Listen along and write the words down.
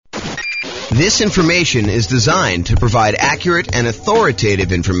This information is designed to provide accurate and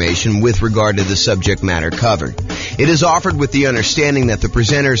authoritative information with regard to the subject matter covered. It is offered with the understanding that the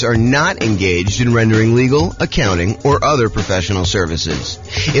presenters are not engaged in rendering legal, accounting, or other professional services.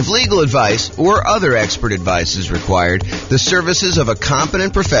 If legal advice or other expert advice is required, the services of a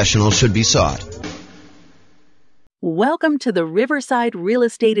competent professional should be sought. Welcome to the Riverside Real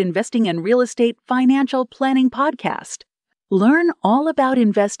Estate Investing and Real Estate Financial Planning Podcast. Learn all about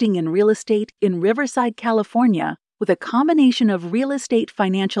investing in real estate in Riverside, California, with a combination of real estate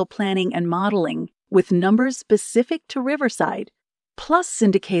financial planning and modeling with numbers specific to Riverside, plus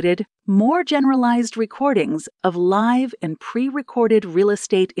syndicated, more generalized recordings of live and pre-recorded real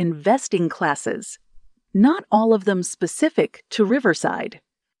estate investing classes, not all of them specific to Riverside.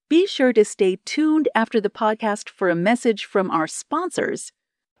 Be sure to stay tuned after the podcast for a message from our sponsors.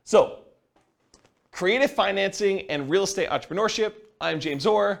 So, creative financing and real estate entrepreneurship. I'm James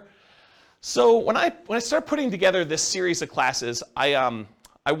Orr. So when I started putting together this series of classes, I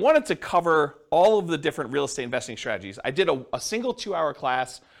wanted to cover all of the different real estate investing strategies. I did a single 2-hour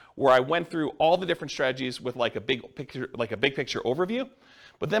class where I went through all the different strategies with like a big picture overview.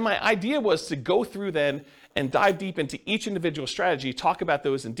 But then my idea was to go through then and dive deep into each individual strategy, talk about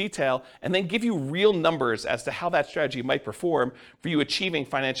those in detail, and then give you real numbers as to how that strategy might perform for you achieving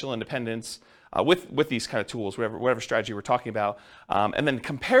financial independence with these kind of tools, whatever strategy we're talking about, and then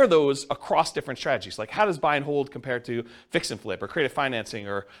compare those across different strategies. Like how does buy and hold compare to fix and flip or creative financing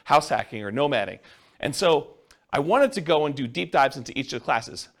or house hacking or nomading? And so I wanted to go and do deep dives into each of the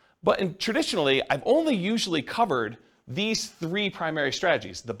classes. But traditionally, I've only usually covered these 3 primary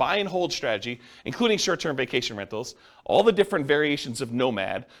strategies: the buy and hold strategy, including short-term vacation rentals, all the different variations of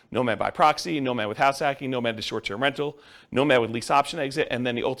nomad by proxy, nomad with house hacking, nomad to short-term rental, nomad with lease option exit, and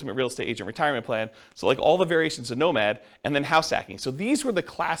then the ultimate real estate agent retirement plan. So like all the variations of nomad, and then house hacking. So these were the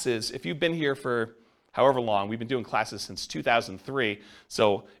classes. If you've been here for however long, we've been doing classes since 2003.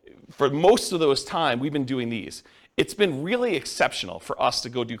 So for most of those time, we've been doing these. It's been really exceptional for us to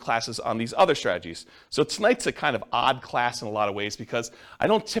go do classes on these other strategies. So tonight's a kind of odd class in a lot of ways because I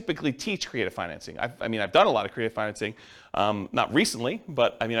don't typically teach creative financing. I've done a lot of creative financing, not recently,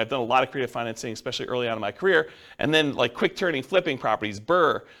 but I've done a lot of creative financing, especially early on in my career. And then like quick turning, flipping properties,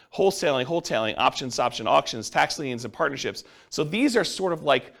 BRRRR, wholesaling, options, auctions, tax liens, and partnerships. So these are sort of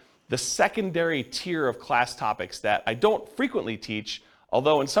like the secondary tier of class topics that I don't frequently teach,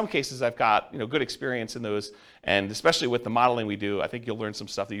 although in some cases I've got good experience in those, and especially with the modeling we do, I think you'll learn some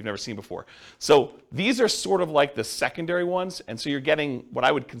stuff that you've never seen before. So these are sort of like the secondary ones, and so you're getting what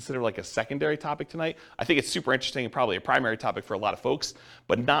I would consider like a secondary topic tonight. I think it's super interesting and probably a primary topic for a lot of folks,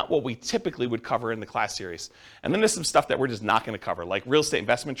 but not what we typically would cover in the class series. And then there's some stuff that we're just not going to cover, like real estate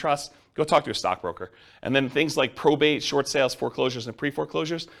investment trusts. Go talk to a stockbroker. And then things like probate, short sales, foreclosures, and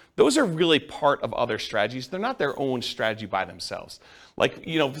pre-foreclosures, those are really part of other strategies. They're not their own strategy by themselves. Like,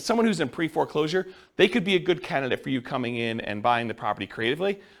 someone who's in pre-foreclosure, they could be a good candidate for you coming in and buying the property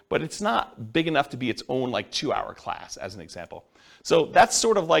creatively, but it's not big enough to be its own like 2-hour class, as an example. So that's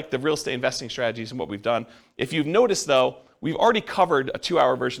sort of like the real estate investing strategies and what we've done. If you've noticed though, we've already covered a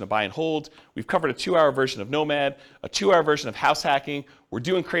 2-hour version of buy and hold. We've covered a 2-hour version of nomad, a 2-hour version of house hacking. We're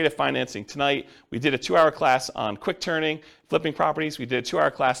doing creative financing tonight. We did a 2-hour class on quick turning, flipping properties. We did a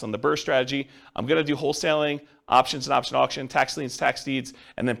 2-hour class on the BRRRR strategy. I'm going to do wholesaling, options and option auction, tax liens, tax deeds,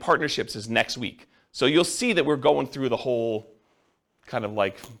 and then partnerships is next week. So you'll see that we're going through the whole kind of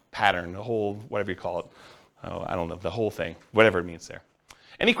like pattern, the whole, whatever you call it. Oh, I don't know, the whole thing, whatever it means there.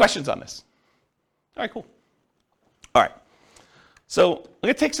 Any questions on this? All right, cool. All right. So I'm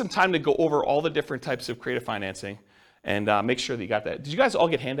going to take some time to go over all the different types of creative financing and make sure that you got that. Did you guys all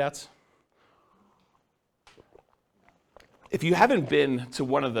get handouts? If you haven't been to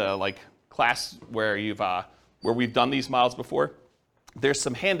one of the like class where we've done these models before, there's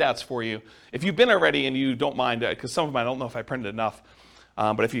some handouts for you. If you've been already and you don't mind, because some of them I don't know if I printed enough,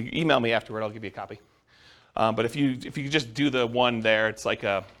 but if you email me afterward, I'll give you a copy. But if you just do the one there, it's like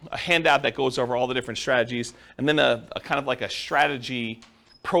a handout that goes over all the different strategies, and then a kind of like a strategy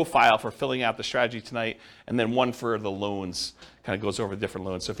profile for filling out the strategy tonight, and then one for the loans, kind of goes over the different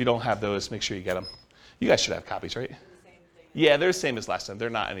loans. So if you don't have those, make sure you get them. You guys should have copies, right? Yeah, they're the same as last time. They're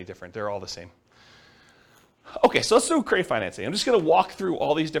not any different. They're all the same. Okay, so let's do creative financing. I'm just going to walk through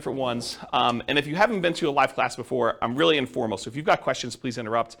all these different ones. And if you haven't been to a live class before, I'm really informal. So if you've got questions, please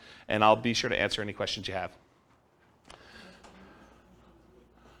interrupt, and I'll be sure to answer any questions you have.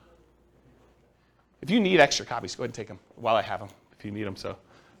 If you need extra copies, go ahead and take them while I have them, if you need them,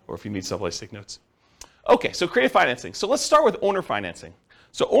 or if you need someplace to take notes. Okay, so creative financing. So let's start with owner financing.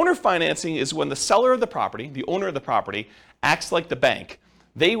 So owner financing is when the seller of the property, the owner of the property, acts like the bank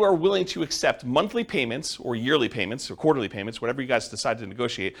they are willing to accept monthly payments or yearly payments or quarterly payments, whatever you guys decide to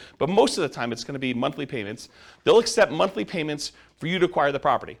negotiate. But most of the time, it's going to be monthly payments. They'll accept monthly payments for you to acquire the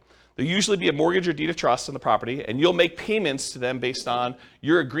property. There'll usually be a mortgage or deed of trust on the property, and you'll make payments to them based on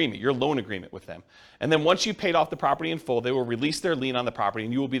your agreement, your loan agreement with them. And then once you've paid off the property in full, they will release their lien on the property,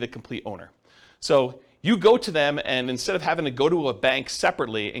 and you will be the complete owner. So you go to them, and instead of having to go to a bank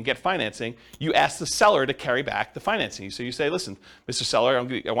separately and get financing, you ask the seller to carry back the financing. So you say, listen, Mr. Seller,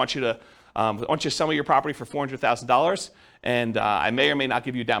 I want you to sell me your property for $400,000, and I may or may not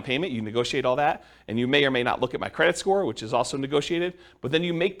give you a down payment. You negotiate all that, and you may or may not look at my credit score, which is also negotiated, but then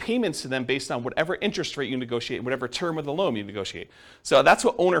you make payments to them based on whatever interest rate you negotiate, whatever term of the loan you negotiate. So that's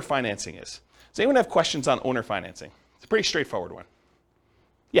what owner financing is. Does anyone have questions on owner financing? It's a pretty straightforward one.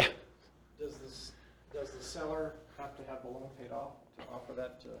 Yeah? Does the seller have to have the loan paid off to offer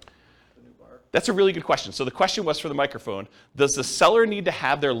that to the new buyer? That's a really good question. So the question was for the microphone, does the seller need to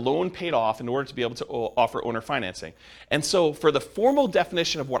have their loan paid off in order to be able to offer owner financing? And so for the formal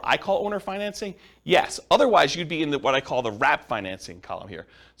definition of what I call owner financing, yes. Otherwise, you'd be in what I call the wrap financing column here.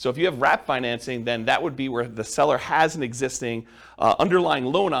 So if you have wrap financing, then that would be where the seller has an existing underlying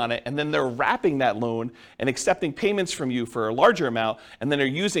loan on it, and then they're wrapping that loan and accepting payments from you for a larger amount, and then they're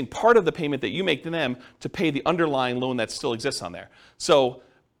using part of the payment that you make to them to pay the underlying loan that still exists on there. So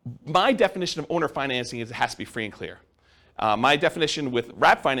my definition of owner financing is it has to be free and clear. My definition with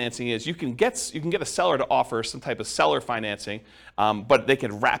wrap financing is you can get a seller to offer some type of seller financing, but they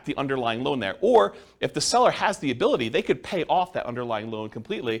can wrap the underlying loan there. Or if the seller has the ability, they could pay off that underlying loan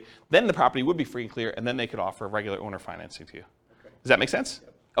completely. Then the property would be free and clear, and then they could offer regular owner financing to you. Okay. Does that make sense?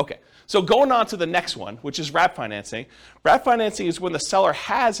 Yep. Okay. So going on to the next one, which is wrap financing. Wrap financing is when the seller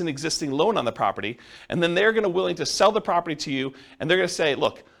has an existing loan on the property, and then they're willing to sell the property to you, and they're going to say,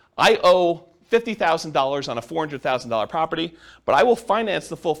 look, I owe $50,000 on a $400,000 property, but I will finance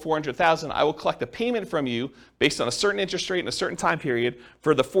the full $400,000. I will collect a payment from you based on a certain interest rate and a certain time period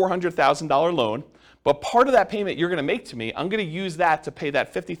for the $400,000 loan. But part of that payment you're going to make to me, I'm going to use that to pay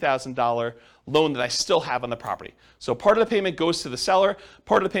that $50,000 loan that I still have on the property. So part of the payment goes to the seller,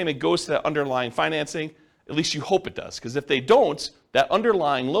 part of the payment goes to the underlying financing. At least you hope it does, because if they don't, that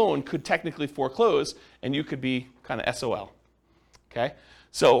underlying loan could technically foreclose and you could be kind of SOL. Okay?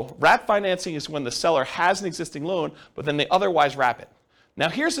 So wrap financing is when the seller has an existing loan, but then they otherwise wrap it. Now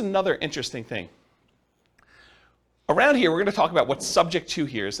here's another interesting thing. Around here, we're going to talk about what subject to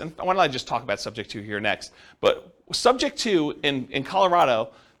here is, and why don't I just talk about subject to here next. But subject to in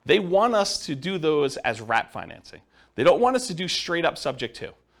Colorado, they want us to do those as wrap financing. They don't want us to do straight up subject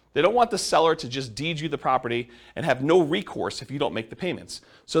to. They don't want the seller to just deed you the property and have no recourse if you don't make the payments.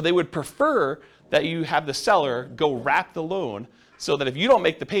 So they would prefer that you have the seller go wrap the loan so that if you don't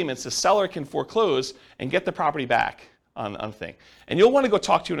make the payments, the seller can foreclose and get the property back on the thing. And you'll want to go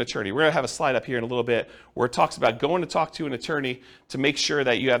talk to an attorney. We're going to have a slide up here in a little bit where it talks about going to talk to an attorney to make sure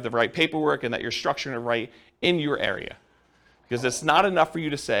that you have the right paperwork and that you're structuring it right in your area. Because it's not enough for you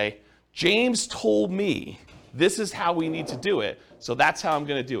to say, James told me this is how we need to do it, so that's how I'm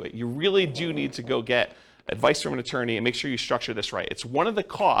going to do it. You really do need to go get advice from an attorney and make sure you structure this right. It's one of the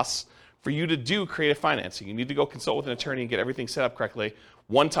costs for you to do creative financing. You need to go consult with an attorney and get everything set up correctly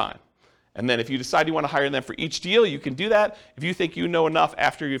one time. And then if you decide you want to hire them for each deal, you can do that. If you think you know enough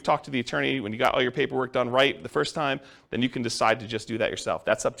after you've talked to the attorney, when you got all your paperwork done right the first time, then you can decide to just do that yourself.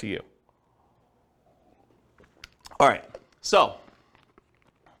 That's up to you. All right, so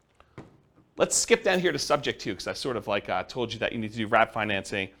let's skip down here to subject to, because I sort of told you that you need to do wrap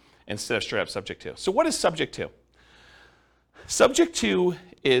financing instead of straight up subject to. So what is subject to? Subject to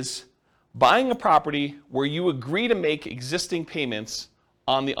is buying a property where you agree to make existing payments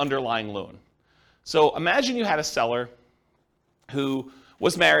on the underlying loan. So imagine you had a seller who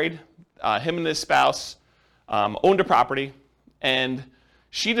was married, him and his spouse owned a property, and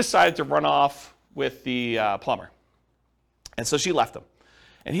she decided to run off with the plumber. And so she left him.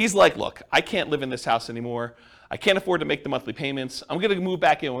 And he's like, look, I can't live in this house anymore. I can't afford to make the monthly payments. I'm going to move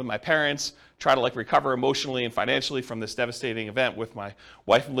back in with my parents, try to recover emotionally and financially from this devastating event with my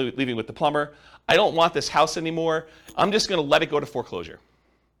wife leaving with the plumber. I don't want this house anymore. I'm just going to let it go to foreclosure.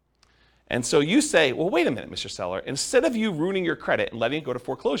 And so you say, well, wait a minute, Mr. Seller. Instead of you ruining your credit and letting it go to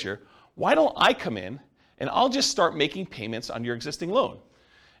foreclosure, why don't I come in and I'll just start making payments on your existing loan?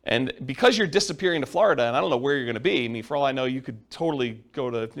 And because you're disappearing to Florida, and I don't know where you're going to be, I mean, for all I know, you could totally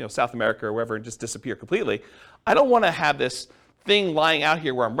go to South America or wherever and just disappear completely. I don't want to have this thing lying out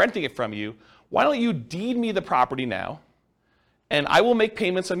here where I'm renting it from you. Why don't you deed me the property now, and I will make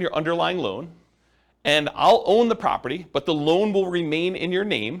payments on your underlying loan, and I'll own the property, but the loan will remain in your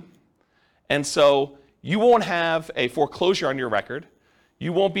name, and so you won't have a foreclosure on your record.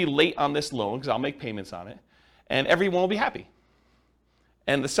 You won't be late on this loan because I'll make payments on it, and everyone will be happy.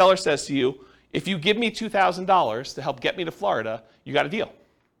 And the seller says to you, if you give me $2,000 to help get me to Florida, you got a deal.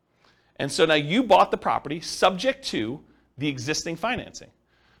 And so now you bought the property subject to the existing financing.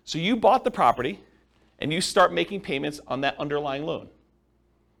 So you bought the property and you start making payments on that underlying loan.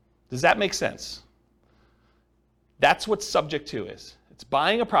 Does that make sense? That's what subject to is. It's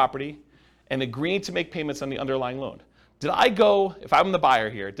buying a property and agreeing to make payments on the underlying loan. Did I go, if I'm the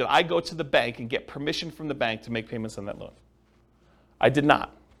buyer here, did I go to the bank and get permission from the bank to make payments on that loan? I did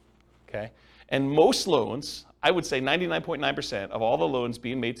not, okay? And most loans, I would say 99.9% of all the loans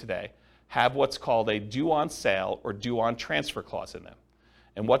being made today have what's called a due on sale or due on transfer clause in them.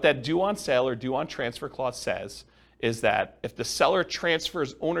 And what that due on sale or due on transfer clause says is that if the seller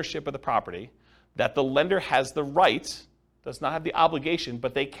transfers ownership of the property, that the lender has the right, does not have the obligation,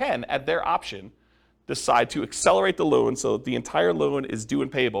 but they can, at their option, decide to accelerate the loan so that the entire loan is due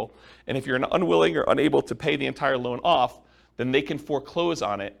and payable. And if you're unwilling or unable to pay the entire loan off, then they can foreclose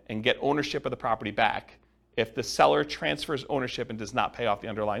on it and get ownership of the property back if the seller transfers ownership and does not pay off the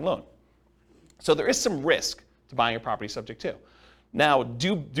underlying loan. So there is some risk to buying a property subject to. Now,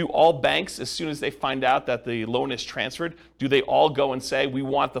 do all banks, as soon as they find out that the loan is transferred, do they all go and say, we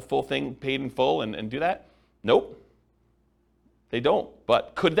want the full thing paid in full and do that? Nope. They don't.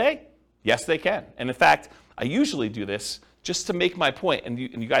 But could they? Yes, they can. And in fact, I usually do this just to make my point, and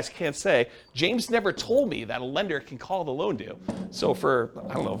you guys can't say, James never told me that a lender can call the loan due. So for,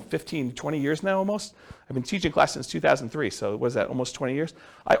 I don't know, 15, 20 years now almost, I've been teaching class since 2003, so what is that, almost 20 years?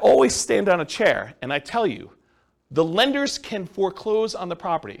 I always stand on a chair, and I tell you, the lenders can foreclose on the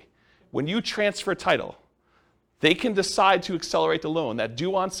property. When you transfer title, they can decide to accelerate the loan. That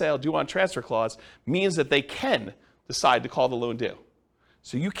due on sale, due on transfer clause means that they can decide to call the loan due.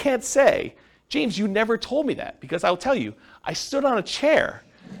 So you can't say, James, you never told me that, because I'll tell you, I stood on a chair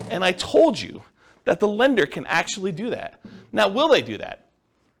and I told you that the lender can actually do that. Now, will they do that?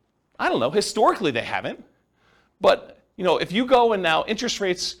 I don't know. Historically, they haven't. But, if you go and now interest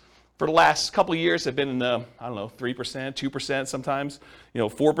rates for the last couple of years have been in the, 3%, 2% sometimes,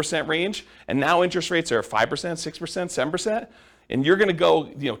 4% range, and now interest rates are 5%, 6%, 7%, and you're going to go,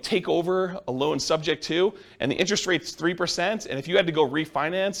 take over a loan subject to, and the interest rate's 3%, and if you had to go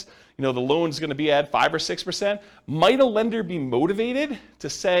refinance, the loan's going to be at 5 or 6%. Might a lender be motivated to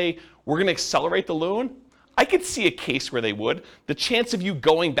say, we're going to accelerate the loan? I could see a case where they would. The chance of you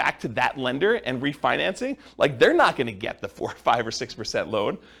going back to that lender and refinancing, they're not going to get the 4, 5, or 6%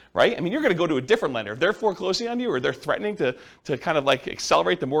 loan, right? I mean, you're going to go to a different lender. If they're foreclosing on you or they're threatening to kind of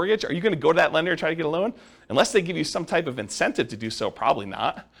accelerate the mortgage, are you going to go to that lender and try to get a loan? Unless they give you some type of incentive to do so, probably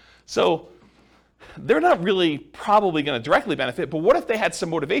not. So they're not really probably going to directly benefit, but what if they had some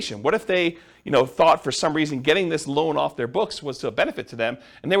motivation? What if they, thought for some reason getting this loan off their books was a benefit to them,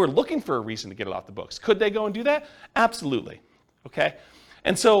 and they were looking for a reason to get it off the books? Could they go and do that? Absolutely, okay?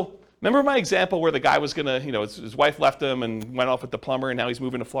 And so, remember my example where the guy was going to, his wife left him and went off with the plumber, and now he's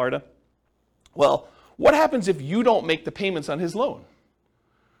moving to Florida? Well, what happens if you don't make the payments on his loan?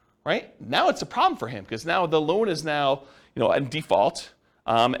 Right? Now it's a problem for him, because now the loan is now, in default,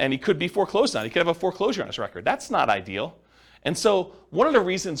 and he could be foreclosed on. He could have a foreclosure on his record. That's not ideal. And so one of the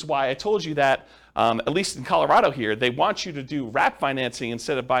reasons why I told you that, at least in Colorado here, they want you to do wrap financing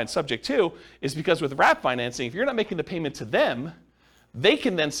instead of buying subject to, is because with wrap financing, if you're not making the payment to them, they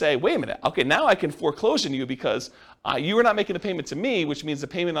can then say, wait a minute, okay, now I can foreclose on you because you are not making the payment to me, which means the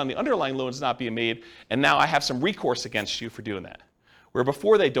payment on the underlying loan is not being made, and now I have some recourse against you for doing that. Where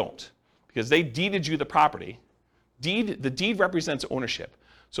before they don't, because they deeded you the property. The deed represents ownership.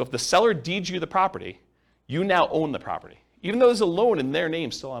 So if the seller deeds you the property, you now own the property, even though there's a loan in their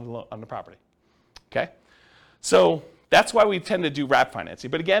name still on the property, okay? So that's why we tend to do wrap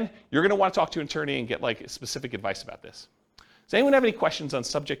financing. But again, you're going to want to talk to an attorney and get specific advice about this. Does anyone have any questions on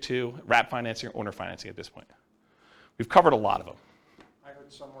subject to wrap financing or owner financing at this point? We've covered a lot of them. I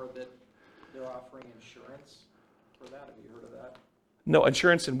heard somewhere that they're offering insurance for that. Have you heard of that? No,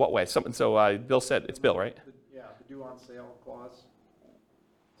 insurance in what way? So Bill said, it's Bill, right? The due on sale clause.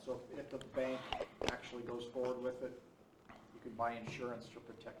 So if the bank actually goes forward with it, you can buy insurance to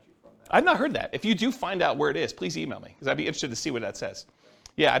protect you from that. I've not heard that. If you do find out where it is, please email me, because I'd be interested to see what that says.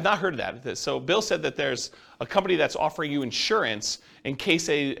 Yeah, I've not heard of that. So Bill said that there's a company that's offering you insurance in case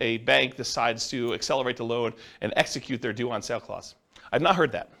a bank decides to accelerate the loan and execute their due on sale clause. I've not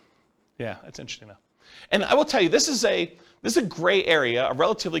heard that. Yeah, that's interesting though. And I will tell you, this is This is a gray area, a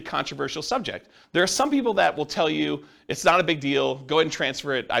relatively controversial subject. There are some people that will tell you it's not a big deal, go ahead and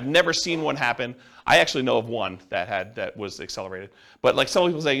transfer it. I've never seen one happen. I actually know of one that was accelerated. But like some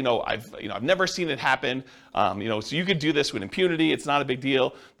people say, I've never seen it happen. So you could do this with impunity. It's not a big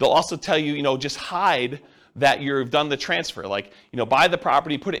deal. They'll also tell you, just hide that you've done the transfer. Like, buy the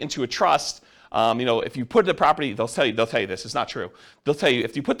property, put it into a trust. If you put the property, they'll tell you this, it's not true. They'll tell you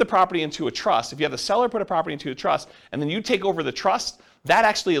if you put the property into a trust, if you have the seller put a property into a trust, and then you take over the trust, that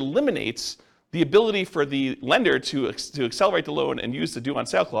actually eliminates the ability for the lender to accelerate the loan and use the due on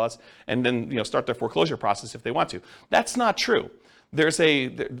sale clause, and then start their foreclosure process if they want to. That's not true.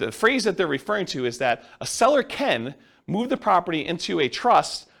 The phrase that they're referring to is that a seller can move the property into a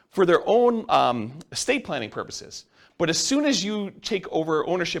trust for their own estate planning purposes. But as soon as you take over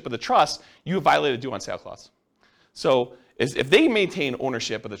ownership of the trust, you have violated due on sale clause. So if they maintain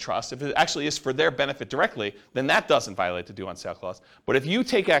ownership of the trust, if it actually is for their benefit directly, then that doesn't violate the due on sale clause. But if you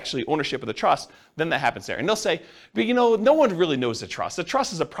take actually ownership of the trust, then that happens there. And they'll say, but no one really knows the trust. The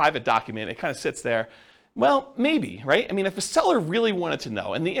trust is a private document. It kind of sits there. Well, maybe, right? I mean, if a seller really wanted to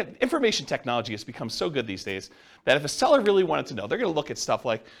know, and the information technology has become so good these days, that if a seller really wanted to know, they're going to look at stuff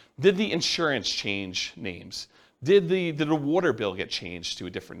like, did the insurance change names? Did the water bill get changed to a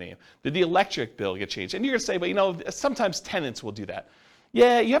different name? Did the electric bill get changed? And you're going to say, but sometimes tenants will do that.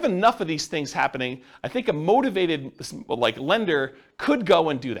 Yeah, you have enough of these things happening. I think a motivated lender could go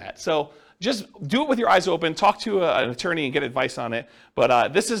and do that. So just do it with your eyes open. Talk to an attorney and get advice on it.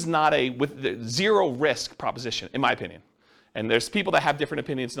 But this is not with zero risk proposition, in my opinion. And there's people that have different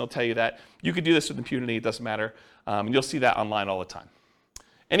opinions, and they'll tell you that you could do this with impunity. It doesn't matter. And you'll see that online all the time.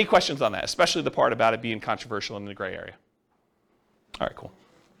 Any questions on that, especially the part about it being controversial in the gray area? All right, cool.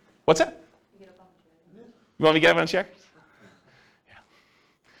 What's that? You want me to get up on a chair?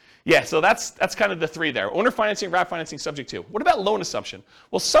 Yeah, so that's kind of the three there. Owner financing, wrap financing, subject to. What about loan assumption?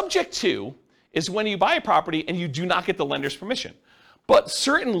 Well, subject to is when you buy a property and you do not get the lender's permission. But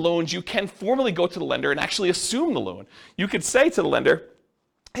certain loans, you can formally go to the lender and actually assume the loan. You could say to the lender,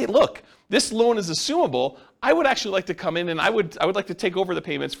 hey, look, this loan is assumable. I would actually like to come in and I would like to take over the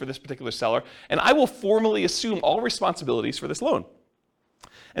payments for this particular seller, and I will formally assume all responsibilities for this loan.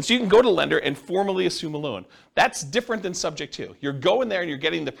 And so you can go to the lender and formally assume a loan. That's different than subject to. You're going there and you're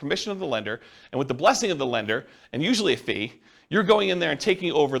getting the permission of the lender, and with the blessing of the lender, and usually a fee, you're going in there and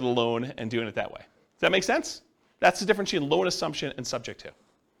taking over the loan and doing it that way. Does that make sense? That's the difference between loan assumption and subject to.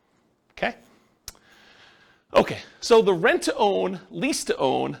 Okay? Okay, so the rent-to-own,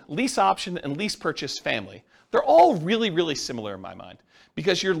 lease-to-own, lease option, and lease purchase family, they're all really, really similar in my mind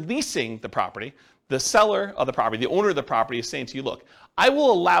because you're leasing the property. The seller of the property, the owner of the property is saying to you, look, I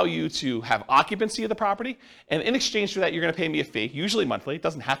will allow you to have occupancy of the property, and in exchange for that, you're going to pay me a fee, usually monthly. It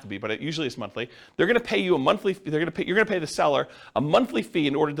doesn't have to be, but it usually is monthly. They're going to pay you a monthly. You're going to pay the seller a monthly fee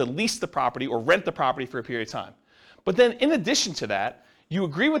in order to lease the property or rent the property for a period of time. But then, in addition to that, you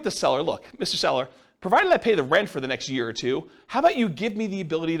agree with the seller. Look, Mr. Seller, provided I pay the rent for the next year or two, how about you give me the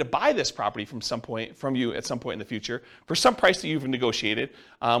ability to buy this property from you at some point in the future for some price that you've negotiated,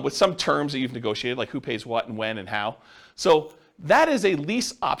 with some terms that you've negotiated, like who pays what and when and how. So that is a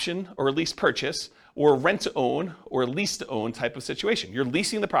lease option or a lease purchase or a rent-to-own or a lease-to-own type of situation. You're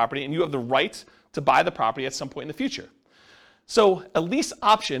leasing the property and you have the right to buy the property at some point in the future. So a lease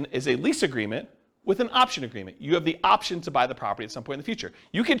option is a lease agreement with an option agreement. You have the option to buy the property at some point in the future.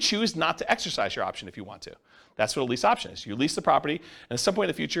 You can choose not to exercise your option if you want to. That's what a lease option is. You lease the property, and at some point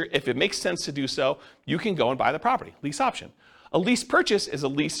in the future, if it makes sense to do so, you can go and buy the property. Lease option. A lease purchase is a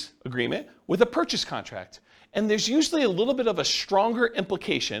lease agreement with a purchase contract. And there's usually a little bit of a stronger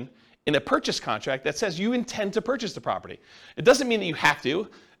implication in a purchase contract that says you intend to purchase the property. It doesn't mean that you have to,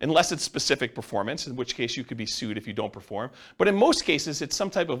 unless it's specific performance, in which case you could be sued if you don't perform. But in most cases, it's some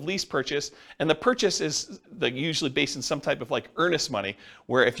type of lease purchase, and the purchase is usually based in some type of earnest money,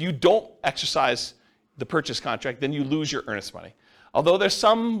 where if you don't exercise the purchase contract, then you lose your earnest money. Although there's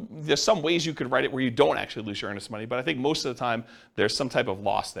some ways you could write it where you don't actually lose your earnest money, but I think most of the time there's some type of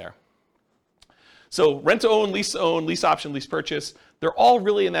loss there. So rent-to-own, lease option, lease purchase, they're all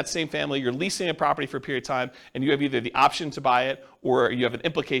really in that same family. You're leasing a property for a period of time, and you have either the option to buy it or you have an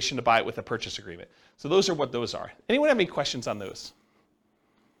implication to buy it with a purchase agreement. So those are what those are. Anyone have any questions on those?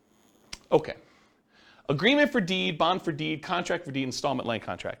 Okay. Agreement for deed, bond for deed, contract for deed, installment land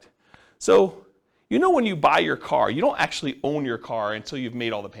contract. So when you buy your car, you don't actually own your car until you've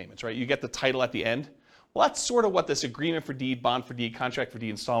made all the payments, right? You get the title at the end. Well, that's sort of what this agreement for deed, bond for deed, contract for deed,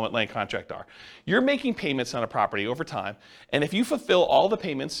 installment land contract are. You're making payments on a property over time, and if you fulfill all the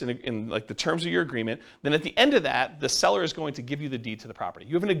payments in the terms of your agreement, then at the end of that, the seller is going to give you the deed to the property.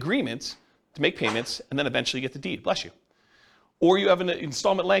 You have an agreement to make payments, and then eventually get the deed. Bless you. Or you have an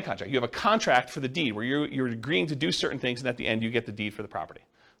installment land contract. You have a contract for the deed where you're agreeing to do certain things, and at the end you get the deed for the property.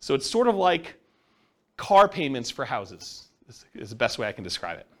 So it's sort of like car payments for houses, is the best way I can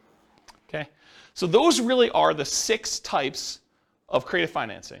describe it. Okay? So those really are the 6 types of creative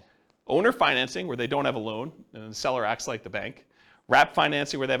financing. Owner financing, where they don't have a loan, and the seller acts like the bank. Wrap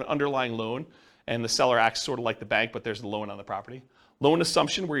financing, where they have an underlying loan, and the seller acts sort of like the bank, but there's a loan on the property. Loan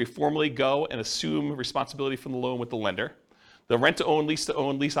assumption, where you formally go and assume responsibility from the loan with the lender. The rent-to-own,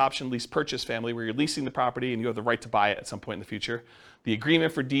 lease-to-own, lease option, lease purchase family, where you're leasing the property and you have the right to buy it at some point in the future. The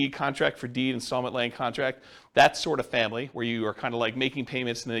agreement for deed, contract for deed, installment land contract, that sort of family, where you are kind of like making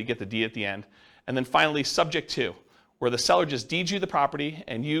payments and then you get the deed at the end. And then finally, subject to, where the seller just deeds you the property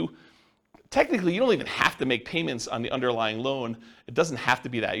and technically, you don't even have to make payments on the underlying loan. It doesn't have to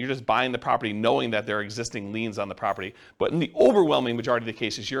be that. You're just buying the property knowing that there are existing liens on the property. But in the overwhelming majority of the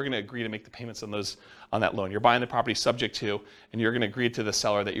cases, you're going to agree to make the payments on that loan. You're buying the property subject to, and you're going to agree to the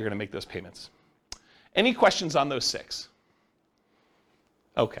seller that you're going to make those payments. Any questions on those 6?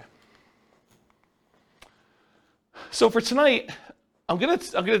 Okay. So for tonight, I'm going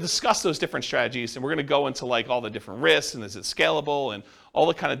to discuss those different strategies, and we're going to go into like all the different risks, and is it scalable, and all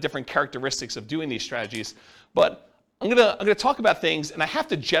the kind of different characteristics of doing these strategies. But I'm going to talk about things, and I have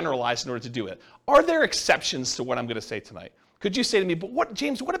to generalize in order to do it. Are there exceptions to what I'm going to say tonight? Could you say to me, but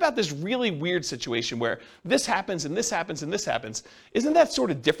James, what about this really weird situation where this happens, and this happens, and this happens? Isn't that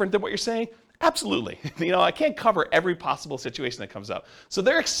sort of different than what you're saying? Absolutely. I can't cover every possible situation that comes up. So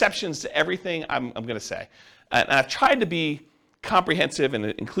there are exceptions to everything I'm going to say. And I've tried to be comprehensive and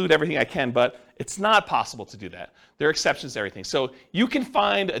include everything I can, but it's not possible to do that. There are exceptions to everything. So you can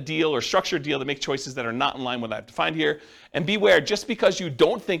find a deal or structure a deal to make choices that are not in line with what I've defined here. And beware, just because you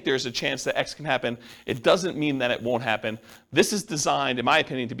don't think there's a chance that X can happen, it doesn't mean that it won't happen. This is designed, in my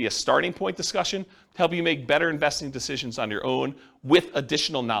opinion, to be a starting point discussion to help you make better investing decisions on your own with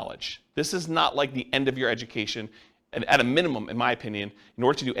additional knowledge. This is not like the end of your education. And at a minimum, in my opinion, in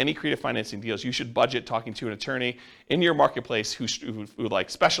order to do any creative financing deals, you should budget talking to an attorney in your marketplace who like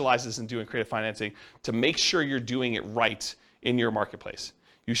specializes in doing creative financing to make sure you're doing it right in your marketplace.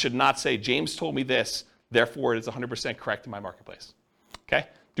 You should not say, James told me this, therefore it is 100% correct in my marketplace. Okay?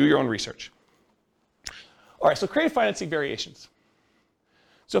 Do your own research. All right, so creative financing variations.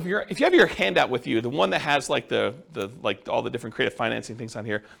 So if you have your handout with you, the one that has like all the different creative financing things on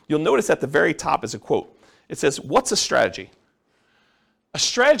here, you'll notice at the very top is a quote. It says, what's a strategy? A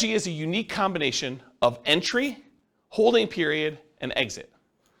strategy is a unique combination of entry, holding period, and exit.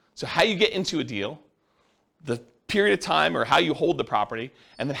 So how you get into a deal, the period of time or how you hold the property,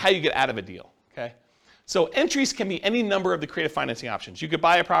 and then how you get out of a deal, okay? So entries can be any number of the creative financing options. You could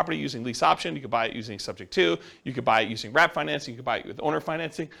buy a property using lease option, you could buy it using subject to, you could buy it using wrap financing, you could buy it with owner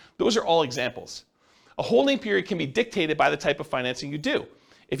financing. Those are all examples. A holding period can be dictated by the type of financing you do.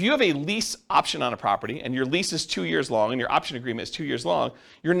 If you have a lease option on a property and your lease is 2 years long and your option agreement is 2 years long,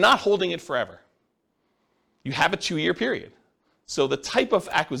 you're not holding it forever. You have a 2-year period. So the type of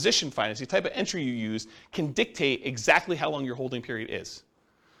acquisition financing, the type of entry you use can dictate exactly how long your holding period is.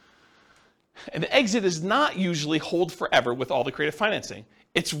 And the exit is not usually hold forever with all the creative financing.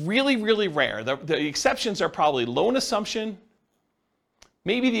 It's really, really rare. The exceptions are probably loan assumption,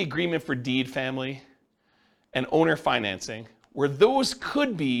 maybe the agreement for deed family, and owner financing, where those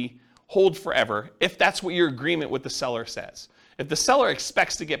could be hold forever if that's what your agreement with the seller says. If the seller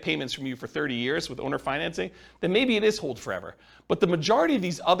expects to get payments from you for 30 years with owner financing, then maybe it is hold forever. But the majority of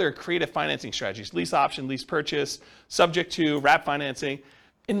these other creative financing strategies, lease option, lease purchase, subject to, wrap financing,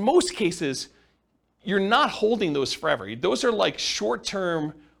 in most cases, you're not holding those forever. Those are like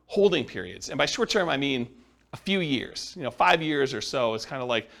short-term holding periods. And by short-term, I mean a few years, 5 years or so is kind of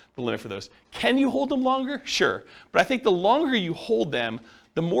like the limit for those. Can you hold them longer? Sure. But I think the longer you hold them,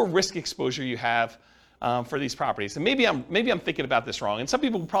 the more risk exposure you have for these properties. And maybe I'm thinking about this wrong. And some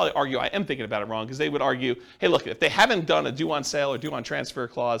people would probably argue I am thinking about it wrong because they would argue, hey, look, if they haven't done a due on sale or due on transfer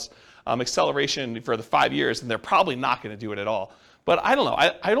clause acceleration for the 5 years, then they're probably not going to do it at all. But I don't know.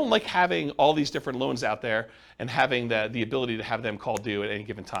 I don't like having all these different loans out there and having the ability to have them call due at any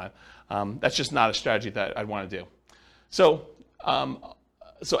given time. That's just not a strategy that I'd want to do. So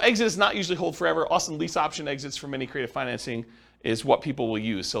exit is not usually hold forever. Often lease option exits for many creative financing is what people will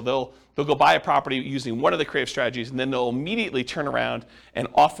use. So they'll go buy a property using one of the creative strategies, and then they'll immediately turn around and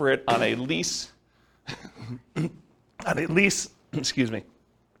offer it on a lease, excuse me,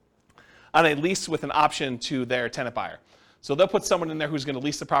 on a lease with an option to their tenant buyer. So they'll put someone in there who's going to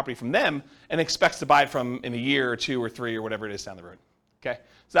lease the property from them and expects to buy it from in a year or 2 or 3 or whatever it is down the road. Okay,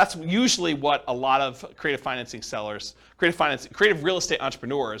 so that's usually what a lot of creative financing sellers, creative real estate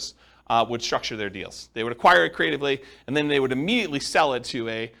entrepreneurs would structure their deals. They would acquire it creatively, and then they would immediately sell it to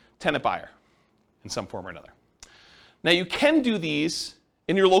a tenant buyer in some form or another. Now, you can do these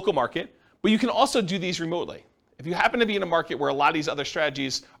in your local market, but you can also do these remotely. If you happen to be in a market where a lot of these other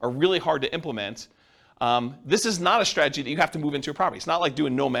strategies are really hard to implement, this is not a strategy that you have to move into a property. It's not like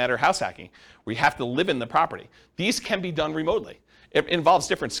doing nomad or house hacking, where you have to live in the property. These can be done remotely. It involves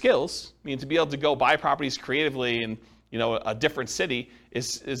different skills. I mean, to be able to go buy properties creatively in a different city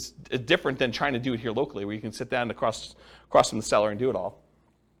is different than trying to do it here locally, where you can sit down across from the seller and do it all.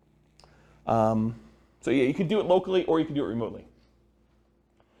 So yeah, you can do it locally or you can do it remotely.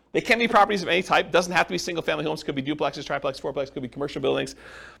 They can be properties of any type. It doesn't have to be single-family homes. It could be duplexes, triplex, fourplex. It could be commercial buildings.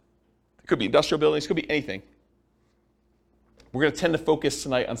 It could be industrial buildings. It could be anything. We're going to tend to focus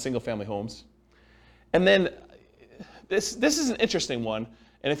tonight on single-family homes. And then this is an interesting one.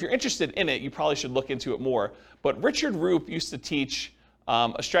 And if you're interested in it, you probably should look into it more. But Richard Roop used to teach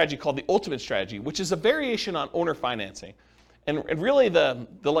a strategy called the ultimate strategy, which is a variation on owner financing. And really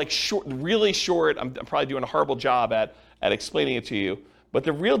really short, I'm probably doing a horrible job at explaining it to you. But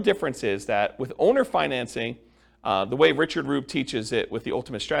the real difference is that with owner financing, the way Richard Roop teaches it with the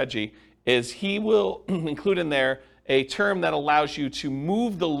ultimate strategy is he will include in there a term that allows you to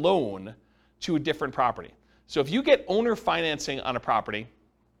move the loan to a different property. So if you get owner financing on a property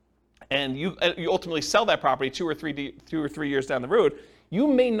and you ultimately sell that property 2 or 3 years down the road, you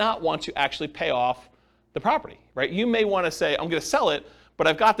may not want to actually pay off the property, right? You may want to say, I'm going to sell it, but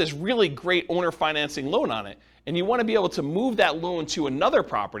I've got this really great owner financing loan on it. And you want to be able to move that loan to another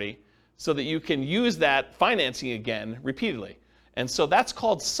property so that you can use that financing again repeatedly. And so that's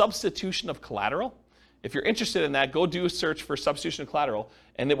called substitution of collateral. If you're interested in that, go do a search for substitution of collateral,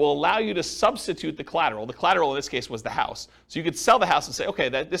 and it will allow you to substitute the collateral. The collateral in this case was the house. So you could sell the house and say, okay,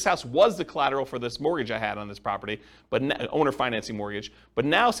 this house was the collateral for this mortgage I had on this property, but owner financing mortgage. But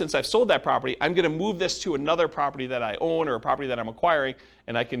now, since I've sold that property, I'm going to move this to another property that I own or a property that I'm acquiring,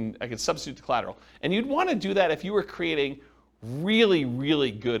 and I can substitute the collateral. And you'd want to do that if you were creating really, really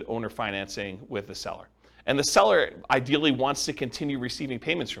good owner financing with the seller. And the seller ideally wants to continue receiving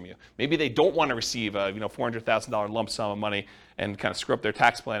payments from you. Maybe they don't want to receive a $400,000 lump sum of money and kind of screw up their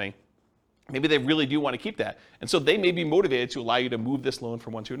tax planning. Maybe they really do want to keep that. And so they may be motivated to allow you to move this loan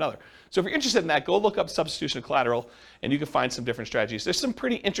from one to another. So if you're interested in that, go look up substitution of collateral, and you can find some different strategies. There's some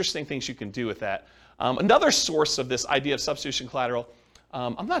pretty interesting things you can do with that. Another source of this idea of substitution collateral,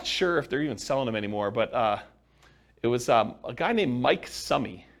 I'm not sure if they're even selling them anymore, but it was a guy named Mike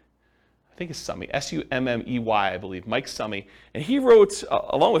Summey. I think it's Summey, S-U-M-M-E-Y, I believe, Mike Summey. And he wrote,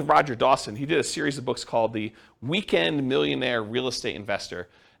 along with Roger Dawson, he did a series of books called The Weekend Millionaire Real Estate Investor.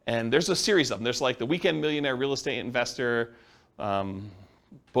 And there's a series of them. There's like the Weekend Millionaire Real Estate Investor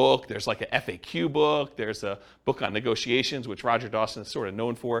book. There's like an FAQ book. There's a book on negotiations, which Roger Dawson is sort of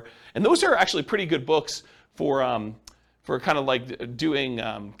known for. And those are actually pretty good books for kind of like doing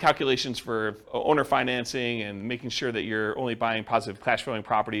calculations for owner financing and making sure that you're only buying positive cash flowing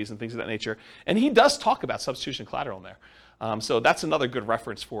properties and things of that nature. And he does talk about substitution collateral in there. So that's another good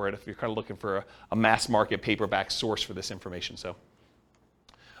reference for it if you're kind of looking for a mass market paperback source for this information. So,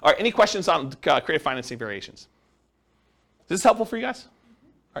 all right, any questions on creative financing variations? Is this helpful for you guys?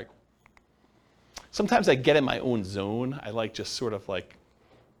 All right. Sometimes I get in my own zone. I like just sort of like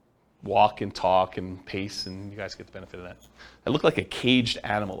walk and talk and pace, and you guys get the benefit of that. I look like a caged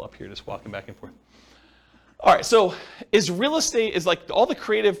animal up here just walking back and forth. All right, so is real estate, is like all the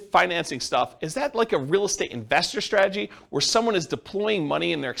creative financing stuff, is that like a real estate investor strategy where someone is deploying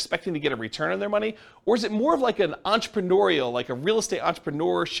money and they're expecting to get a return on their money? Or is it more of like an entrepreneurial, like a real estate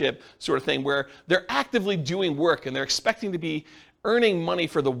entrepreneurship sort of thing where they're actively doing work and they're expecting to be earning money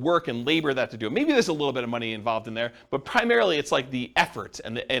for the work and labor that to do? Maybe there's a little bit of money involved in there, but primarily it's like the effort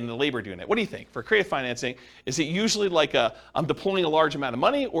and the labor doing it. What do you think? For creative financing, is it usually like I'm deploying a large amount of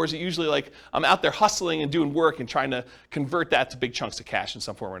money, or is it usually like I'm out there hustling and doing work and trying to convert that to big chunks of cash in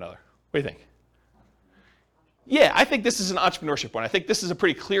some form or another? What do you think? Yeah, I think this is an entrepreneurship one. I think this is a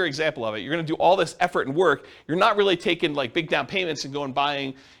pretty clear example of it. You're going to do all this effort and work. You're not really taking like big down payments and going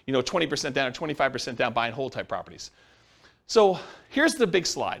buying 20% down or 25% down buying whole type properties. So here's the big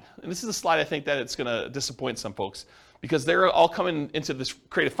slide. And this is the slide I think that it's going to disappoint some folks, because they're all coming into this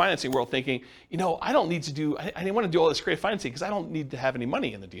creative financing world thinking, I don't need to do, I didn't want to do all this creative financing because I don't need to have any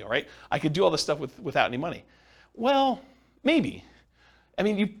money in the deal, right? I could do all this stuff without any money. Well, maybe. I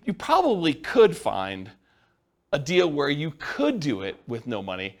mean, you probably could find a deal where you could do it with no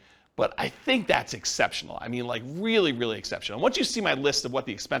money, but I think that's exceptional. I mean, like really, really exceptional. Once you see my list of what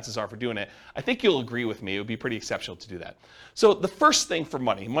the expenses are for doing it, I think you'll agree with me. It would be pretty exceptional to do that. So the first thing for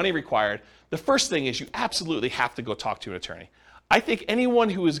money required, the first thing is you absolutely have to go talk to an attorney. I think anyone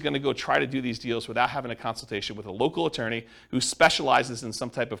who is going to go try to do these deals without having a consultation with a local attorney who specializes in some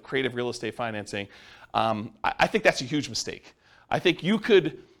type of creative real estate financing, I think that's a huge mistake. I think you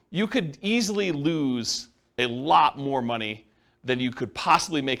could easily lose a lot more money than you could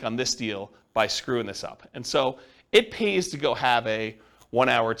possibly make on this deal by screwing this up. And so it pays to go have a 1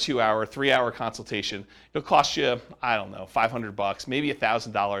 hour, 2 hour, 3 hour consultation. It'll cost you, I don't know, $500, maybe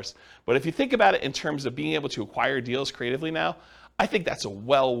 $1,000. But if you think about it in terms of being able to acquire deals creatively now, I think that's a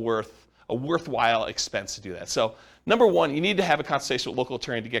worthwhile expense to do that. So number one, you need to have a consultation with a local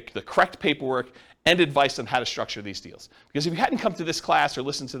attorney to get the correct paperwork and advice on how to structure these deals. Because if you hadn't come to this class or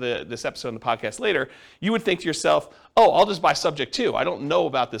listened to this episode in the podcast later, you would think to yourself, oh, I'll just buy subject to. I don't know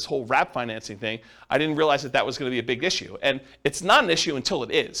about this whole wrap financing thing. I didn't realize that was going to be a big issue. And it's not an issue until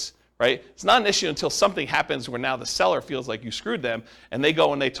it is, right? It's not an issue until something happens where now the seller feels like you screwed them and they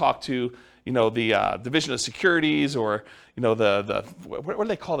go and they talk to the Division of Securities or what do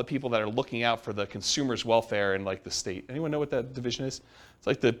they call the people that are looking out for the consumer's welfare in like the state? Anyone know what that division is? It's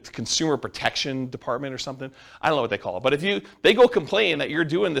like the Consumer Protection Department or something. I don't know what they call it. But if they go complain that you're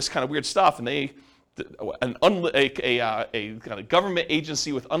doing this kind of weird stuff and a kind of government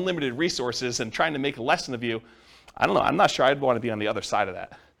agency with unlimited resources and trying to make a lesson of you, I don't know. I'm not sure I'd want to be on the other side of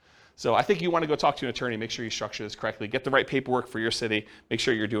that. So I think you want to go talk to an attorney, make sure you structure this correctly, get the right paperwork for your city, make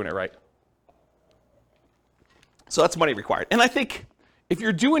sure you're doing it right. So that's money required. And I think if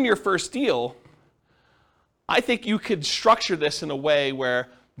you're doing your first deal, I think you could structure this in a way where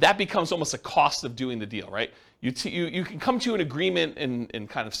that becomes almost a cost of doing the deal, right? You can come to an agreement in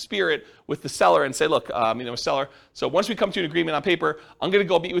kind of spirit with the seller and say, look, seller, so once we come to an agreement on paper, I'm going to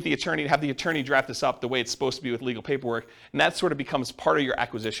go meet with the attorney and have the attorney draft this up the way it's supposed to be with legal paperwork. And that sort of becomes part of your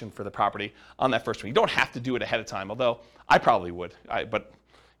acquisition for the property on that first one. You don't have to do it ahead of time, although I probably would.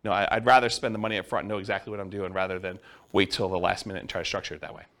 I'd rather spend the money up front and know exactly what I'm doing rather than wait till the last minute and try to structure it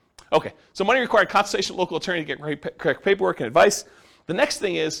that way. Okay, so money required, consultation with local attorney to get correct paperwork and advice. The next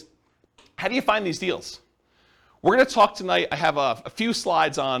thing is, how do you find these deals? We're going to talk tonight, I have a few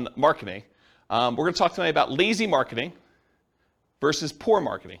slides on marketing. We're going to talk tonight about lazy marketing versus poor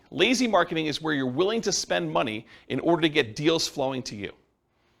marketing. Lazy marketing is where you're willing to spend money in order to get deals flowing to you.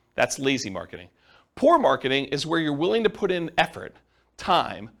 That's lazy marketing. Poor marketing is where you're willing to put in effort,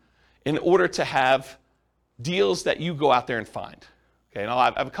 time, in order to have deals that you go out there and find. Okay, and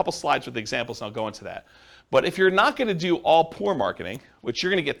I have a couple slides with examples and I'll go into that. But if you're not going to do all poor marketing, which you're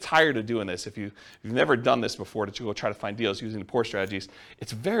going to get tired of doing this if you've never done this before to go try to find deals using the poor strategies,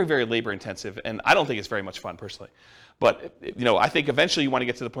 it's very, very labor intensive and I don't think it's very much fun personally. But I think eventually you want to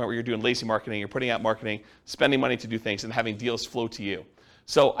get to the point where you're doing lazy marketing, you're putting out marketing, spending money to do things and having deals flow to you.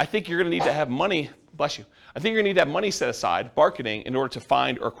 So I think you're going to need to have money, bless you, I think you're going to need to have money set aside, marketing, in order to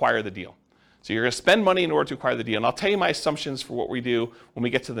find or acquire the deal. So you're going to spend money in order to acquire the deal. And I'll tell you my assumptions for what we do when we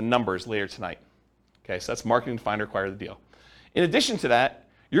get to the numbers later tonight. Okay, so that's marketing to find or acquire the deal. In addition to that,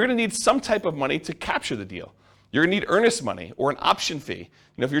 you're going to need some type of money to capture the deal. You're going to need earnest money or an option fee.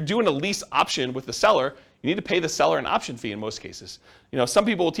 If you're doing a lease option with the seller, you need to pay the seller an option fee in most cases. Some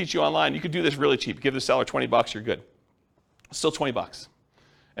people will teach you online, you could do this really cheap. Give the seller $20, you're good. Still $20.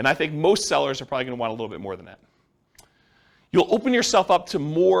 And I think most sellers are probably going to want a little bit more than that. You'll open yourself up to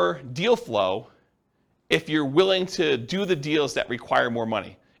more deal flow if you're willing to do the deals that require more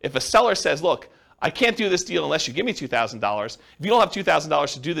money. If a seller says, look, I can't do this deal unless you give me $2,000. If you don't have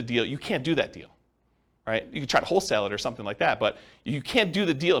 $2,000 to do the deal, you can't do that deal, right? You can try to wholesale it or something like that, but you can't do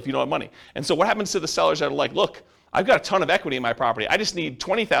the deal if you don't have money. And so what happens to the sellers that are like, look, I've got a ton of equity in my property. I just need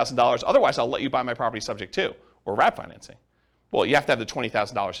 $20,000. Otherwise, I'll let you buy my property subject to, or wrap financing. Well, you have to have the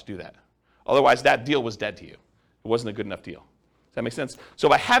 $20,000 to do that. Otherwise, that deal was dead to you. It wasn't a good enough deal. Does that make sense? So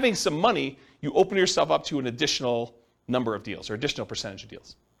by having some money, you open yourself up to an additional number of deals or additional percentage of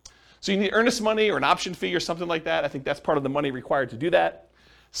deals. So you need earnest money or an option fee or something like that. I think that's part of the money required to do that.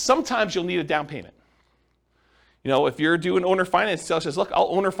 Sometimes you'll need a down payment. If you're doing owner finance, the seller says, look, I'll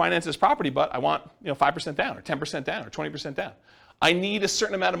owner finance this property, but I want 5% down or 10% down or 20% down. I need a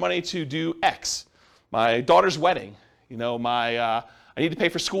certain amount of money to do X. My daughter's wedding. I need to pay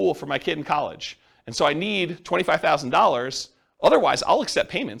for school for my kid in college. And so I need $25,000. Otherwise, I'll accept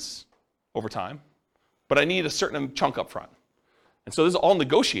payments over time, but I need a certain chunk up front. And so this is all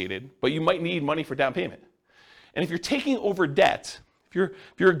negotiated, but you might need money for down payment. And if you're taking over debt, if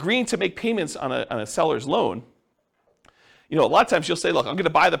you're agreeing to make payments on a seller's loan, a lot of times you'll say, look, I'm going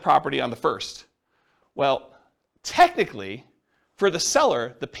to buy the property on the first. Well, technically, for the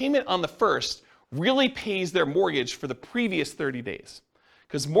seller, the payment on the first really pays their mortgage for the previous 30 days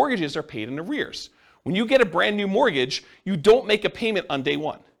because mortgages are paid in arrears. When you get a brand new mortgage, you don't make a payment on day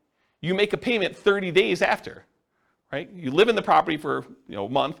one. You make a payment 30 days after, right? You live in the property for a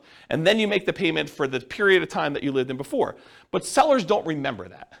month, and then you make the payment for the period of time that you lived in before. But sellers don't remember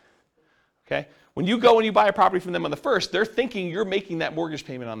that, okay? When you go and you buy a property from them on the 1st, they're thinking you're making that mortgage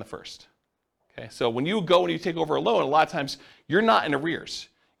payment on the 1st. Okay, so when you go and you take over a loan, a lot of times you're not in arrears.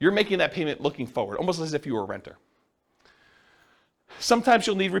 You're making that payment looking forward, almost as if you were a renter. Sometimes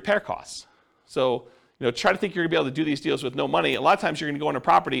you'll need repair costs. So, try to think you're gonna be able to do these deals with no money. A lot of times you're gonna go on a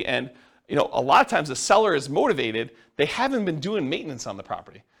property and, a lot of times the seller is motivated. They haven't been doing maintenance on the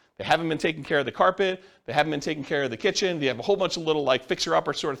property. They haven't been taking care of the carpet. They haven't been taking care of the kitchen. They have a whole bunch of little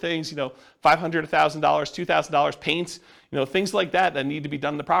fixer-upper sort of things, $500, $1,000, $2,000, paints, things like that need to be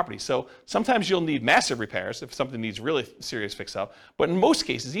done in the property. So sometimes you'll need massive repairs if something needs really serious fix-up. But in most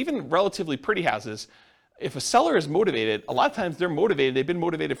cases, even relatively pretty houses, if a seller is motivated, a lot of times they're motivated. They've been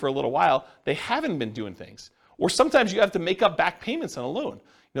motivated for a little while. They haven't been doing things. Or sometimes you have to make up back payments on a loan.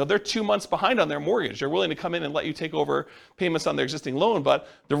 They're 2 months behind on their mortgage. They're willing to come in and let you take over payments on their existing loan, but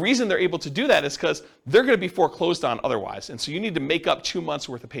the reason they're able to do that is because they're going to be foreclosed on otherwise, and so you need to make up 2 months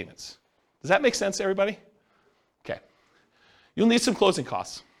worth of payments. Does that make sense to everybody? Okay. You'll need some closing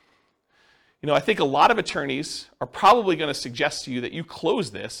costs. I think a lot of attorneys are probably going to suggest to you that you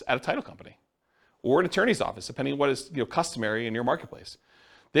close this at a title company or an attorney's office, depending on what is customary in your marketplace.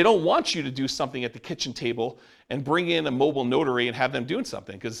 They don't want you to do something at the kitchen table and bring in a mobile notary and have them doing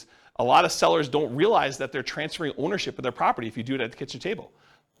something, because a lot of sellers don't realize that they're transferring ownership of their property if you do it at the kitchen table.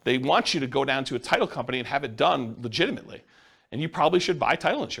 They want you to go down to a title company and have it done legitimately. And you probably should buy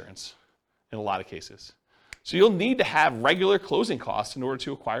title insurance in a lot of cases. So you'll need to have regular closing costs in order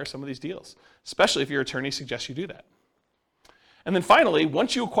to acquire some of these deals, especially if your attorney suggests you do that. And then finally,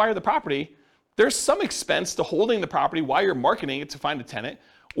 once you acquire the property, there's some expense to holding the property while you're marketing it to find a tenant,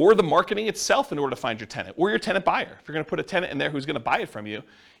 or the marketing itself in order to find your tenant, or your tenant buyer. If you're going to put a tenant in there who's going to buy it from you,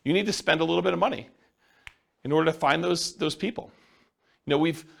 you need to spend a little bit of money in order to find those people.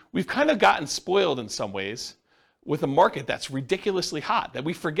 We've kind of gotten spoiled in some ways with a market that's ridiculously hot, that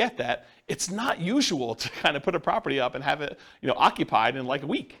we forget that it's not usual to kind of put a property up and have it occupied in like a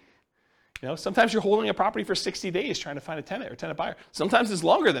week. Sometimes you're holding a property for 60 days trying to find a tenant or tenant buyer. Sometimes it's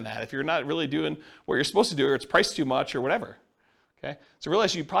longer than that if you're not really doing what you're supposed to do, or it's priced too much or whatever. Okay? So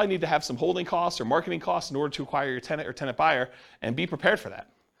realize you probably need to have some holding costs or marketing costs in order to acquire your tenant or tenant buyer, and be prepared for that.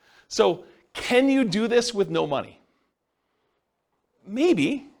 So can you do this with no money?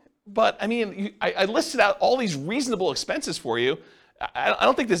 Maybe, but I listed out all these reasonable expenses for you. I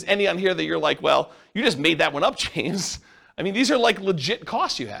don't think there's any on here that you're like, well, you just made that one up, James. These are like legit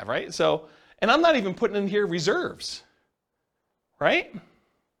costs you have, right? So, and I'm not even putting in here reserves, right?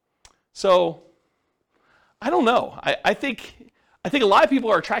 So I don't know. I think a lot of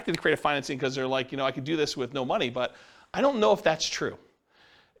people are attracted to creative financing because they're like, I could do this with no money, but I don't know if that's true.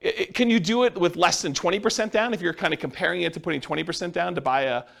 Can you do it with less than 20% down if you're kind of comparing it to putting 20% down to buy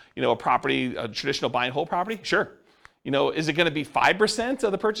a property, a traditional buy and hold property? Sure. Is it going to be 5%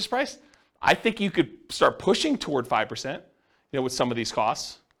 of the purchase price? I think you could start pushing toward 5%, with some of these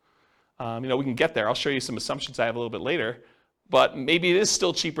costs. We can get there. I'll show you some assumptions I have a little bit later, but maybe it is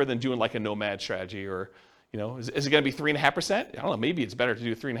still cheaper than doing like a nomad strategy, or is it going to be 3.5%? I don't know. Maybe it's better to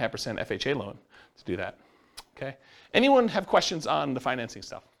do a 3.5% FHA loan to do that. Okay. Anyone have questions on the financing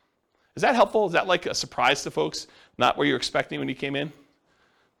stuff? Is that helpful? Is that like a surprise to folks? Not what you were expecting when you came in?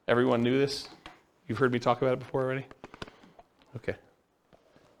 Everyone knew this? You've heard me talk about it before already? Okay.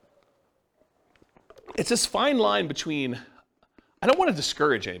 It's this fine line between, I don't want to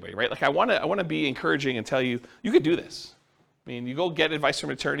discourage anybody, right? Like I want to be encouraging and tell you, you could do this. You go get advice from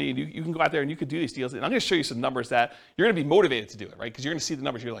an attorney, and you can go out there and you could do these deals. And I'm going to show you some numbers that you're going to be motivated to do it, right? Because you're going to see the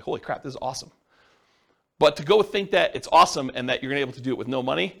numbers, you're like, holy crap, this is awesome. But to go think that it's awesome and that you're going to be able to do it with no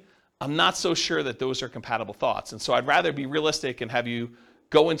money, I'm not so sure that those are compatible thoughts. And so I'd rather be realistic and have you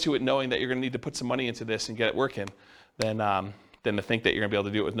go into it knowing that you're going to need to put some money into this and get it working than to think that you're going to be able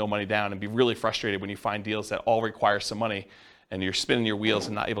to do it with no money down and be really frustrated when you find deals that all require some money and you're spinning your wheels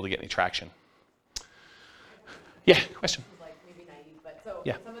and not able to get any traction. Yeah, question? Like maybe naive, but so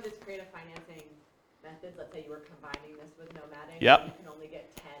yeah. Some of this creative financing methods, let's say you were combining this with nomading, yep. You can only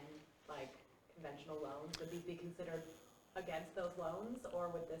get 10 conventional loans. Would these be considered against those loans, or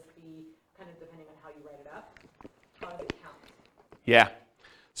would this be kind of depending on how you write it up? How does it count? Yeah.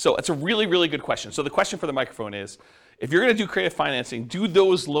 So it's a really, really good question. So the question for the microphone is, if you're going to do creative financing, do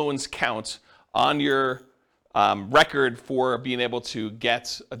those loans count on your record for being able to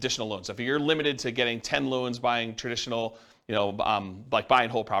get additional loans? If you're limited to getting 10 loans buying traditional, like buy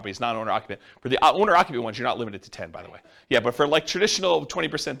and hold properties, non-owner occupant. For the owner occupant ones, you're not limited to 10, by the way. Yeah, but for like traditional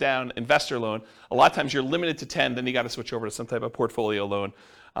 20% down investor loan, a lot of times you're limited to 10, then you got to switch over to some type of portfolio loan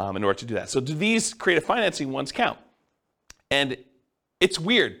in order to do that. So do these creative financing ones count? And it's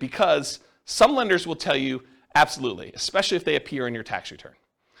weird because some lenders will tell you absolutely, especially if they appear in your tax return,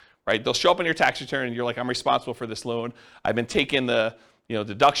 right? They'll show up in your tax return and you're like, I'm responsible for this loan. I've been taking the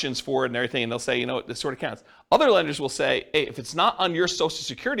deductions for it and everything, and they'll say, this sort of counts. Other lenders will say, hey, if it's not on your social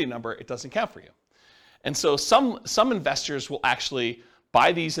security number, it doesn't count for you. And so some investors will actually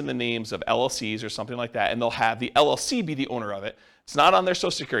buy these in the names of LLCs or something like that, and they'll have the LLC be the owner of it. It's not on their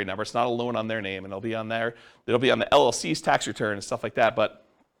social security number. It's not a loan on their name, and it'll be on the LLC's tax return and stuff like that. But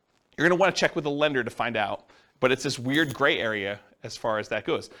you're going to want to check with the lender to find out. But it's this weird gray area as far as that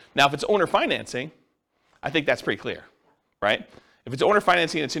goes. Now, if it's owner financing, I think that's pretty clear, right? If it's owner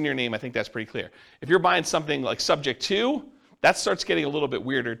financing and it's in your name, I think that's pretty clear. If you're buying something like subject to, that starts getting a little bit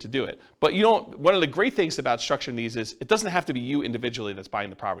weirder to do it. But one of the great things about structuring these is it doesn't have to be you individually that's buying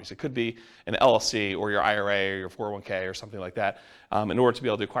the properties. It could be an LLC or your IRA or your 401k or something like that in order to be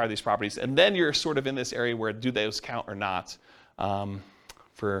able to acquire these properties. And then you're sort of in this area where do those count or not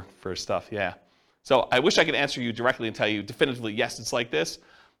for stuff, yeah. So I wish I could answer you directly and tell you definitively, yes, it's like this,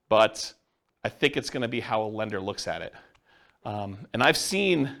 but I think it's going to be how a lender looks at it. And I've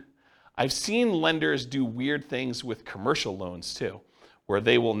seen lenders do weird things with commercial loans too, where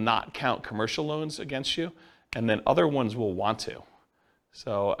they will not count commercial loans against you, and then other ones will want to.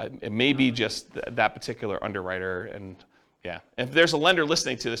 So it may be just that particular underwriter, and yeah. If there's a lender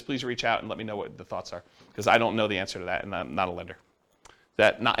listening to this, please reach out and let me know what the thoughts are, because I don't know the answer to that, and I'm not a lender. Does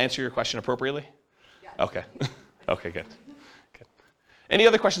that not answer your question appropriately? Yes. Okay. Okay, good. Any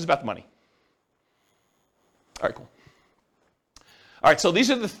other questions about the money? All right, cool. All right, so these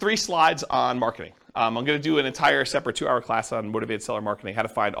are the 3 slides on marketing. I'm going to do an entire separate 2-hour class on motivated seller marketing, how to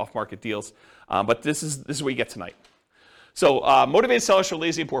find off-market deals. But this is what you get tonight. So motivated sellers for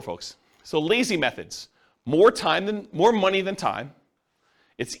lazy and poor folks. So lazy methods, more money than time.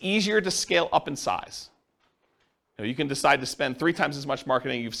 It's easier to scale up in size. You can decide to spend 3 times as much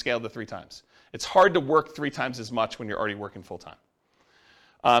marketing, you've scaled it 3 times. It's hard to work 3 times as much when you're already working full time.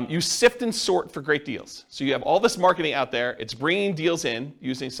 You sift and sort for great deals. So you have all this marketing out there. It's bringing deals in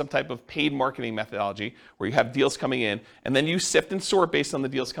using some type of paid marketing methodology where you have deals coming in, and then you sift and sort based on the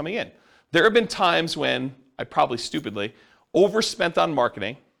deals coming in. There have been times when I probably stupidly overspent on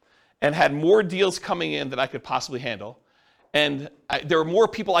marketing and had more deals coming in than I could possibly handle. And there were more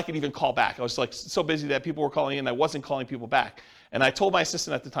people I could even call back. I was like so busy that people were calling in, I wasn't calling people back. And I told my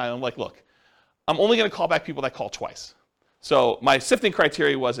assistant at the time, I'm like, look, I'm only going to call back people that call twice. So my sifting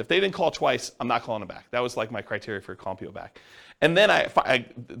criteria was if they didn't call twice, I'm not calling them back. That was like my criteria for calling people back. And then I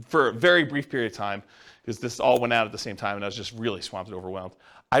for a very brief period of time, because this all went out at the same time and I was just really swamped and overwhelmed,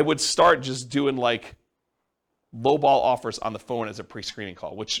 I would start just doing like lowball offers on the phone as a pre-screening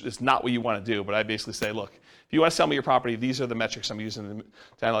call, which is not what you want to do. But I basically say, look, if you want to sell me your property, these are the metrics I'm using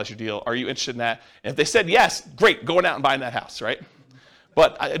to analyze your deal. Are you interested in that? And if they said yes, great, going out and buying that house, right?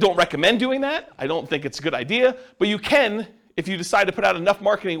 But I don't recommend doing that. I don't think it's a good idea. But you can, if you decide to put out enough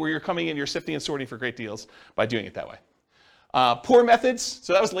marketing where you're coming in, you're sifting and sorting for great deals by doing it that way. Poor methods,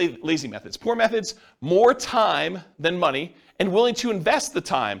 so that was lazy methods. Poor methods, more time than money, and willing to invest the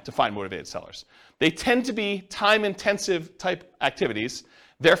time to find motivated sellers. They tend to be time-intensive type activities,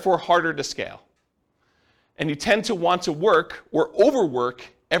 therefore harder to scale. And you tend to want to work or overwork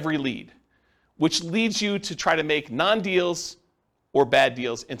every lead, which leads you to try to make non-deals or bad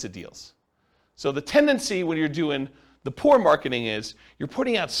deals into deals. So the tendency when you're doing the poor marketing is you're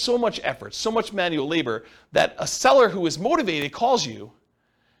putting out so much effort, so much manual labor that a seller who is motivated calls you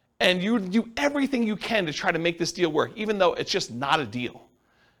and you do everything you can to try to make this deal work, even though it's just not a deal.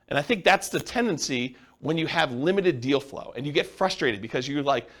 And I think that's the tendency when you have limited deal flow and you get frustrated because you're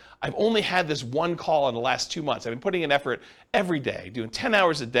like, I've only had this one call in the last 2 months. I've been putting in effort every day, doing 10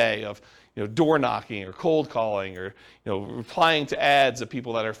 hours a day of door knocking or cold calling or replying to ads of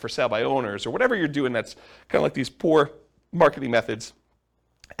people that are for sale by owners or whatever you're doing that's kind of like these poor marketing methods.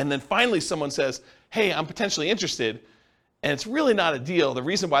 And then finally someone says, hey, I'm potentially interested, and it's really not a deal. The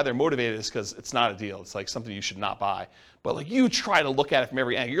reason why they're motivated is because it's not a deal. It's like something you should not buy. But like you try to look at it from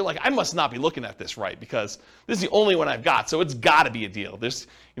every angle. You're like, I must not be looking at this right because this is the only one I've got, so it's got to be a deal. There's,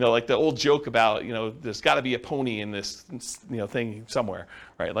 like the old joke about, there's got to be a pony in this, thing somewhere,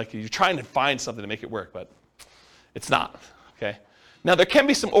 right? Like you're trying to find something to make it work, but it's not, okay? Now there can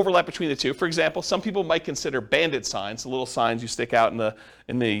be some overlap between the two. For example, some people might consider bandit signs, the little signs you stick out in the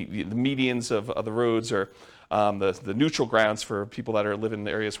medians of the roads, or the neutral grounds for people that are living in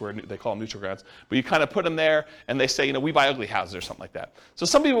areas where they call them neutral grounds. But you kind of put them there and they say, we buy ugly houses or something like that. So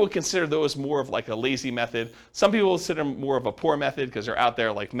some people would consider those more of like a lazy method. Some people would consider them more of a poor method because they're out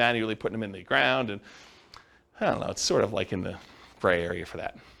there like manually putting them in the ground. And I don't know, it's sort of like in the gray area for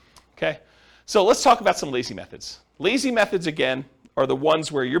that. Okay? So let's talk about some lazy methods. Lazy methods, again, are the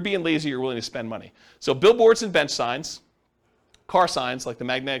ones where you're being lazy, you're willing to spend money. So billboards and bench signs, car signs, like the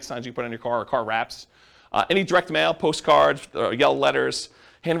magnetic signs you put on your car or car wraps, any direct mail, postcards, yellow letters,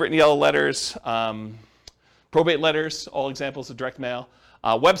 handwritten yellow letters, probate letters, all examples of direct mail.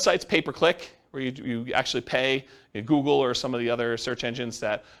 Websites, pay-per-click, where you actually pay Google or some of the other search engines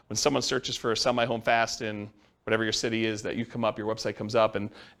that when someone searches for sell my home fast in whatever your city is, that you come up, your website comes up, and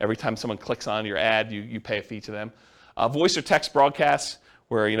every time someone clicks on your ad, you pay a fee to them. Voice or text broadcasts,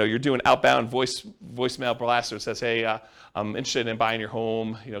 where you're doing outbound voicemail blast that says, hey, I'm interested in buying your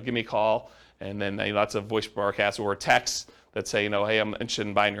home, give me a call. And then lots of voice broadcasts or texts that say, hey, I'm interested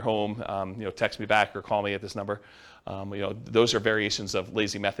in buying your home, text me back or call me at this number. Those are variations of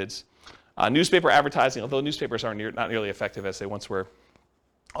lazy methods. Newspaper advertising, although newspapers are not nearly effective as they once were.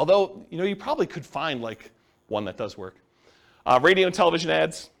 Although, you probably could find like one that does work. Radio and television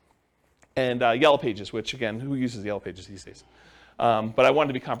ads, and Yellow Pages, which again, who uses Yellow Pages these days? But I wanted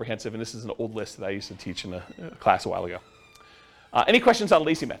to be comprehensive, and this is an old list that I used to teach in a class a while ago. Any questions on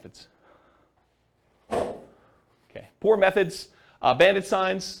lazy methods? Okay. Poor methods, bandit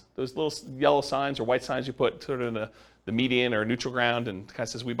signs, those little yellow signs or white signs you put sort of in the median or neutral ground, and kind of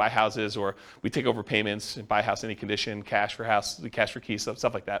says we buy houses or we take over payments and buy a house any condition, cash for house, cash for keys,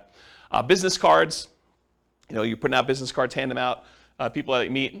 stuff like that. Business cards, you're putting out business cards, hand them out. People that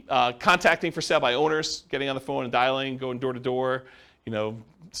you meet, contacting for sale by owners, getting on the phone and dialing, going door to door,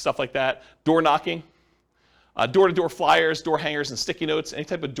 stuff like that. Door knocking, door-to-door flyers, door hangers, and sticky notes, any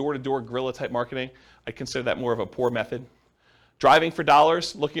type of door-to-door guerrilla type marketing. I consider that more of a poor method. Driving for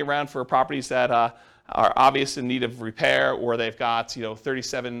dollars, looking around for properties that are obvious in need of repair, or they've got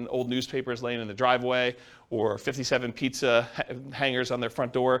 37 old newspapers laying in the driveway, or 57 pizza hangers on their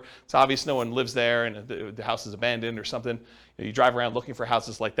front door. It's obvious no one lives there and the house is abandoned or something. You drive around looking for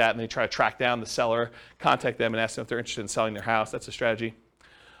houses like that, and then you try to track down the seller, contact them, and ask them if they're interested in selling their house. That's a strategy.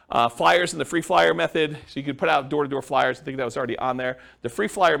 Flyers and the free flyer method. So you could put out door-to-door flyers. I think that was already on there. The free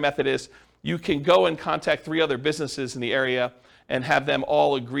flyer method is you can go and contact 3 other businesses in the area and have them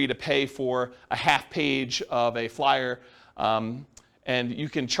all agree to pay for a half page of a flyer. And you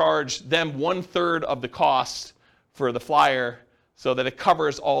can charge them 1/3 of the cost for the flyer so that it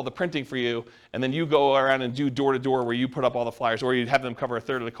covers all the printing for you. And then you go around and do door-to-door where you put up all the flyers, or you have them cover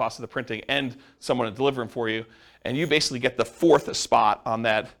 1/3 of the cost of the printing and someone to deliver them for you. And you basically get the 4th spot on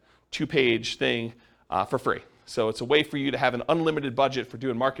that 2-page thing for free. So it's a way for you to have an unlimited budget for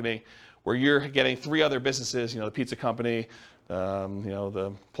doing marketing where you're getting 3 other businesses, the pizza company,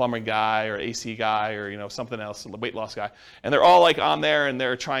 the plumbing guy or AC guy or, something else, the weight loss guy. And they're all like on there and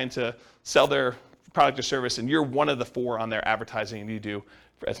they're trying to sell their product or service, and you're one of the 4 on there advertising, and you do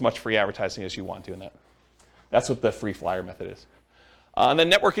as much free advertising as you want doing that. That's what the free flyer method is. And then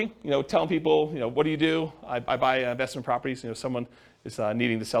networking, telling people, what do you do? I buy investment properties. Someone is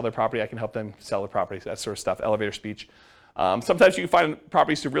needing to sell their property, I can help them sell their properties, that sort of stuff, elevator speech. Sometimes you can find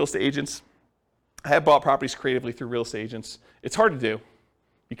properties through real estate agents. I have bought properties creatively through real estate agents. It's hard to do.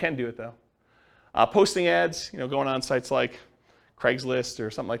 You can do it though. Posting ads, going on sites like Craigslist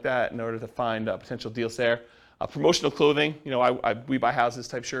or something like that in order to find potential deals there. Promotional clothing, we buy houses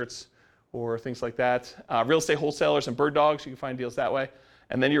type shirts or things like that. Real estate wholesalers and bird dogs, you can find deals that way.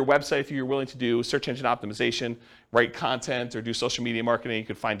 And then your website, if you're willing to do search engine optimization, write content, or do social media marketing, you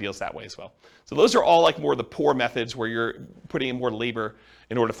could find deals that way as well. So those are all like more the poor methods where you're putting in more labor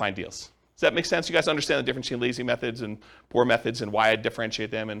in order to find deals. Does that make sense? You guys understand the difference between lazy methods and poor methods and why I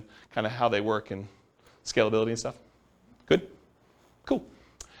differentiate them and kind of how they work and scalability and stuff? Good? Cool.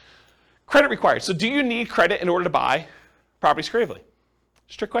 Credit required. So do you need credit in order to buy properties creatively?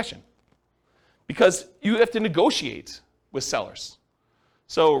 It's a trick question. Because you have to negotiate with sellers.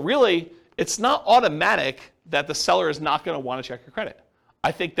 So really, it's not automatic that the seller is not going to want to check your credit.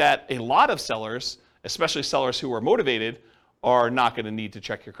 I think that a lot of sellers, especially sellers who are motivated, are not going to need to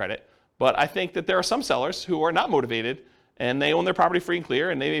check your credit. But I think that there are some sellers who are not motivated and they own their property free and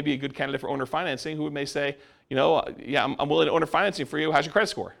clear, and they may be a good candidate for owner financing, who may say, yeah, I'm willing to owner financing for you. How's your credit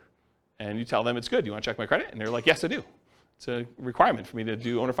score? And you tell them it's good. You want to check my credit? And they're like, yes, I do. It's a requirement for me to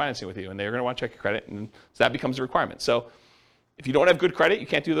do owner financing with you, and they're going to want to check your credit, and so that becomes a requirement. So if you don't have good credit, you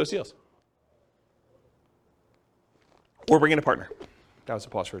can't do those deals. Or bring in a partner. That was a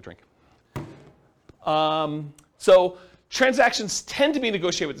pause for a drink. So transactions tend to be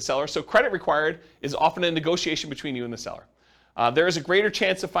negotiated with the seller, so credit required is often a negotiation between you and the seller. There is a greater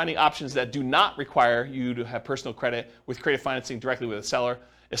chance of finding options that do not require you to have personal credit with creative financing directly with a seller,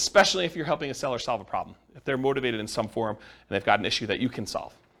 especially if you're helping a seller solve a problem, if they're motivated in some form and they've got an issue that you can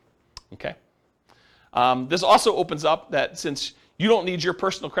solve. Okay? This also opens up that since you don't need your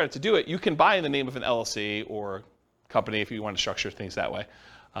personal credit to do it, you can buy in the name of an LLC or company if you want to structure things that way,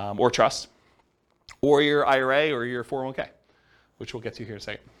 or trust, or your IRA or your 401k, which we'll get to here in a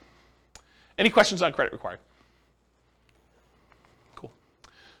second. Any questions on credit required? Cool.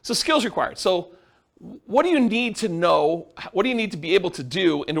 So skills required. So what do you need to know? What do you need to be able to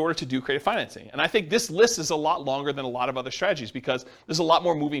do in order to do creative financing? And I think this list is a lot longer than a lot of other strategies because there's a lot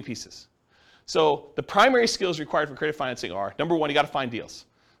more moving pieces. So the primary skills required for creative financing are, number one, you got to find deals.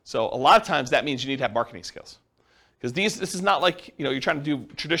 So a lot of times that means you need to have marketing skills. Because this is not like, you're trying to do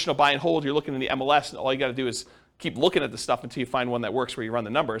traditional buy and hold, you're looking in the MLS, and all you got to do is keep looking at the stuff until you find one that works where you run the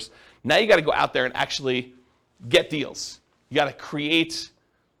numbers. Now you got to go out there and actually get deals. You got to create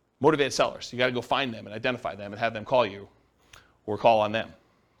motivated sellers. You got to go find them and identify them and have them call you or call on them.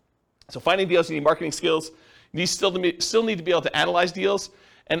 So finding deals, you need marketing skills. You still need to be able to analyze deals.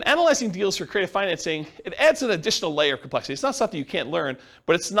 And analyzing deals for creative financing, it adds an additional layer of complexity. It's not something you can't learn,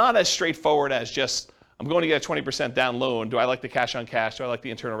 but it's not as straightforward as just, I'm going to get a 20% down loan. Do I like the cash on cash? Do I like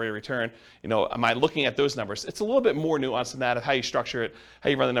the internal rate of return? Am I looking at those numbers? It's a little bit more nuanced than that of how you structure it, how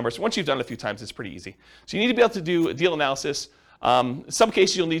you run the numbers. Once you've done it a few times, it's pretty easy. So you need to be able to do a deal analysis. In some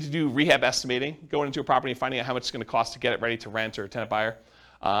cases, you'll need to do rehab estimating, going into a property and finding out how much it's going to cost to get it ready to rent or tenant buyer.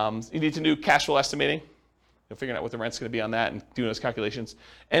 You need to do cash flow estimating, figuring out what the rent's going to be on that and doing those calculations.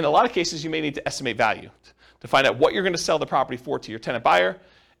 And in a lot of cases, you may need to estimate value to find out what you're going to sell the property for to your tenant buyer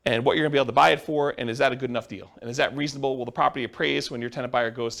and what you're going to be able to buy it for, and is that a good enough deal? And is that reasonable? Will the property appraise when your tenant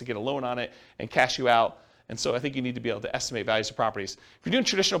buyer goes to get a loan on it and cash you out? And so I think you need to be able to estimate values of properties. If you're doing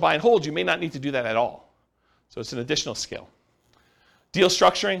traditional buy and hold, you may not need to do that at all. So it's an additional skill. Deal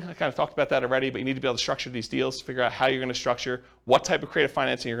structuring, I kind of talked about that already, but you need to be able to structure these deals, figure out how you're going to structure, what type of creative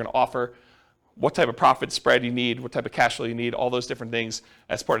financing you're going to offer, what type of profit spread you need, what type of cash flow you need, all those different things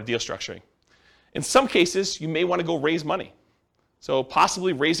as part of deal structuring. In some cases, you may want to go raise money. So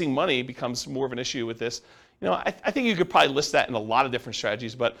possibly raising money becomes more of an issue with this. I think you could probably list that in a lot of different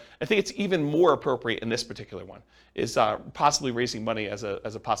strategies, but I think it's even more appropriate in this particular one, is possibly raising money as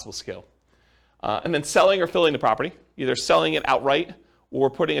a possible skill. And then selling or filling the property, either selling it outright or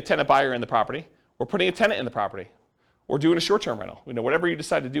putting a tenant buyer in the property or putting a tenant in the property or doing a short-term rental. Whatever you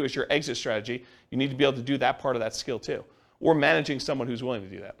decide to do as your exit strategy, you need to be able to do that part of that skill too, or managing someone who's willing to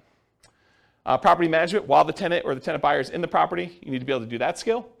do that. Property management, while the tenant or the tenant buyer is in the property, you need to be able to do that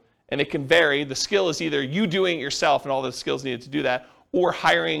skill. And it can vary. The skill is either you doing it yourself and all the skills needed to do that, or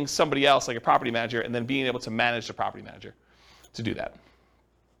hiring somebody else like a property manager and then being able to manage the property manager to do that.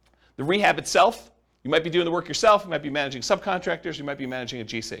 The rehab itself, you might be doing the work yourself, you might be managing subcontractors, you might be managing a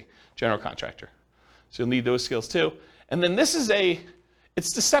GC, general contractor. So you'll need those skills too. And then this is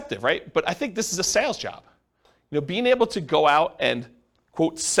it's deceptive, right? But I think this is a sales job. Being able to go out and,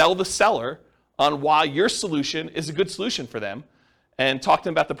 quote, sell the seller on why your solution is a good solution for them and talk to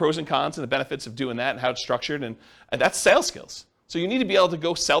them about the pros and cons and the benefits of doing that and how it's structured, and that's sales skills. So you need to be able to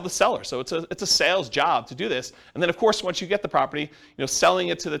go sell the seller. So it's a sales job to do this. And then of course, once you get the property, selling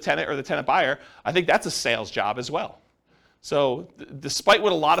it to the tenant or the tenant buyer, I think that's a sales job as well. So despite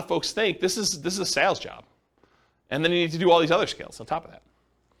what a lot of folks think, this is a sales job. And then you need to do all these other skills on top of that.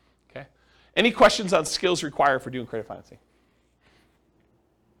 Okay. Any questions on skills required for doing creative financing?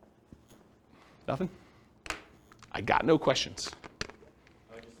 Nothing? I got no questions.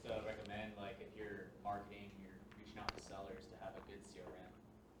 I would just recommend, if you're marketing, you're reaching out to sellers to have a good CRM.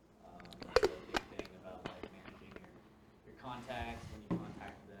 That's a big thing about managing your contacts when you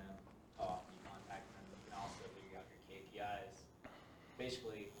contact them, how often you contact them. You can also figure out your KPIs.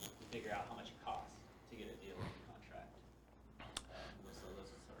 Basically, you figure out how much it costs to get a deal in the contract. So those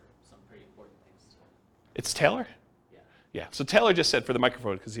are some pretty important things. It's Taylor? Yeah. So Taylor just said, for the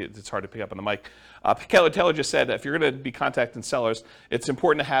microphone, because it's hard to pick up on the mic, Taylor just said if you're going to be contacting sellers, it's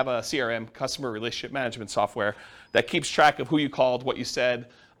important to have a CRM, customer relationship management software, that keeps track of who you called, what you said,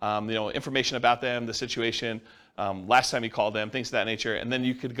 information about them, the situation, last time you called them, things of that nature. And then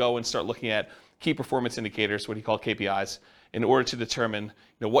you could go and start looking at key performance indicators, what he called KPIs, in order to determine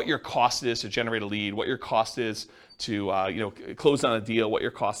what your cost is to generate a lead, what your cost is to close on a deal, what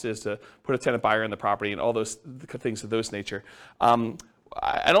your cost is to put a tenant buyer in the property, and all those things of those nature.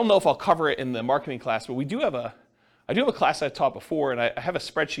 I don't know if I'll cover it in the marketing class, but I do have a class I've taught before, and I have a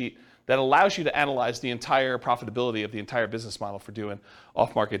spreadsheet that allows you to analyze the entire profitability of the entire business model for doing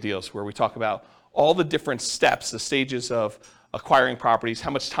off-market deals, where we talk about all the different steps, the stages of acquiring properties,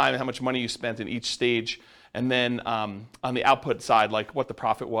 how much time and how much money you spent in each stage, and then on the output side, like what the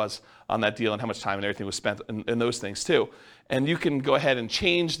profit was on that deal and how much time and everything was spent in those things too. And you can go ahead and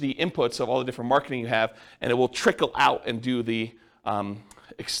change the inputs of all the different marketing you have, and it will trickle out and do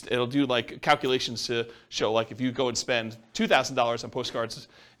it'll do calculations to show, if you go and spend $2,000 on postcards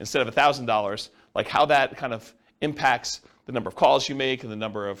instead of $1,000, how that kind of impacts the number of calls you make and the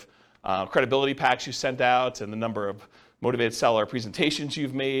number of credibility packs you send out and the number of motivated seller presentations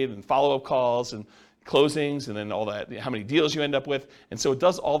you've made and follow-up calls and closings and then all that, how many deals you end up with. And so it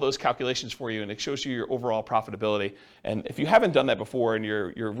does all those calculations for you and it shows you your overall profitability. And if you haven't done that before and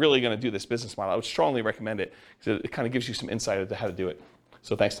you're really going to do this business model, I would strongly recommend it because it kind of gives you some insight into how to do it.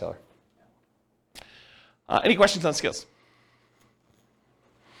 So thanks, Taylor. Any questions on skills?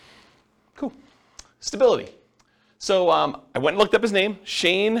 Cool. Stability. So I went and looked up his name,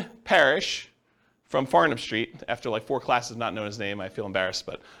 Shane Parrish from Farnham Street. After like 4 classes not knowing his name, I feel embarrassed,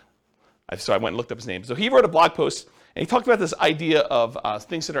 but so I went and looked up his name. So he wrote a blog post, and he talked about this idea of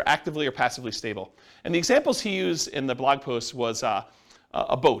things that are actively or passively stable. And the examples he used in the blog post was a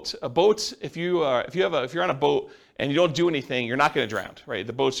boat. A boat, if you're on a boat and you don't do anything, you're not going to drown, right?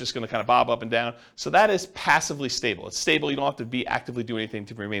 The boat's just going to kind of bob up and down. So that is passively stable. It's stable. You don't have to be actively doing anything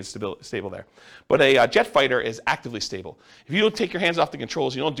to remain stable there. But a jet fighter is actively stable. If you don't take your hands off the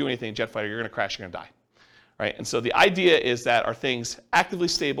controls, you don't do anything in jet fighter, you're going to crash, you're going to die. Right? And so the idea is that are things actively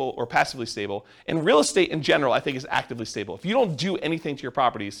stable or passively stable? And real estate in general, I think, is actively stable. If you don't do anything to your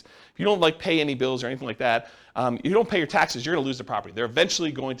properties, if you don't like pay any bills or anything like that, you don't pay your taxes, you're going to lose the property. They're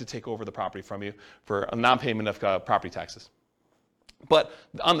eventually going to take over the property from you for a non-payment of property taxes. But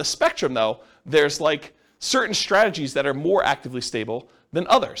on the spectrum, though, there's like certain strategies that are more actively stable than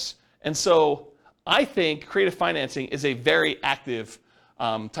others. And so I think creative financing is a very active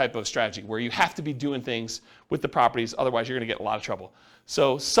type of strategy where you have to be doing things with the properties, otherwise you're going to get a lot of trouble.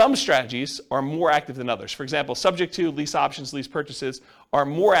 So some strategies are more active than others. For example, subject to, lease options, lease purchases are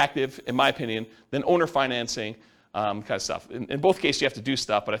more active, in my opinion, than owner financing kind of stuff. In both cases, you have to do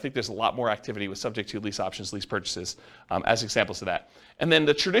stuff, but I think there's a lot more activity with subject to, lease options, lease purchases as examples of that. And then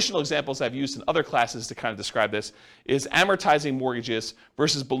the traditional examples I've used in other classes to kind of describe this is amortizing mortgages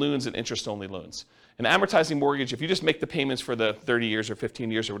versus balloons and interest-only loans. An amortizing mortgage, if you just make the payments for the 30 years or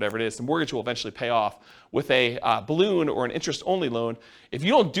 15 years or whatever it is, the mortgage will eventually pay off. With a balloon or an interest-only loan, if you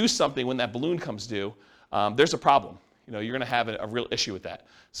don't do something when that balloon comes due, there's a problem. You're going to have a real issue with that.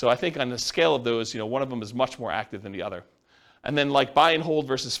 So I think on the scale of those, one of them is much more active than the other. And then like buy and hold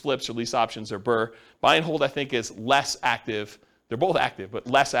versus flips or lease options or BRRRR, buy and hold I think is less active. They're both active, but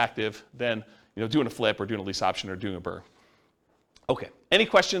less active than doing a flip or doing a lease option or doing a BRRRR. Okay, any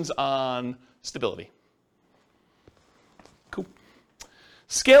questions on stability? Cool.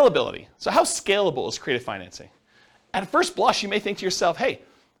 Scalability. So how scalable is creative financing? At first blush, you may think to yourself, hey,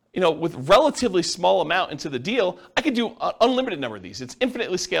 with relatively small amount into the deal, I could do an unlimited number of these. It's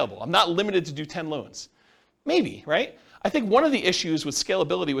infinitely scalable. I'm not limited to do 10 loans. Maybe, right? I think one of the issues with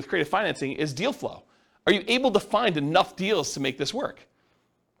scalability with creative financing is deal flow. Are you able to find enough deals to make this work?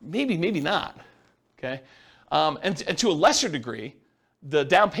 Maybe, maybe not, okay? And to a lesser degree, the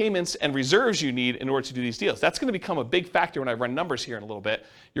down payments and reserves you need in order to do these deals. That's going to become a big factor when I run numbers here in a little bit.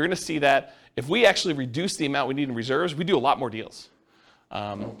 You're going to see that if we actually reduce the amount we need in reserves, we do a lot more deals.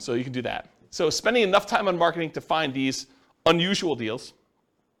 So you can do that. So spending enough time on marketing to find these unusual deals,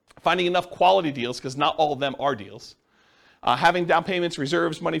 finding enough quality deals, because not all of them are deals, having down payments,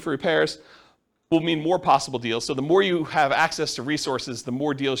 reserves, money for repairs will mean more possible deals. So the more you have access to resources, the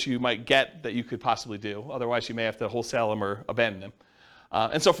more deals you might get that you could possibly do. Otherwise, you may have to wholesale them or abandon them.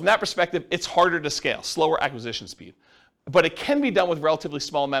 And so from that perspective, it's harder to scale, slower acquisition speed. But it can be done with relatively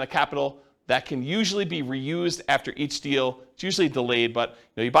small amount of capital that can usually be reused after each deal. It's usually delayed, but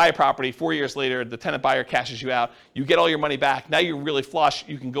you buy a property, 4 years later, the tenant buyer cashes you out, you get all your money back, now you're really flush,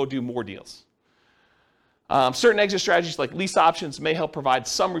 you can go do more deals. Certain exit strategies like lease options may help provide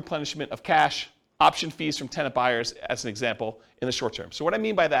some replenishment of cash, option fees from tenant buyers as an example in the short term. So what I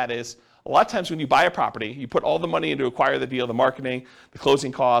mean by that is a lot of times when you buy a property, you put all the money in to acquire the deal, the marketing, the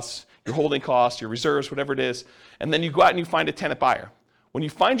closing costs, your holding costs, your reserves, whatever it is, and then you go out and you find a tenant buyer. When you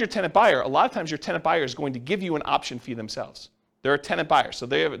find your tenant buyer, a lot of times your tenant buyer is going to give you an option fee themselves. They're a tenant buyer, so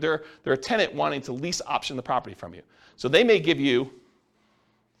they're a tenant wanting to lease option the property from you. So they may give you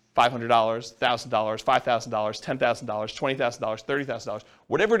 $500, $1,000, $5,000, $10,000, $20,000, $30,000,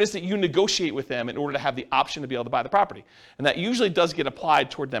 whatever it is that you negotiate with them in order to have the option to be able to buy the property. And that usually does get applied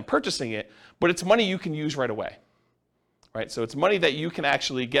toward them purchasing it, but it's money you can use right away. Right? So it's money that you can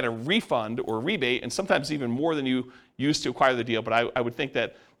actually get a refund or rebate, and sometimes even more than you used to acquire the deal, but I would think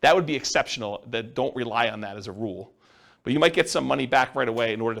that that would be exceptional, that don't rely on that as a rule. But you might get some money back right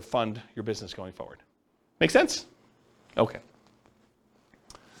away in order to fund your business going forward. Make sense? Okay.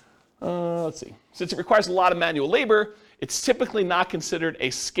 Let's see. Since it requires a lot of manual labor, it's typically not considered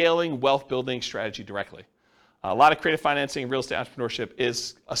a scaling wealth building strategy directly. A lot of creative financing and real estate entrepreneurship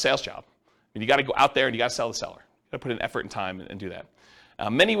is a sales job. I mean, you got to go out there and you got to sell the seller. You got to put in effort and time and do that.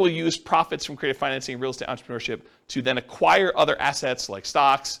 Many will use profits from creative financing and real estate entrepreneurship to then acquire other assets like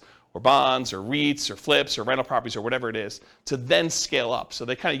stocks or bonds or REITs or flips or rental properties or whatever it is to then scale up. So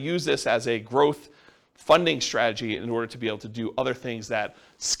they kind of use this as a growth funding strategy in order to be able to do other things that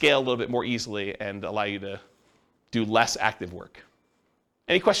scale a little bit more easily and allow you to do less active work.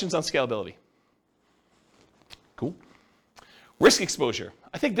 Any questions on scalability? Cool. Risk exposure.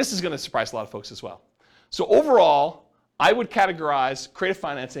 I think this is going to surprise a lot of folks as well. So overall, I would categorize creative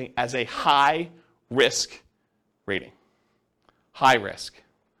financing as a high risk rating. High risk.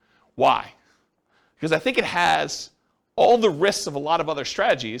 Why? Because I think it has all the risks of a lot of other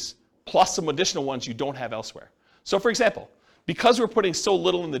strategies, plus some additional ones you don't have elsewhere. So for example, because we're putting so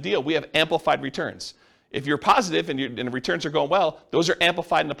little in the deal, we have amplified returns. If you're positive and the returns are going well, those are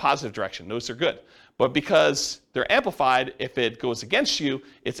amplified in a positive direction. Those are good. But because they're amplified, if it goes against you,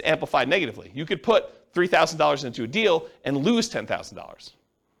 it's amplified negatively. You could put $3,000 into a deal and lose $10,000.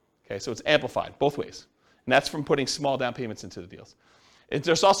 Okay, so it's amplified both ways. And that's from putting small down payments into the deals.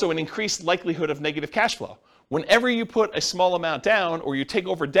 There's also an increased likelihood of negative cash flow. Whenever you put a small amount down or you take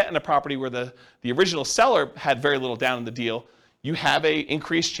over debt in a property where the original seller had very little down in the deal, you have an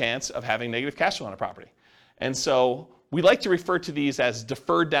increased chance of having negative cash flow on a property. And so we like to refer to these as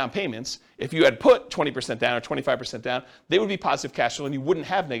deferred down payments. If you had put 20% down or 25% down, they would be positive cash flow and you wouldn't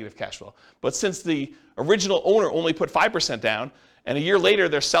have negative cash flow. But since the original owner only put 5% down and a year later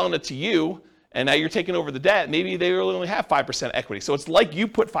they're selling it to you and now you're taking over the debt, maybe they only have 5% equity. So it's like you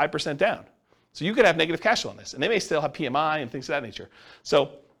put 5% down. So you could have negative cash flow on this. And they may still have PMI and things of that nature.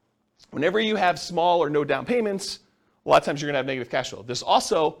 So whenever you have small or no down payments, a lot of times you're going to have negative cash flow. There's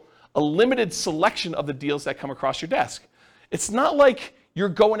also a limited selection of the deals that come across your desk. It's not like you're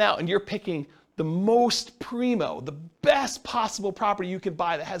going out and you're picking the most primo, the best possible property you could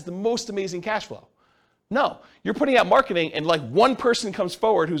buy that has the most amazing cash flow. No, you're putting out marketing and like one person comes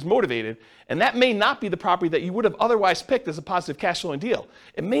forward who's motivated, and that may not be the property that you would have otherwise picked as a positive cash flowing deal.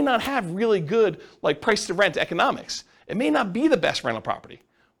 It may not have really good like price to rent economics. It may not be the best rental property,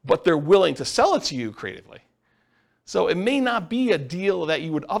 but they're willing to sell it to you creatively. So it may not be a deal that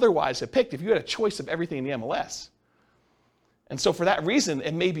you would otherwise have picked if you had a choice of everything in the MLS. And so for that reason,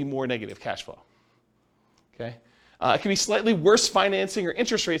 it may be more negative cash flow. Okay? It can be slightly worse financing or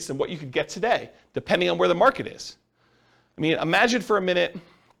interest rates than what you could get today, depending on where the market is. I mean, imagine for a minute,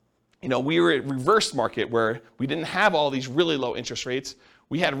 we were at reverse market where we didn't have all these really low interest rates.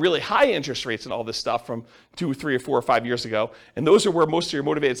 We had really high interest rates and all this stuff from 2, 3, or 4, or 5 years ago. And those are where most of your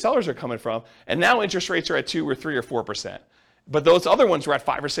motivated sellers are coming from. And now interest rates are at 2 or 3 or 4%. But those other ones were at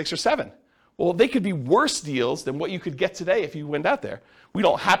 5 or 6 or 7. Well, they could be worse deals than what you could get today if you went out there. We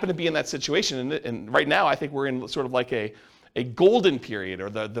don't happen to be in that situation. And right now, I think we're in sort of like a golden period, or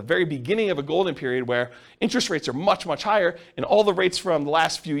the very beginning of a golden period where interest rates are much, much higher. And all the rates from the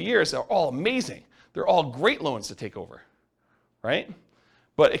last few years are all amazing. They're all great loans to take over, right?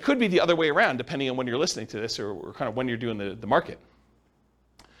 But it could be the other way around, depending on when you're listening to this or kind of when you're doing the market.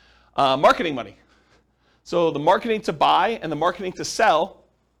 Marketing money. So the marketing to buy and the marketing to sell,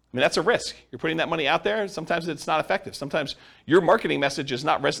 I mean, that's a risk. You're putting that money out there. Sometimes it's not effective. Sometimes your marketing message is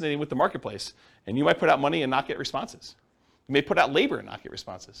not resonating with the marketplace, and you might put out money and not get responses. You may put out labor and not get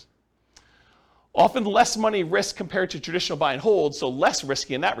responses. Often less money risk compared to traditional buy and hold, so less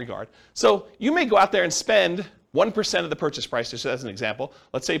risky in that regard. So you may go out there and spend 1% of the purchase price, just as an example.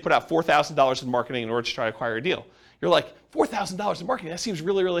 Let's say you put out $4,000 in marketing in order to try to acquire a deal. You're like, $4,000 in marketing, that seems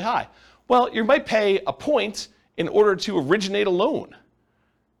really, really high. Well, you might pay a point in order to originate a loan,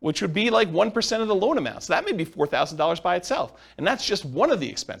 which would be like 1% of the loan amount. So that may be $4,000 by itself. And that's just one of the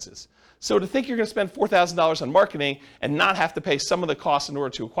expenses. So to think you're going to spend $4,000 on marketing and not have to pay some of the costs in order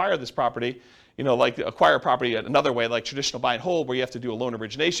to acquire this property, like acquire a property another way, like traditional buy and hold, where you have to do a loan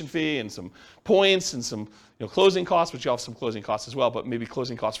origination fee and some points and some closing costs, which you have some closing costs as well, but maybe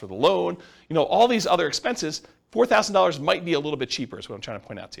closing costs for the loan. All these other expenses, $4,000 might be a little bit cheaper is what I'm trying to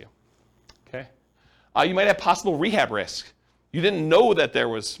point out to you. Okay? You might have possible rehab risk. You didn't know that there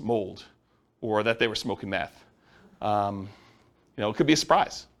was mold or that they were smoking meth. It could be a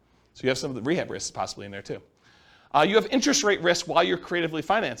surprise. So you have some of the rehab risks possibly in there too. You have interest rate risk while you're creatively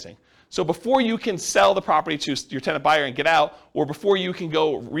financing. So before you can sell the property to your tenant buyer and get out, or before you can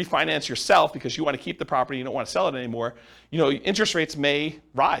go refinance yourself because you want to keep the property, you don't want to sell it anymore, interest rates may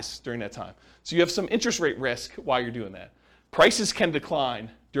rise during that time. So you have some interest rate risk while you're doing that. Prices can decline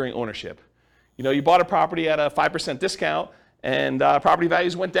during ownership. You bought a property at a 5% discount and property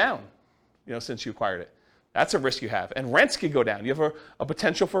values went down, since you acquired it. That's a risk you have. And rents could go down. You have a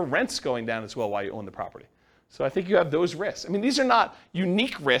potential for rents going down as well while you own the property. So I think you have those risks. I mean, these are not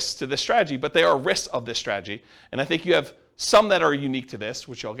unique risks to this strategy, but they are risks of this strategy. And I think you have some that are unique to this,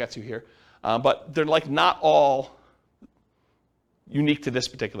 which I'll get to here, but they're like not all unique to this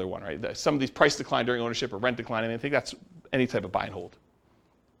particular one, right? Some of these price decline during ownership or rent decline, I mean, I think that's any type of buy and hold.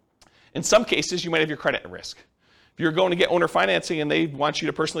 In some cases, you might have your credit at risk. If you're going to get owner financing and they want you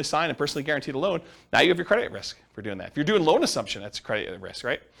to personally sign and personally guarantee the loan, now you have your credit at risk for doing that. If you're doing loan assumption, that's credit at risk,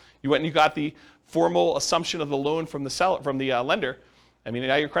 right? You went and you got the formal assumption of the loan from the lender. I mean,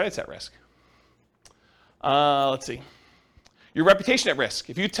 now your credit's at risk. Let's see. Your reputation at risk.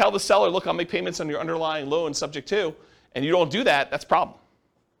 If you tell the seller, look, I'll make payments on your underlying loan subject to, and you don't do that, that's a problem.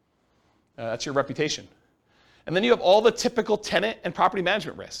 That's your reputation. And then you have all the typical tenant and property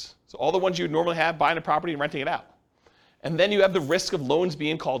management risks. So all the ones you would normally have buying a property and renting it out. And then you have the risk of loans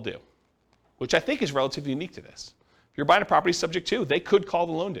being called due, which I think is relatively unique to this. If you're buying a property subject to, they could call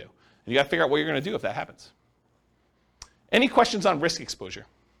the loan due. And you got to figure out what you're going to do if that happens. Any questions on risk exposure?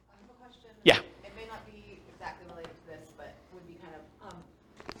 I have a question. Yeah. It may not be exactly related to this, but would be kind of,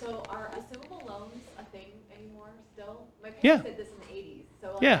 so are assumable loans a thing anymore still? My parents did this in the 80s.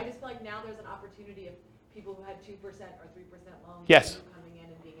 So like, I just feel like now there's an opportunity of people who had 2% or 3% loans coming in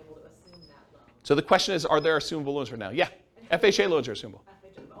and being able to assume that loan. So the question is, are there assumable loans right now? Yeah. FHA loans are assumable.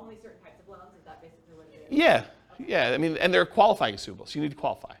 FHA, but only certain types of loans? Is that basically what it is? Yeah. Okay. Yeah. I mean, and they're qualifying assumable, so you need to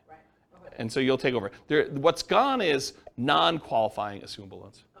qualify. Right. Okay. And so you'll take over. What's gone is non-qualifying assumable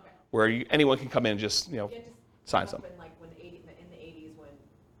loans, where anyone can come in and just sign something. Like in the 80s when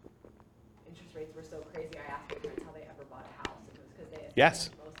interest rates were so crazy, I asked my parents how they ever bought a house. It was because they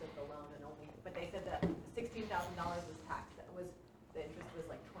assumed most of the loan and only, but they said that $16,000 was taxed. The interest was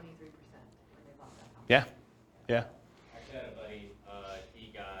like 23% when they bought that house. Yeah. Yeah. Actually, I had a buddy,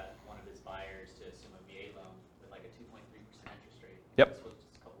 he got one of his buyers to assume a VA loan with like a 2.3% interest rate. Yep. This was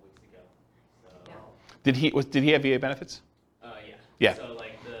just a couple weeks ago. So, Did he have VA benefits? yeah. Yeah. So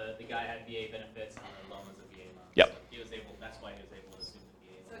like the guy had VA benefits and the loan was a VA loan. Yep. So he was able. That's why he was able to assume the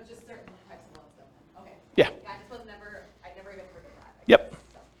VA So loan. just certain types of loans then. Okay. Yeah. I just was never, I never even heard of that. Yep.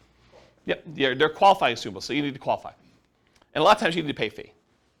 So, cool. Yep. They're qualifying assumable, so you need to qualify. And a lot of times you need to pay a fee.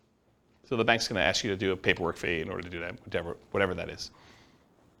 So the bank's going to ask you to do a paperwork fee in order to do that, whatever that is.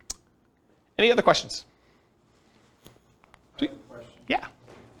 Any other questions? I have a question. Yeah.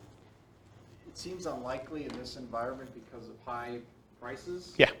 It seems unlikely in this environment because of high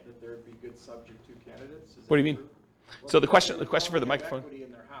prices Yeah. that there'd be good subject to candidates. Is What do that you mean? true? Well, So the because question they for the don't have microphone. Equity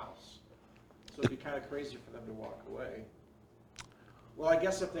in their house, so it'd be kind of crazy for them to walk away. Well, I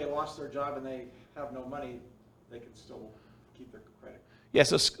guess if they lost their job and they have no money, they can still keep their credit. Yeah,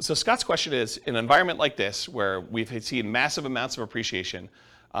 so Scott's question is, in an environment like this, where we've seen massive amounts of appreciation,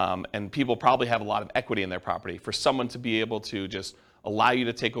 and people probably have a lot of equity in their property, for someone to be able to just allow you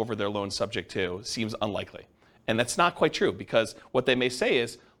to take over their loan subject to seems unlikely. And that's not quite true, because what they may say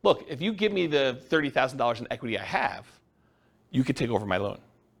is, look, if you give me the $30,000 in equity I have, you could take over my loan.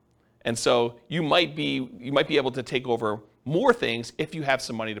 And so you might be able to take over more things if you have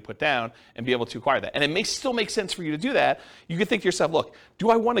some money to put down and be able to acquire that. And it may still make sense for you to do that. You could think to yourself, look,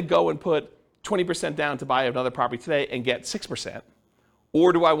 do I want to go and put 20% down to buy another property today and get 6%?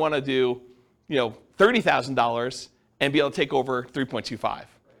 Or do I want to do, $30,000 and be able to take over 3.25?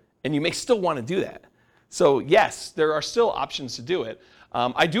 And you may still want to do that. So yes, there are still options to do it.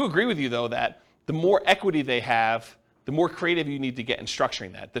 I do agree with you, though, that the more equity they have, the more creative you need to get in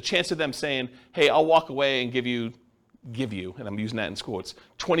structuring that. The chance of them saying, hey, I'll walk away and give you, and I'm using that in quotes,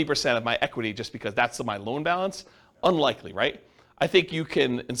 20% of my equity just because that's my loan balance, unlikely, right? I think you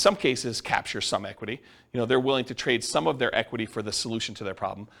can, in some cases, capture some equity. They're willing to trade some of their equity for the solution to their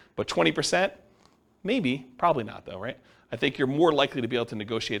problem. But 20%, maybe, probably not, though, right? I think you're more likely to be able to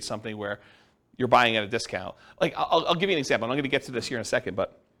negotiate something where you're buying at a discount. Like, I'll give you an example, and I'm going to get to this here in a second,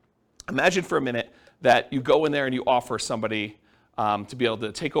 but imagine for a minute that you go in there and you offer somebody to be able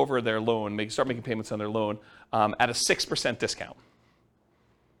to take over their loan, start making payments on their loan at a 6% discount.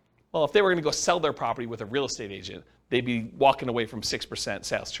 Well, if they were going to go sell their property with a real estate agent, they'd be walking away from 6%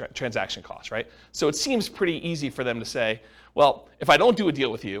 sales transaction costs, right? So it seems pretty easy for them to say, well, if I don't do a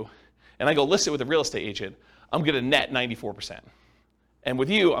deal with you and I go list it with a real estate agent, I'm going to net 94%. And with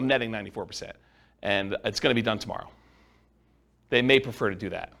you, I'm netting 94%. And it's going to be done tomorrow. They may prefer to do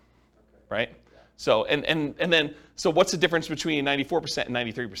that, right? So so what's the difference between 94% and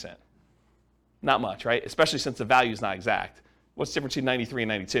 93%? Not much, right? Especially since the value is not exact. What's the difference between 93 and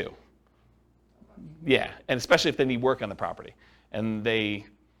 92? Yeah, and especially if they need work on the property. And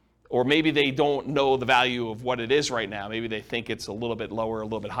or maybe they don't know the value of what it is right now. Maybe they think it's a little bit lower, a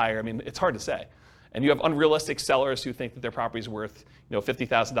little bit higher. I mean, it's hard to say. And you have unrealistic sellers who think that their property is worth,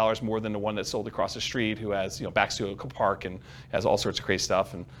 $50,000 more than the one that sold across the street, who has, backs to a park and has all sorts of crazy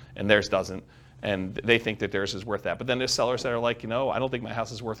stuff, and theirs doesn't. and they think that theirs is worth that. But then there's sellers that are like, I don't think my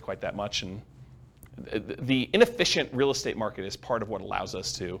house is worth quite that much. And the inefficient real estate market is part of what allows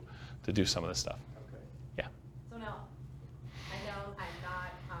us to do some of this stuff. Okay. Yeah. So now, I know I'm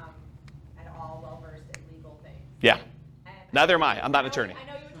not at all well versed in legal things. Yeah. And Neither am I. I'm not an attorney. I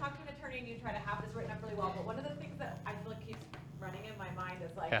know you would talk to an attorney and you try to have this written up really well, but one of the things that I feel like keeps running in my mind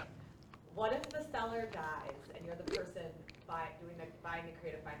is like, Yeah. what if the seller dies and you're the person buying the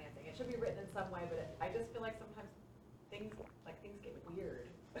creative financing? It should be written in some way, but I just feel like sometimes things get weird.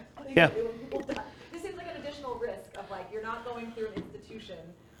 Yeah. When people die. This seems like an additional risk of like, you're not going through an institution,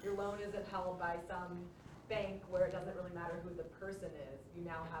 your loan isn't held by some bank where it doesn't really matter who the person is. You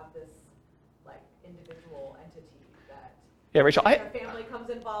now have this like individual entity that Rachel, their family comes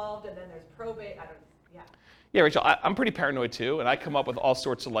involved, and then there's probate. Yeah, Rachel, I'm pretty paranoid too, and I come up with all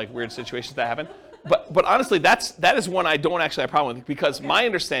sorts of like weird situations that happen. But honestly, that is one I don't actually have a problem with, because my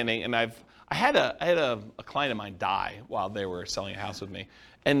understanding, and I had a client of mine die while they were selling a house with me,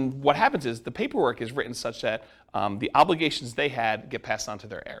 and what happens is the paperwork is written such that the obligations they had get passed on to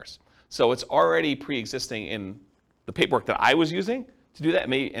their heirs. So it's already pre-existing in the paperwork that I was using to do that,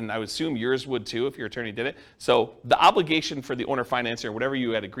 and I would assume yours would too if your attorney did it. So the obligation for the owner financier, or whatever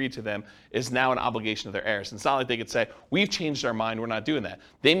you had agreed to them, is now an obligation of their heirs. And it's not like they could say, we've changed our mind, we're not doing that.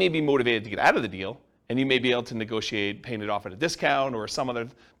 They may be motivated to get out of the deal, and you may be able to negotiate paying it off at a discount or some other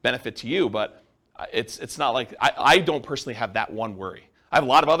benefit to you, but it's not like, I don't personally have that one worry. I have a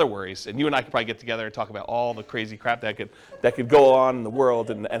lot of other worries, and you and I could probably get together and talk about all the crazy crap that could go on in the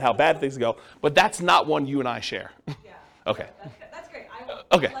world and how bad things go, but that's not one you and I share. Yeah. Okay. That's great. I will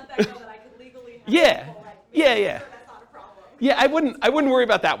Okay. let that go that I could legally have Yeah. people, like, Yeah, make yeah. sure that's not a problem. Yeah, I wouldn't worry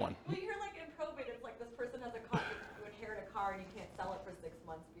about that one. Well, you hear like in probate, it's like this person has a car, you inherit a car and you can't sell it for 6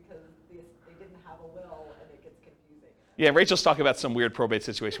 months because they didn't have a will, and it gets confusing. Yeah, Rachel's talking about some weird probate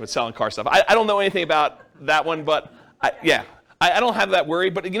situation with selling car stuff. I don't know anything about that one, but I don't have that worry.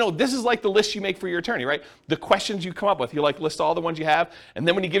 But this is like the list you make for your attorney, right? The questions you come up with, you like list all the ones you have, and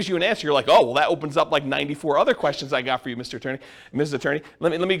then when he gives you an answer, you're like, oh, well, that opens up like 94 other questions I got for you, Mr. Attorney, Mrs. Attorney.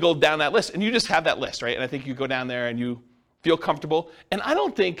 Let me go down that list, and you just have that list, right? And I think you go down there and you feel comfortable. And I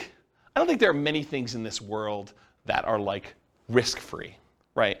don't think there are many things in this world that are like risk-free.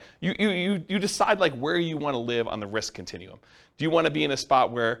 Right? You decide like where you want to live on the risk continuum. Do you want to be in a spot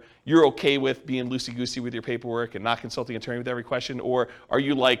where you're okay with being loosey-goosey with your paperwork and not consulting an attorney with every question? Or are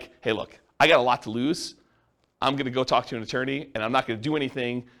you like, hey, look, I got a lot to lose. I'm going to go talk to an attorney, and I'm not going to do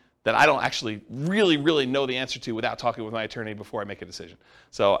anything that I don't actually really, really know the answer to without talking with my attorney before I make a decision.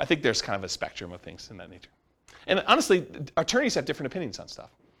 So I think there's kind of a spectrum of things in that nature. And honestly, attorneys have different opinions on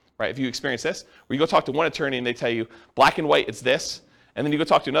stuff. Right? If you experience this, where you go talk to one attorney and they tell you black and white, it's this. And then you go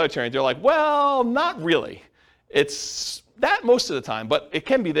talk to another attorney, they're like, well, not really. It's that most of the time, but it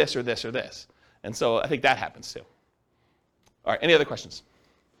can be this or this or this. And so I think that happens too. All right, any other questions?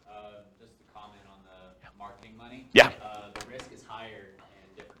 Just a comment on the marketing money. Yeah. The risk is higher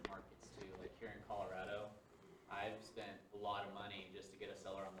in different markets too. Like here in Colorado, I've spent a lot of money just to get a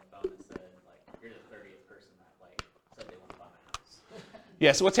seller on the phone that said, like, you're the 30th person that said they want to buy my house.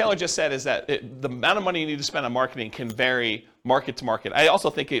 Yeah, so what Taylor just said is that the amount of money you need to spend on marketing can vary market to market. I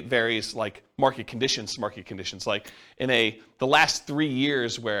also think it varies like market conditions to market conditions. Like in the last 3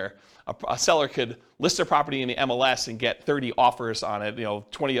 years where a seller could list their property in the MLS and get 30 offers on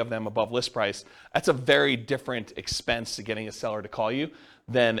it, 20 of them above list price, that's a very different expense to getting a seller to call you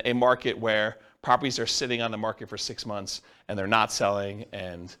than a market where properties are sitting on the market for 6 months and they're not selling.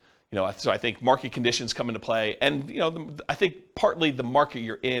 And so I think market conditions come into play, and I think partly the market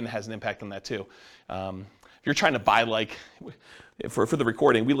you're in has an impact on that too. If you're trying to buy, like for the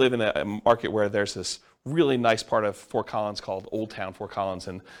recording, we live in a market where there's this really nice part of Fort Collins called Old Town Fort Collins,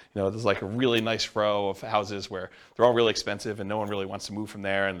 and there's like a really nice row of houses where they're all really expensive and no one really wants to move from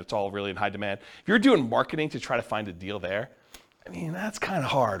there, and it's all really in high demand. If you're doing marketing to try to find a deal there, I mean, that's kind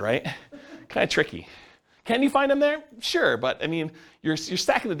of hard, right? Kind of tricky. Can you find them there? Sure, but I mean, you're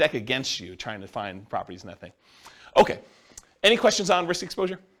stacking the deck against you trying to find properties in that thing. Okay, any questions on risk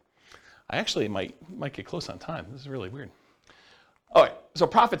exposure? I actually might get close on time. This is really weird. All right, so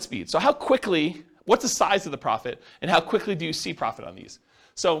profit speed. So how quickly, what's the size of the profit, and how quickly do you see profit on these?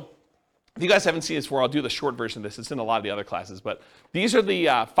 So if you guys haven't seen this before, I'll do the short version of this. It's in a lot of the other classes, but these are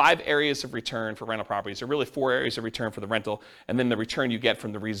the 5 areas of return for rental properties. There are really 4 areas of return for the rental, and then the return you get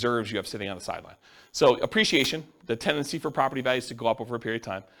from the reserves you have sitting on the sideline. So appreciation, the tendency for property values to go up over a period of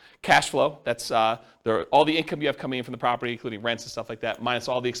time. Cash flow, that's all the income you have coming in from the property, including rents and stuff like that, minus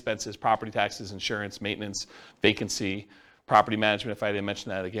all the expenses, property taxes, insurance, maintenance, vacancy, property management, if I didn't mention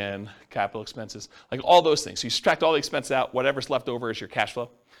that again, capital expenses, like all those things. So you subtract all the expenses out, whatever's left over is your cash flow.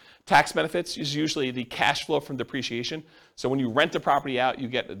 Tax benefits is usually the cash flow from depreciation. So when you rent the property out, you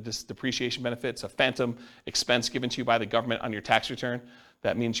get this depreciation benefit. It's a phantom expense given to you by the government on your tax return.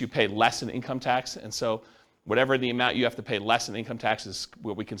 That means you pay less in income tax. And so whatever the amount you have to pay less in income tax is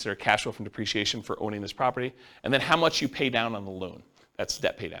what we consider cash flow from depreciation for owning this property. And then how much you pay down on the loan. That's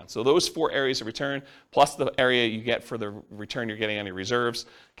debt pay down. So those 4 areas of return, plus the area you get for the return you're getting on your reserves,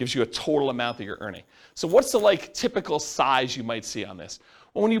 gives you a total amount that you're earning. So what's the typical size you might see on this?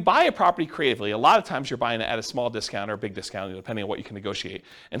 Well, when you buy a property creatively, a lot of times you're buying it at a small discount or a big discount, depending on what you can negotiate.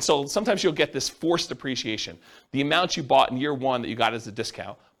 And so sometimes you'll get this forced depreciation. The amount you bought in year 1 that you got as a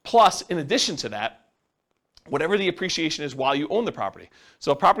discount, plus in addition to that, whatever the appreciation is while you own the property.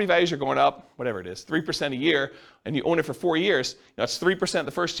 So if property values are going up, whatever it is, 3% a year, and you own it for 4 years, it's 3%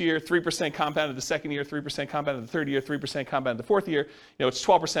 the first year, 3% compounded the second year, 3% compounded the third year, 3% compounded the fourth year. It's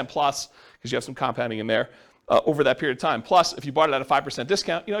 12% plus, because you have some compounding in there over that period of time. Plus, if you bought it at a 5%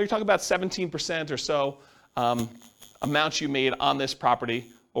 discount, you're talking about 17% or so amounts you made on this property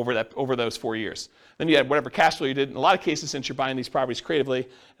over those 4 years. Then you had whatever cash flow you did. In a lot of cases, since you're buying these properties creatively,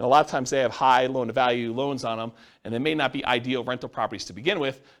 and a lot of times they have high loan-to-value loans on them, and they may not be ideal rental properties to begin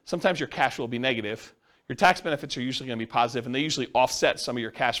with, sometimes your cash flow will be negative. Your tax benefits are usually going to be positive, and they usually offset some of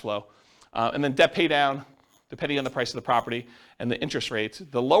your cash flow. And then debt pay down, depending on the price of the property and the interest rate.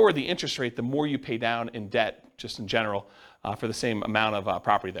 The lower the interest rate, the more you pay down in debt, just in general, for the same amount of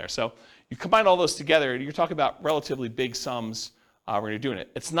property there. So you combine all those together, you're talking about relatively big sums when you're doing it.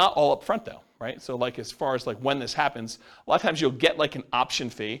 It's not all up front though, right? So as far as when this happens, a lot of times you'll get an option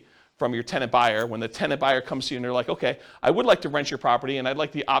fee from your tenant buyer. When the tenant buyer comes to you and they're like, okay, I would like to rent your property and I'd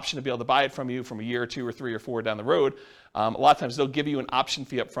like the option to be able to buy it from you from a year or 2 or 3 or 4 down the road. A lot of times they'll give you an option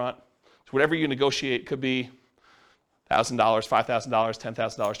fee up front. So whatever you negotiate, could be $1,000, $5,000,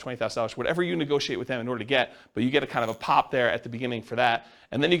 $10,000, $20,000, whatever you negotiate with them in order to get, but you get a kind of a pop there at the beginning for that.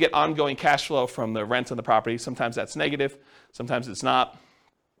 And then you get ongoing cash flow from the rent on the property. Sometimes that's negative, sometimes it's not.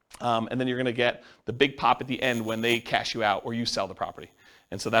 And then you're going to get the big pop at the end when they cash you out or you sell the property.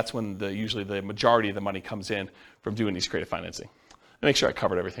 And so that's when usually the majority of the money comes in from doing these creative financing. Let me make sure I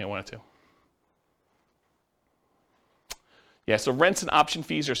covered everything I wanted to. Yeah, so rents and option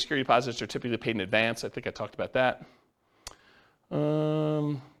fees or security deposits are typically paid in advance. I think I talked about that.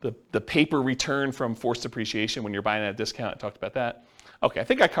 The paper return from forced depreciation when you're buying at a discount, I talked about that. Okay, I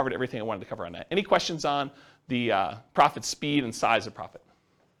think I covered everything I wanted to cover on that. Any questions on the profit speed and size of profit?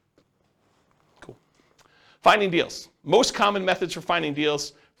 Cool. Finding deals. Most common methods for finding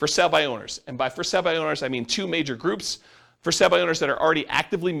deals for sale by owners. And by for sale by owners, I mean 2 major groups. For sale by owners that are already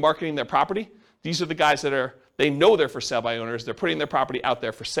actively marketing their property. These are the guys that they know they're for sale by owners. They're putting their property out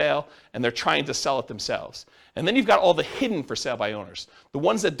there for sale, and they're trying to sell it themselves. And then you've got all the hidden for sale by owners. The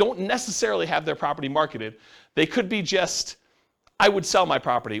ones that don't necessarily have their property marketed. They could be just, I would sell my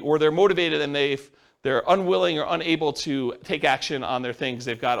property, or they're motivated and they're unwilling or unable to take action on their things.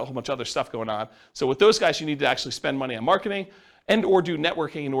 They've got a whole bunch of other stuff going on. So with those guys, you need to actually spend money on marketing and or do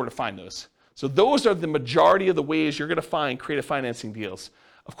networking in order to find those. So those are the majority of the ways you're going to find creative financing deals.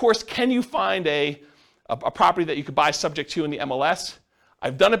 Of course, can you find a property that you could buy subject to in the MLS?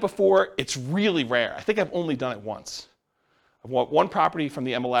 I've done it before. It's really rare. I think I've only done it once. I've bought one property from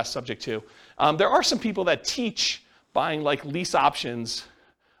the MLS subject to. There are some people that teach buying lease options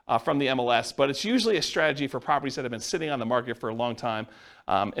from the MLS, but it's usually a strategy for properties that have been sitting on the market for a long time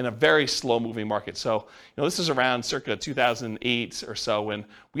in a very slow-moving market. So, this is around circa 2008 or so when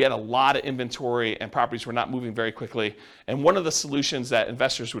we had a lot of inventory and properties were not moving very quickly. And one of the solutions that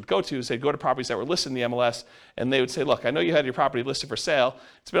investors would go to is they'd go to properties that were listed in the MLS and they would say, look, I know you had your property listed for sale.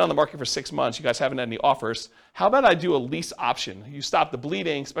 It's been on the market for 6 months. You guys haven't had any offers. How about I do a lease option? You stop the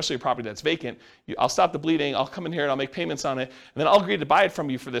bleeding, especially a property that's vacant. I'll stop the bleeding. I'll come in here and I'll make payments on it. And then I'll agree to buy it from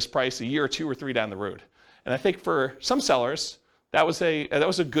you for this price a year or 2 or 3 down the road. And I think for some sellers, that was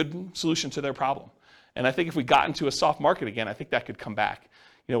a good solution to their problem. And I think if we got into a soft market again, I think that could come back.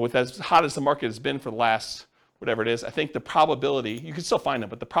 With as hot as the market has been for the last, whatever it is, I think the probability, you can still find them,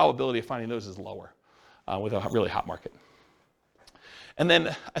 but the probability of finding those is lower with a really hot market. And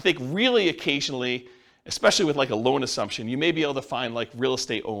then I think really occasionally, especially with a loan assumption, you may be able to find real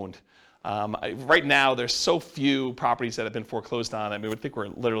estate owned Right now, there's so few properties that have been foreclosed on. I mean, I think we're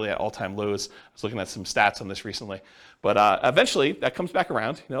literally at all-time lows. I was looking at some stats on this recently. But eventually, that comes back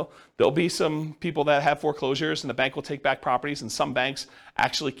around. There'll be some people that have foreclosures, and the bank will take back properties. And some banks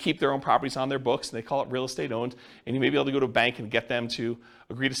actually keep their own properties on their books, and they call it real estate owned. And you may be able to go to a bank and get them to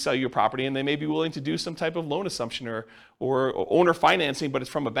agree to sell you a property, and they may be willing to do some type of loan assumption or owner financing, but it's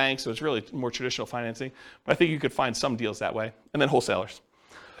from a bank, so it's really more traditional financing. But I think you could find some deals that way. And then wholesalers.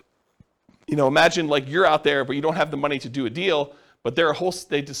 Imagine like you're out there, but you don't have the money to do a deal, but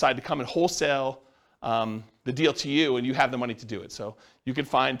they decide to come and wholesale the deal to you, and you have the money to do it. So you can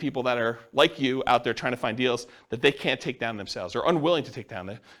find people that are like you out there trying to find deals that they can't take down themselves or unwilling to take down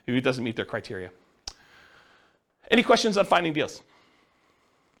if it doesn't meet their criteria. Any questions on finding deals?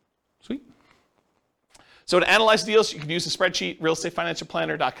 Sweet. So to analyze deals, you can use the spreadsheet,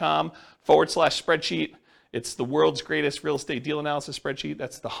 realestateFinancialPlanner.com/spreadsheet. It's the world's greatest real estate deal analysis spreadsheet.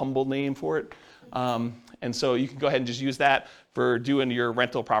 That's the humble name for it. And so you can go ahead and just use that for doing your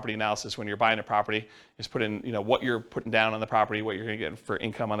rental property analysis when you're buying a property. Just put in what you're putting down on the property, what you're going to get for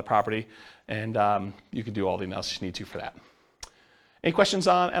income on the property, and you can do all the analysis you need to for that. Any questions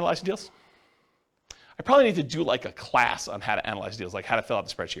on analyzing deals? I probably need to do like a class on how to analyze deals, like how to fill out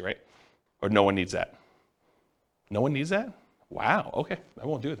the spreadsheet, right? Or no one needs that? No one needs that? Wow, okay, I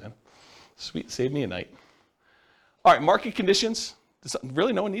won't do it then. Sweet, save me a night. All right, market conditions.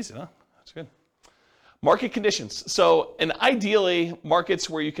 Really, no one needs it, huh? That's good. Market conditions. So, and ideally, markets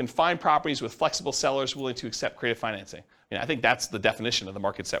where you can find properties with flexible sellers willing to accept creative financing. I think that's the definition of the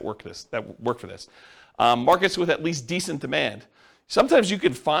markets that work for this. Markets with at least decent demand. Sometimes you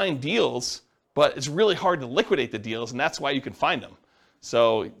can find deals, but it's really hard to liquidate the deals, and that's why you can find them.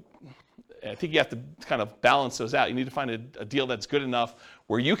 So I think you have to kind of balance those out. You need to find a deal that's good enough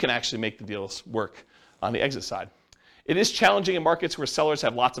where you can actually make the deals work on the exit side. It is challenging in markets where sellers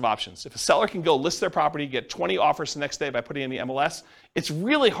have lots of options. If a seller can go list their property, get 20 offers the next day by putting in the MLS, it's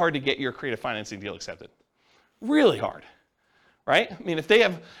really hard to get your creative financing deal accepted. Really hard, right? I mean, if they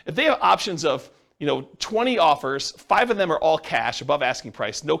have options of 20 offers, 5 of them are all cash, above asking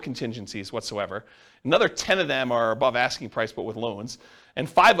price, no contingencies whatsoever. Another 10 of them are above asking price but with loans, and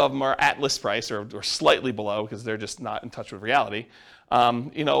 5 of them are at list price or slightly below because they're just not in touch with reality.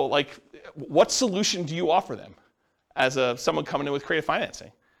 What solution do you offer them as someone coming in with creative financing,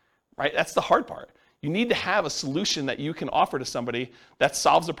 right? That's the hard part. You need to have a solution that you can offer to somebody that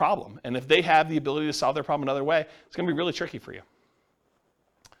solves a problem. And if they have the ability to solve their problem another way, it's going to be really tricky for you.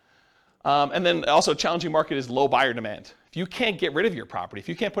 And then also a challenging market is low buyer demand. If you can't get rid of your property, if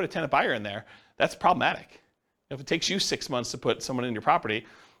you can't put a tenant buyer in there, that's problematic. If it takes you 6 months to put someone in your property,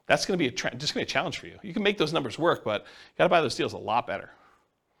 that's going to be just going to be a challenge for you. You can make those numbers work, but you got to buy those deals a lot better.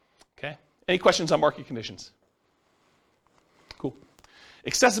 Okay? Any questions on market conditions? Cool.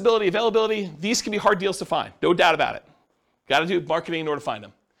 Accessibility, availability, these can be hard deals to find, no doubt about it. Got to do marketing in order to find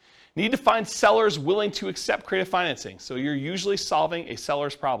them. You need to find sellers willing to accept creative financing, so you're usually solving a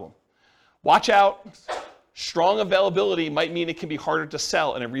seller's problem. Watch out, strong availability might mean it can be harder to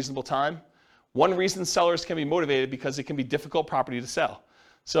sell in a reasonable time. One reason sellers can be motivated because it can be difficult property to sell.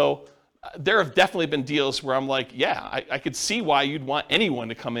 So there have definitely been deals where I'm like, yeah, I could see why you'd want anyone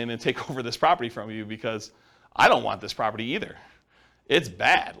to come in and take over this property from you because I don't want this property either. It's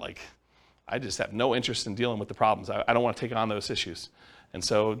bad. I just have no interest in dealing with the problems. I don't want to take on those issues. And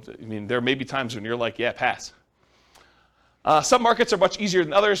so, there may be times when you're like, yeah, pass. Some markets are much easier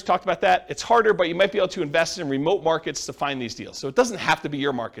than others. Talked about that. It's harder, but you might be able to invest in remote markets to find these deals. So it doesn't have to be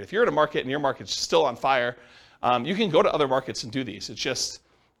your market. If you're in a market and your market's still on fire, you can go to other markets and do these. It's just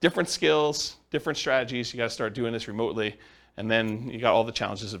different skills, different strategies. You got to start doing this remotely. And then you got all the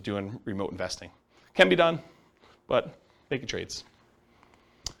challenges of doing remote investing. Can be done, but make it trades.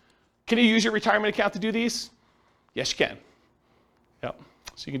 Can you use your retirement account to do these? Yes, you can. Yep.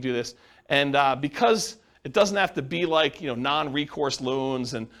 So you can do this. And because it doesn't have to be like non-recourse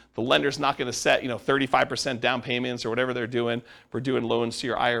loans, and the lender's not going to set 35% down payments or whatever they're doing for doing loans to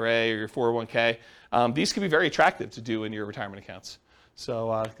your IRA or your 401k. These can be very attractive to do in your retirement accounts.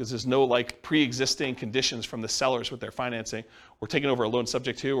 So because there's no pre-existing conditions from the sellers with their financing. We're taking over a loan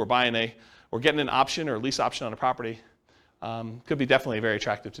subject to, we're getting an option or a lease option on a property. Could be definitely very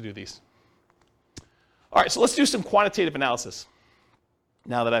attractive to do these. All right, so let's do some quantitative analysis.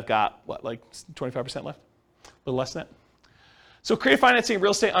 Now that I've got, 25% left? A little less than that. So creative financing in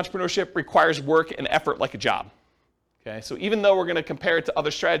real estate entrepreneurship requires work and effort like a job. Okay, so even though we're going to compare it to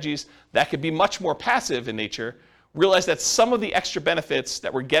other strategies that could be much more passive in nature, realize that some of the extra benefits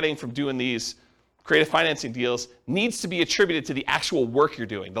that we're getting from doing these creative financing deals needs to be attributed to the actual work you're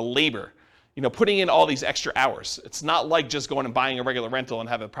doing, the labor. putting in all these extra hours. It's not like just going and buying a regular rental and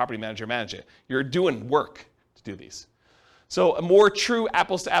have a property manager manage it. You're doing work to do these. So a more true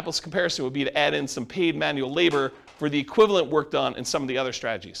apples to apples comparison would be to add in some paid manual labor for the equivalent work done in some of the other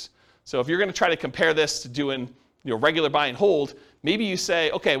strategies. So if you're going to try to compare this to doing regular buy and hold, maybe you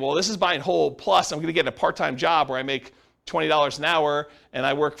say, okay, well, this is buy and hold, plus I'm going to get a part-time job where I make $20 an hour and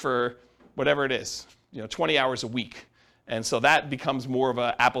I work for whatever it is, 20 hours a week. And so that becomes more of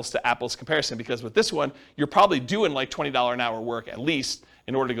an apples to apples comparison, because with this one, you're probably doing like $20 an hour work at least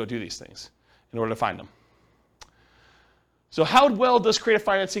in order to go do these things, in order to find them. So how well does creative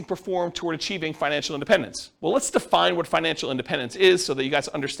financing perform toward achieving financial independence? Well, let's define what financial independence is so that you guys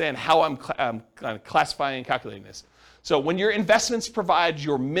understand how I'm classifying and calculating this. So when your investments provide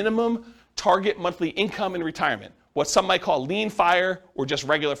your minimum target monthly income in retirement, what some might call lean FIRE or just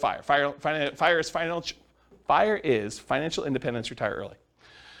regular FIRE. FIRE is financial independence, retire early.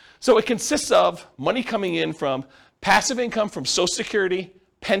 So it consists of money coming in from passive income from Social Security,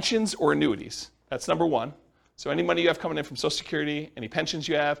 pensions, or annuities. That's number one. So any money you have coming in from Social Security, any pensions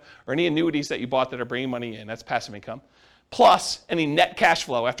you have, or any annuities that you bought that are bringing money in, that's passive income. Plus any net cash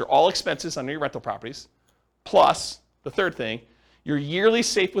flow after all expenses under your rental properties. Plus, the third thing, your yearly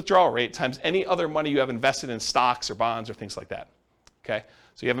safe withdrawal rate times any other money you have invested in stocks or bonds or things like that. Okay?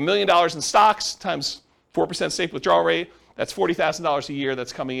 So you have $1 million in stocks times 4% safe withdrawal rate. That's $40,000 a year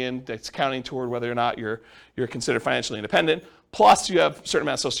that's coming in, that's counting toward whether or not you're considered financially independent. Plus you have a certain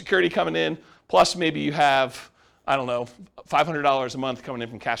amount of Social Security coming in. Plus maybe you have, I don't know, $500 a month coming in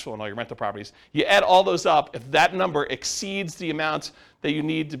from cash flow and all your rental properties. You add all those up. If that number exceeds the amount that you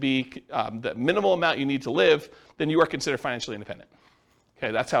need to be, the minimal amount you need to live, then you are considered financially independent.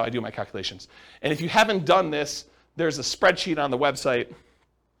 Okay, that's how I do my calculations. And if you haven't done this, there's a spreadsheet on the website.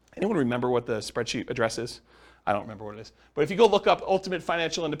 Anyone remember what the spreadsheet address is? I don't remember what it is. But if you go look up Ultimate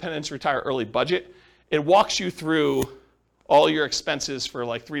Financial Independence Retire Early Budget, it walks you through all your expenses for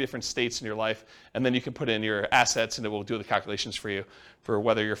like 3 different states in your life, and then you can put in your assets and it will do the calculations for you for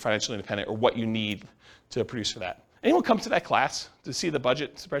whether you're financially independent or what you need to produce for that. Anyone come to that class to see the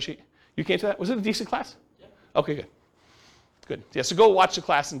budget spreadsheet? You came to that? Was it a decent class? Yeah. Okay, good. Good. Yeah, so go watch the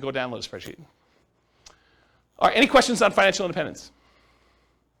class and go download the spreadsheet. All right, any questions on financial independence?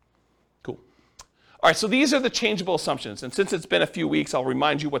 Cool. All right, so these are the changeable assumptions, and since it's been a few weeks, I'll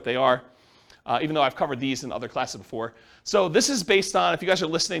remind you what they are. Even though I've covered these in other classes before. So this is based on, if you guys are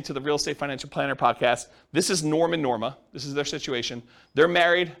listening to the Real Estate Financial Planner podcast, this is Norm and Norma. This is their situation. They're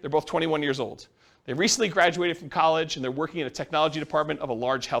married. They're both 21 years old. They recently graduated from college, and they're working in a technology department of a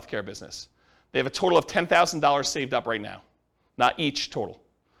large healthcare business. They have a total of $10,000 saved up right now, not each total.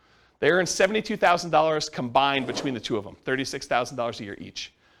 They earn $72,000 combined between the two of them, $36,000 a year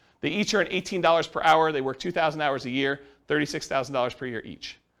each. They each earn $18 per hour. They work 2,000 hours a year, $36,000 per year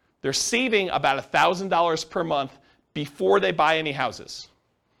each. They're saving about $1,000 per month before they buy any houses.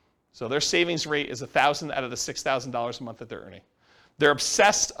 So their savings rate is $1,000 out of the $6,000 a month that they're earning. They're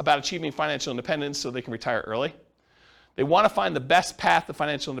obsessed about achieving financial independence so they can retire early. They want to find the best path to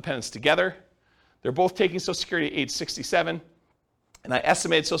financial independence together. They're both taking Social Security at age 67, and I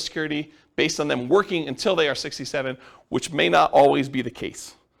estimate Social Security based on them working until they are 67, which may not always be the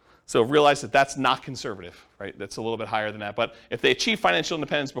case. So realize that that's not conservative, right? That's a little bit higher than that. But if they achieve financial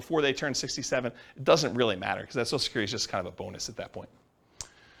independence before they turn 67, it doesn't really matter because that Social Security is just kind of a bonus at that point.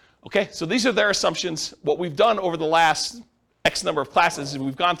 Okay, so these are their assumptions. What we've done over the last X number of classes is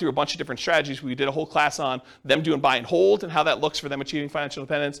we've gone through a bunch of different strategies. We did a whole class on them doing buy and hold and how that looks for them achieving financial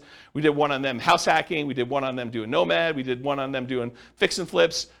independence. We did one on them house hacking. We did one on them doing nomad. We did one on them doing fix and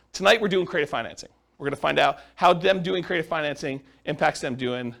flips. Tonight we're doing creative financing. We're going to find out how them doing creative financing impacts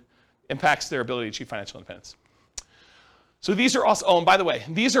their ability to achieve financial independence. So these are also, oh, and by the way,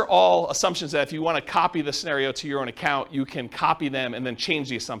 these are all assumptions that if you want to copy the scenario to your own account, you can copy them and then change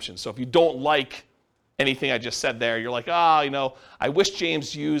the assumptions. So if you don't like anything I just said there, you're like, I wish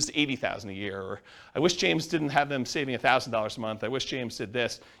James used $80,000 a year, or I wish James didn't have them saving $1,000 a month. I wish James did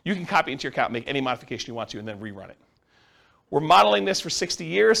this. You can copy it into your account, make any modification you want to, and then rerun it. We're modeling this for 60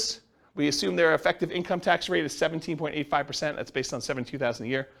 years. We assume their effective income tax rate is 17.85%. That's based on $72,000 a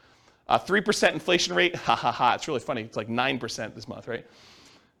year. 3% inflation rate, it's really funny. It's like 9% this month, right?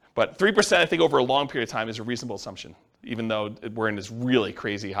 But 3%, I think, over a long period of time is a reasonable assumption, even though we're in this really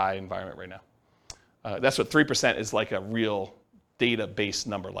crazy high environment right now. That's what 3% is, like a real data-based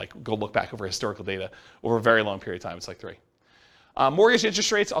number. Like, go look back over historical data over a very long period of time. It's like 3. Mortgage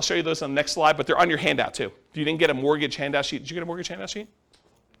interest rates, I'll show you those on the next slide, but they're on your handout too. If you didn't get a mortgage handout sheet, did you get a mortgage handout sheet?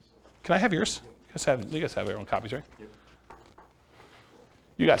 Can I have yours? You guys have your own copies, right? Yep.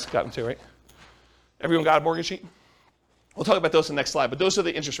 You guys got them too, right? Everyone got a mortgage sheet? We'll talk about those in the next slide, but those are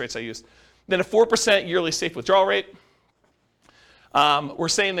the interest rates I used. Then a 4% yearly safe withdrawal rate. We're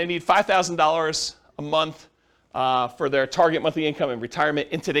saying they need $5,000 a month for their target monthly income in retirement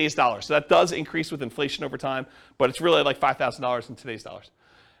in today's dollars. So that does increase with inflation over time, but it's really like $5,000 in today's dollars.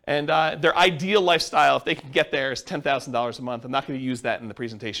 And their ideal lifestyle, if they can get there, is $10,000 a month. I'm not going to use that in the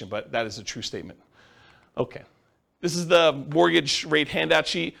presentation, but that is a true statement. Okay. This is the mortgage rate handout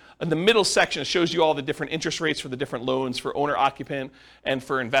sheet. In the middle section, it shows you all the different interest rates for the different loans for owner-occupant and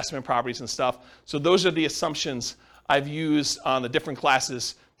for investment properties and stuff. So those are the assumptions I've used on the different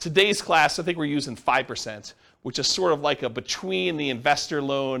classes. Today's class, I think we're using 5%, which is sort of like a between the investor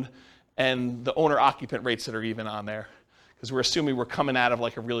loan and the owner-occupant rates that are even on there. Because we're assuming we're coming out of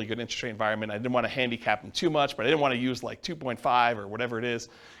like a really good interest rate environment. I didn't want to handicap them too much, but I didn't want to use like 2.5 or whatever it is,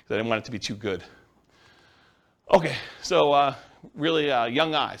 because I didn't want it to be too good. Okay, so really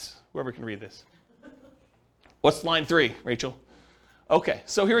young eyes, whoever can read this. What's line 3, Rachel? Okay,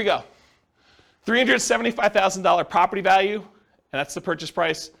 so here we go. $375,000 property value, and that's the purchase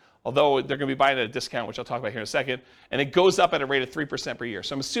price, although they're going to be buying at a discount, which I'll talk about here in a second, and it goes up at a rate of 3% per year.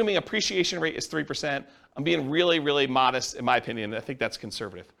 So I'm assuming appreciation rate is 3%. I'm being really, really modest in my opinion. I think that's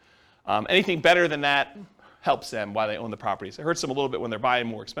conservative. Anything better than that helps them while they own the properties. It hurts them a little bit when they're buying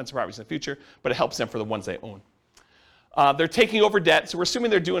more expensive properties in the future, but it helps them for the ones they own. They're taking over debt, so we're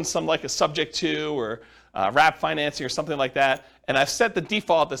assuming they're doing some like a subject to or wrap financing or something like that. And I've set the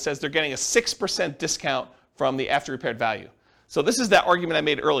default that says they're getting a 6% discount from the after repaired value. So this is that argument I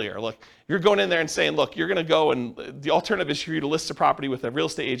made earlier. Look, you're going in there and saying, look, you're going to go and the alternative is for you to list a property with a real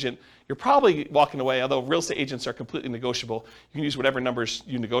estate agent. You're probably walking away, although real estate agents are completely negotiable. You can use whatever numbers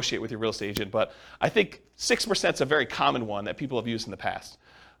you negotiate with your real estate agent. But I think 6% is a very common one that people have used in the past.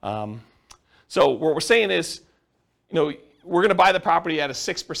 So what we're saying is, we're going to buy the property at a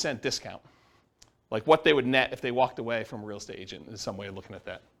 6% discount. Like what they would net if they walked away from a real estate agent is some way of looking at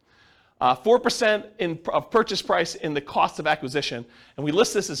that. 4% of purchase price in the cost of acquisition, and we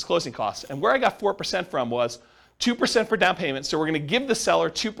list this as closing costs. And where I got 4% from was 2% for down payment. So we're going to give the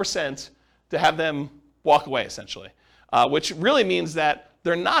seller 2% to have them walk away, essentially, which really means that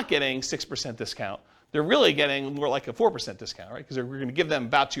they're not getting 6% discount. They're really getting more like a 4% discount, right? Because we're going to give them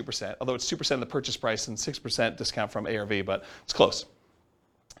about 2%, although it's 2% of the purchase price and 6% discount from ARV, but it's close.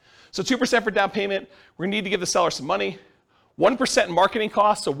 So 2% for down payment. We're going to need to give the seller some money. 1% in marketing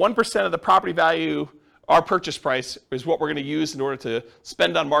costs, so 1% of the property value, our purchase price, is what we're going to use in order to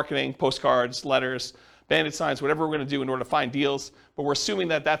spend on marketing, postcards, letters, bandit signs, whatever we're going to do in order to find deals. But we're assuming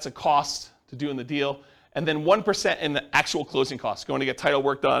that that's a cost to doing the deal. And then 1% in the actual closing costs, going to get title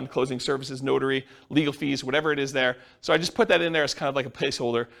work done, closing services, notary, legal fees, whatever it is there. So I just put that in there as kind of like a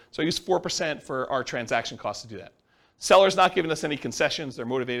placeholder. So I use 4% for our transaction costs to do that. Seller's not giving us any concessions. They're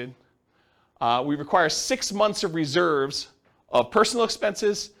motivated. We require 6 months of reserves of personal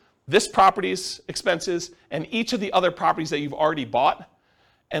expenses, this property's expenses, and each of the other properties that you've already bought.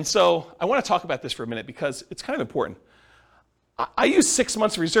 And so I want to talk about this for a minute because it's kind of important. I use 6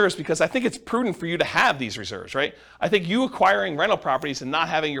 months of reserves because I think it's prudent for you to have these reserves, right? I think you acquiring rental properties and not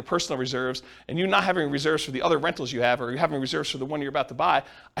having your personal reserves and you not having reserves for the other rentals you have or you having reserves for the one you're about to buy,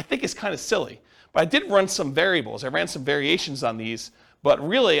 I think is kind of silly. But I did run some variables. I ran some variations on these. But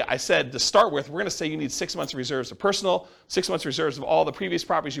really, I said to start with, we're going to say you need 6 months of reserves of personal, 6 months of reserves of all the previous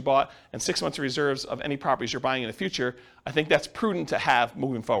properties you bought, and 6 months of reserves of any properties you're buying in the future. I think that's prudent to have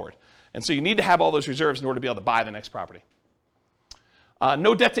moving forward. And so you need to have all those reserves in order to be able to buy the next property.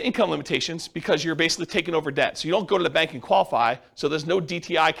 No debt to income limitations because you're basically taking over debt. So you don't go to the bank and qualify, so there's no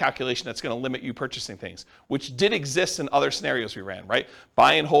DTI calculation that's going to limit you purchasing things, which did exist in other scenarios we ran, right?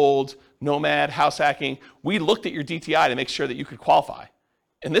 Buy and hold, nomad, house hacking. We looked at your DTI to make sure that you could qualify.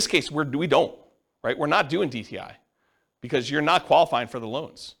 In this case, we don't, right? We're not doing DTI because you're not qualifying for the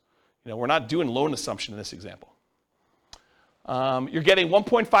loans. We're not doing loan assumption in this example. You're getting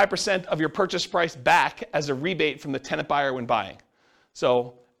 1.5% of your purchase price back as a rebate from the tenant buyer when buying.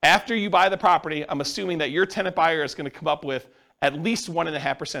 So after you buy the property, I'm assuming that your tenant buyer is going to come up with at least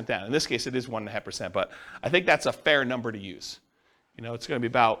 1.5% down. In this case, it is 1.5%, but I think that's a fair number to use. It's going to be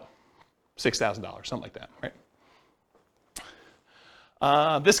about $6,000, something like that, right?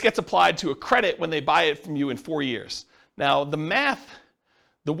 This gets applied to a credit when they buy it from you in 4 years. Now, the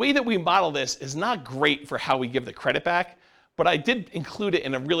way that we model this is not great for how we give the credit back, but I did include it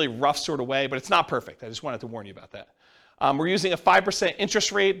in a really rough sort of way, but it's not perfect. I just wanted to warn you about that. We're using a 5%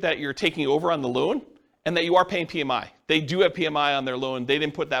 interest rate that you're taking over on the loan and that you are paying PMI. They do have PMI on their loan. They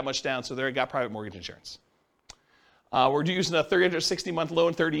didn't put that much down, so they got private mortgage insurance. We're using a 360-month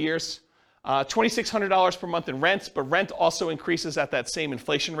loan, 30 years. $2,600 per month in rent, but rent also increases at that same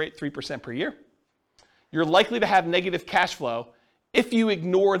inflation rate, 3% per year. you're likely to have negative cash flow if you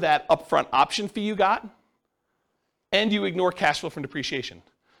ignore that upfront option fee you got and you ignore cash flow from depreciation.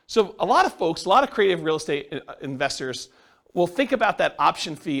 So a lot of folks, a lot of creative real estate investors will think about that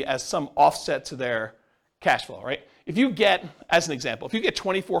option fee as some offset to their cash flow, right? If you get, as an example, if you get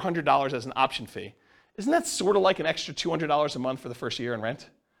 $2,400 as an option fee, isn't that sort of like an extra $200 a month for the first year in rent?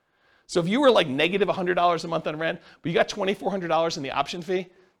 So if you were like negative $100 a month on rent, but you got $2,400 in the option fee,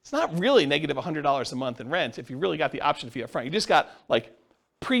 it's not really negative $100 a month in rent if you really got the option fee up front. You just got like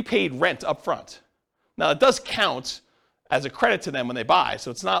prepaid rent up front. Now it does count as a credit to them when they buy,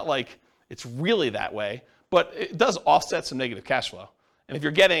 so it's not like it's really that way, but it does offset some negative cash flow. And if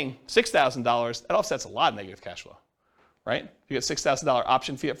you're getting $6,000, that offsets a lot of negative cash flow, right? If you get $6,000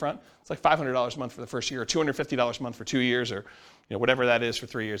 option fee up front, it's like $500 a month for the first year, or $250 a month for 2 years, or whatever that is for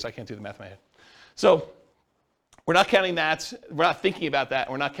 3 years. I can't do the math in my head. So we're not counting that. We're not thinking about that.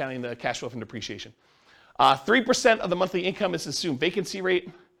 We're not counting the cash flow from depreciation. 3% of the monthly income is the assumed vacancy rate.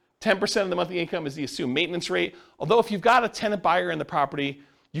 10% of the monthly income is the assumed maintenance rate. Although if you've got a tenant buyer in the property,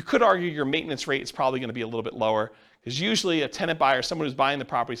 you could argue your maintenance rate is probably going to be a little bit lower, because usually a tenant buyer, someone who's buying the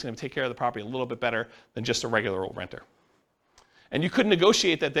property, is going to take care of the property a little bit better than just a regular old renter. And you could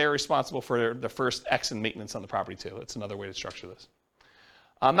negotiate that they're responsible for the first X in maintenance on the property too. That's another way to structure this.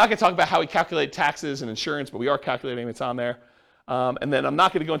 I'm not going to talk about how we calculate taxes and insurance, but we are calculating, it's on there. And then I'm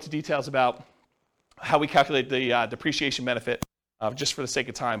not going to go into details about how we calculate the depreciation benefit, just for the sake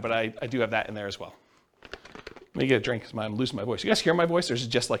of time, but I do have that in there as well. Let me get a drink because I'm losing my voice. You guys hear my voice, or is it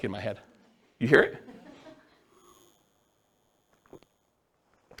just like in my head? You hear it?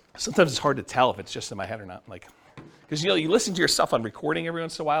 Sometimes it's hard to tell if it's just in my head or not. Because you listen to yourself on recording every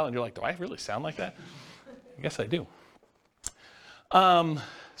once in a while, and you're like, do I really sound like that? I guess I do.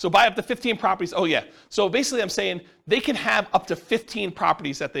 So buy up to 15 properties. Oh yeah. So basically I'm saying they can have up to 15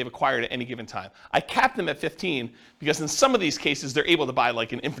 properties that they've acquired at any given time. I cap them at 15 because in some of these cases they're able to buy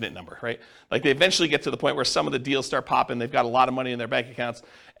like an infinite number, right? Like they eventually get to the point where some of the deals start popping, they've got a lot of money in their bank accounts,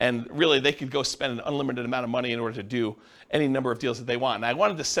 and really they could go spend an unlimited amount of money in order to do any number of deals that they want. And I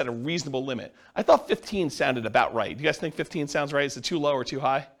wanted to set a reasonable limit. I thought 15 sounded about right. Do you guys think 15 sounds right? Is it too low or too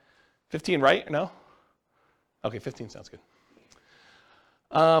high? 15 right or no? Okay, 15 sounds good.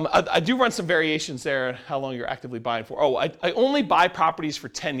 I do run some variations there, how long you're actively buying for. Oh, I only buy properties for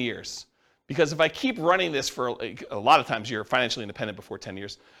 10 years. Because if I keep running this for, a lot of times you're financially independent before 10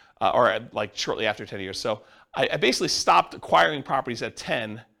 years, or like shortly after 10 years. So I basically stopped acquiring properties at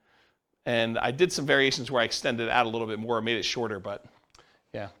 10, and I did some variations where I extended it out a little bit more, made it shorter, but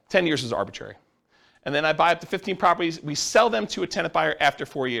yeah, 10 years is arbitrary. And then I buy up to 15 properties. We sell them to a tenant buyer after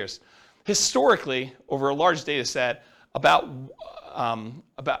 4 years. Historically, over a large data set,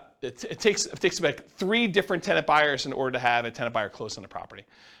 it takes about 3 different tenant buyers in order to have a tenant buyer close on the property.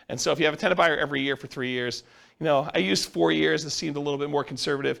 And so if you have a tenant buyer every year for 3 years, I used 4 years. This seemed a little bit more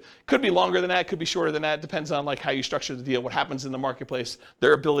conservative. Could be longer than that, could be shorter than that. It depends on how you structure the deal, what happens in the marketplace,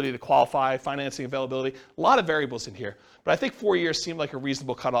 their ability to qualify, financing availability, a lot of variables in here. But I think 4 years seemed like a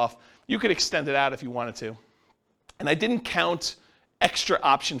reasonable cutoff. You could extend it out if you wanted to. And I didn't count extra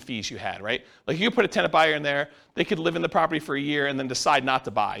option fees you had, right? Like you put a tenant buyer in there, they could live in the property for a year and then decide not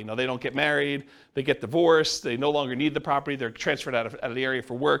to buy. They don't get married, they get divorced, they no longer need the property, they're transferred out of the area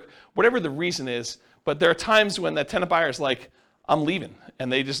for work, whatever the reason is. But there are times when that tenant buyer is like, I'm leaving,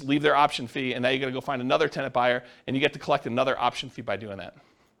 and they just leave their option fee, and now you got to go find another tenant buyer, and you get to collect another option fee by doing that.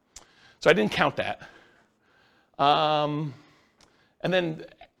 So I didn't count that. And then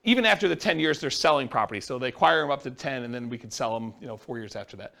even after the 10 years, they're selling property. So they acquire them up to 10, and then we could sell them 4 years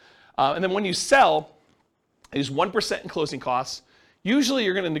after that. And then when you sell, use 1% in closing costs. Usually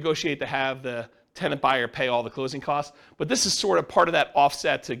you're going to negotiate to have the tenant buyer pay all the closing costs, but this is sort of part of that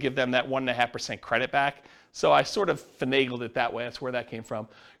offset to give them that 1.5% credit back. So I sort of finagled it that way. That's where that came from.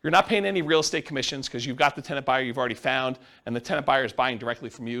 You're not paying any real estate commissions because you've got the tenant buyer you've already found, and the tenant buyer is buying directly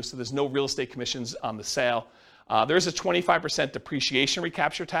from you, so there's no real estate commissions on the sale. There's a 25% depreciation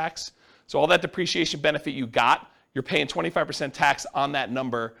recapture tax. So all that depreciation benefit you got, you're paying 25% tax on that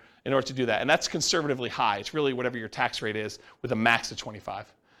number in order to do that. And that's conservatively high. It's really whatever your tax rate is with a max of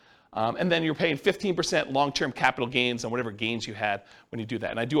 25. And then you're paying 15% long-term capital gains on whatever gains you had when you do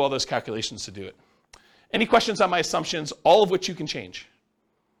that. And I do all those calculations to do it. Any questions on my assumptions, all of which you can change?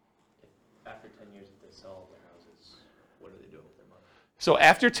 After 10 years, if they sell all their houses, what do they do with their money? So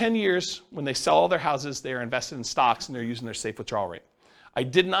after 10 years, when they sell all their houses, they are invested in stocks and they're using their safe withdrawal rate. I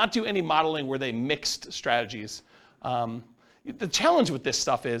did not do any modeling where they mixed strategies. The challenge with this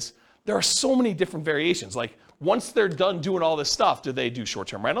stuff is there are so many different variations. Like once they're done doing all this stuff, do they do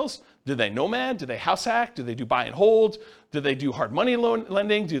short-term rentals? Do they nomad? Do they house hack? Do they do buy and hold? Do they do hard money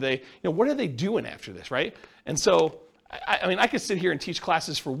lending? Do they, what are they doing after this, right? And so, I mean, I could sit here and teach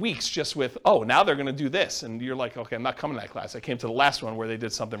classes for weeks just with, oh, now they're going to do this. And you're like, okay, I'm not coming to that class. I came to the last one where they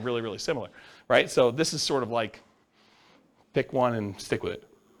did something really, really similar, right? So this is sort of like, pick one and stick with it.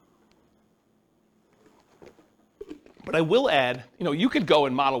 But I will add, you could go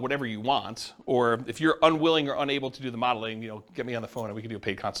and model whatever you want, or if you're unwilling or unable to do the modeling, get me on the phone and we can do a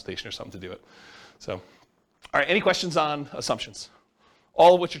paid consultation or something to do it. So, all right, any questions on assumptions?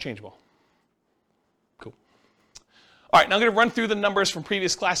 All of which are changeable. Cool. All right, now I'm going to run through the numbers from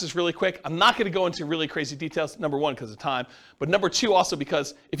previous classes really quick. I'm not going to go into really crazy details, number one, because of time, but number two, also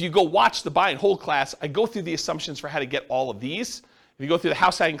because if you go watch the buy and hold class, I go through the assumptions for how to get all of these. If you go through the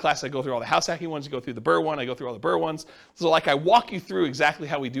house hacking class, I go through all the house hacking ones. You go through the Burr one, I go through all the Burr ones. So I walk you through exactly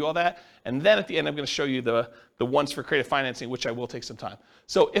how we do all that. And then at the end, I'm going to show you the ones for creative financing, which I will take some time.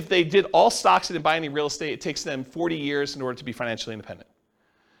 So if they did all stocks and didn't buy any real estate, it takes them 40 years in order to be financially independent.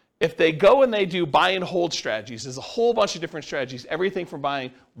 If they go and they do buy and hold strategies, there's a whole bunch of different strategies. Everything from buying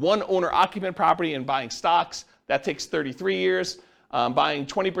one owner-occupant property and buying stocks, that takes 33 years. Buying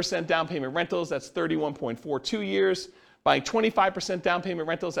 20% down payment rentals, that's 31.42 years. Buying 25% down payment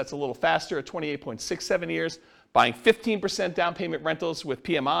rentals, that's a little faster at 28.67 years. Buying 15% down payment rentals with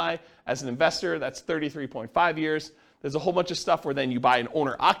PMI as an investor, that's 33.5 years. There's a whole bunch of stuff where then you buy an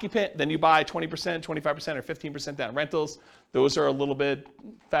owner-occupant, then you buy 20%, 25%, or 15% down rentals. Those are a little bit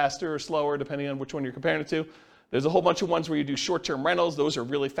faster or slower depending on which one you're comparing it to. There's a whole bunch of ones where you do short-term rentals. Those are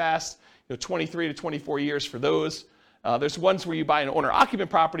really fast, 23 to 24 years for those. There's ones where you buy an owner-occupant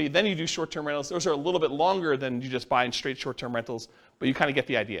property, then you do short-term rentals. Those are a little bit longer than you just buying straight short-term rentals, but you kind of get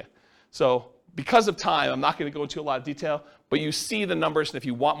the idea. So because of time, I'm not going to go into a lot of detail, but you see the numbers, and if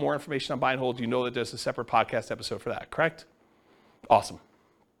you want more information on buy and hold, you know that there's a separate podcast episode for that, correct? Awesome.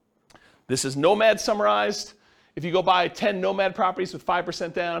 This is Nomad summarized. If you go buy 10 Nomad properties with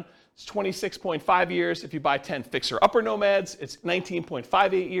 5% down, it's 26.5 years. If you buy 10 fixer-upper Nomads, it's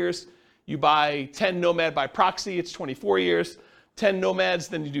 19.58 years. You buy 10 Nomad by proxy, it's 24 years. 10 Nomads,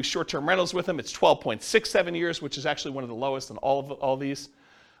 then you do short-term rentals with them, it's 12.67 years, which is actually one of the lowest in all these.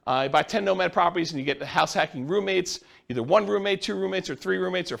 You buy 10 Nomad properties and you get the house hacking roommates, either one roommate, two roommates, or three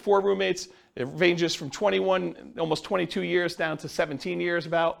roommates, or four roommates. It ranges from 21, almost 22 years down to 17 years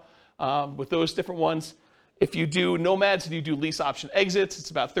about with those different ones. If you do Nomads and you do lease option exits, it's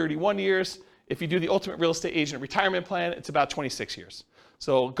about 31 years. If you do the Ultimate Real Estate Agent Retirement Plan, it's about 26 years.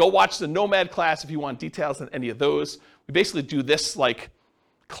 So go watch the Nomad class if you want details on any of those. We basically do this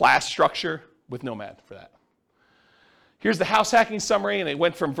class structure with Nomad for that. Here's the house hacking summary, and it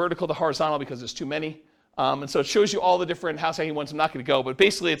went from vertical to horizontal because there's too many. And so it shows you all the different house hacking ones. I'm not going to go, but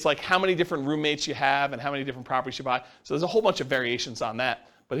basically it's how many different roommates you have and how many different properties you buy. So there's a whole bunch of variations on that,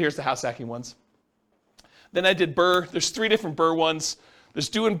 but here's the house hacking ones. Then I did Burr. There's 3 different Burr ones. There's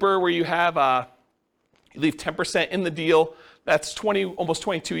doing Burr where you have, you leave 10% in the deal. That's almost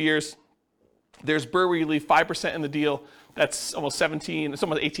 22 years. There's Burr where you leave 5% in the deal. That's almost 17, it's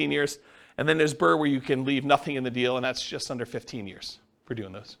almost 18 years. And then there's Burr where you can leave nothing in the deal, and that's just under 15 years for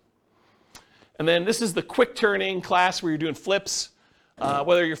doing those. And then this is the quick turning class where you're doing flips,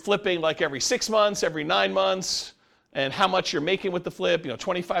 whether you're flipping every 6 months, every 9 months, and how much you're making with the flip,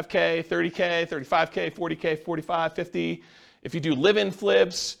 25K, 30K, 35K, 40K, 45, 50. If you do live-in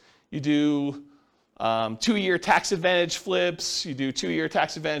flips, you do 2-year tax advantage flips, you do 2-year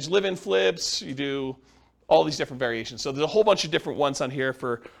tax advantage live-in flips, you do all these different variations. So there's a whole bunch of different ones on here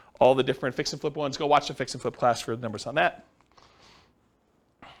for all the different fix and flip ones. Go watch the fix and flip class for the numbers on that.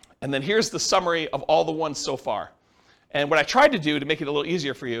 And then here's the summary of all the ones so far. And what I tried to do to make it a little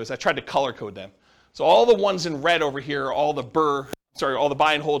easier for you is I tried to color code them. So all the ones in red over here are all the all the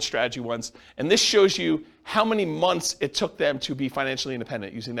buy and hold strategy ones. And this shows you how many months it took them to be financially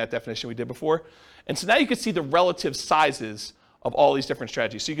independent using that definition we did before. And so now you can see the relative sizes of all these different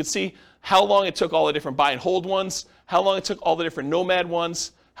strategies. So you can see how long it took all the different buy and hold ones, how long it took all the different Nomad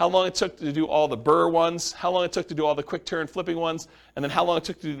ones, how long it took to do all the Burr ones, how long it took to do all the quick turn flipping ones, and then how long it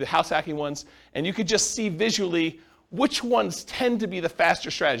took to do the house hacking ones. And you could just see visually which ones tend to be the faster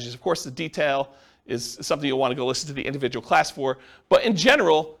strategies. Of course, the detail is something you'll want to go listen to the individual class for. But in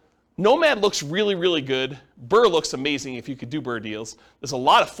general, Nomad looks really, really good. Burr looks amazing if you could do Burr deals. There's a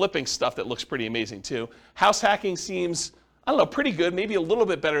lot of flipping stuff that looks pretty amazing too. House hacking seems, I don't know, pretty good, maybe a little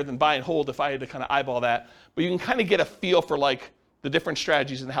bit better than buy and hold if I had to kind of eyeball that. But you can kind of get a feel for the different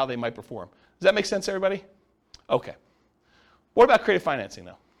strategies and how they might perform. Does that make sense, everybody? Okay. What about creative financing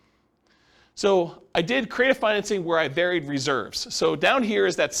though? So I did creative financing where I varied reserves. So down here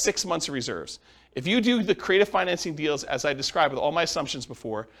is that 6 months of reserves. If you do the creative financing deals as I described with all my assumptions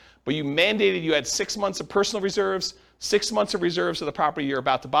before, but you mandated you had 6 months of personal reserves, 6 months of reserves of the property you're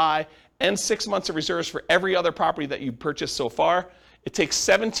about to buy, and 6 months of reserves for every other property that you purchased so far, it takes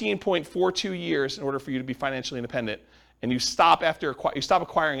 17.42 years in order for you to be financially independent, and you stop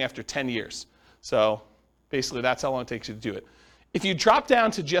acquiring after 10 years. So basically that's how long it takes you to do it. If you drop down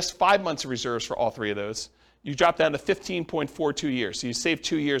to just 5 months of reserves for all three of those, you drop down to 15.42 years. So you save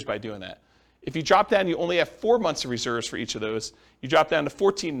 2 years by doing that. If you drop down, you only have 4 months of reserves for each of those, you drop down to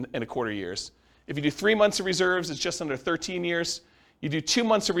 14.25 years. If you do 3 months of reserves, it's just under 13 years. You do 2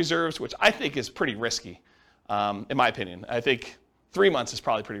 months of reserves, which I think is pretty risky, in my opinion. I think 3 months is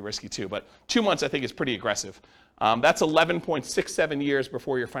probably pretty risky too, but 2 months I think is pretty aggressive. That's 11.67 years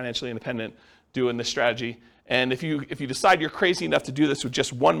before you're financially independent doing this strategy. And if you decide you're crazy enough to do this with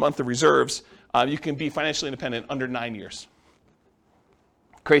just 1 month of reserves, you can be financially independent under 9 years.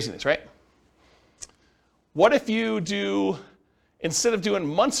 Craziness, right? What if you do, instead of doing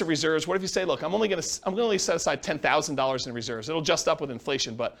months of reserves, what if you say, look, I'm going to set aside $10,000 in reserves. It'll adjust up with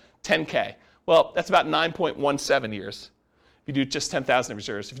inflation, but 10K. Well, that's about 9.17 years. If you do just 10,000 in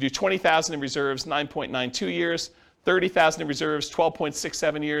reserves. If you do 20,000 in reserves, 9.92 years. 30,000 in reserves,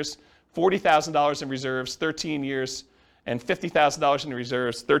 12.67 years. $40,000 in reserves, 13 years. And $50,000 in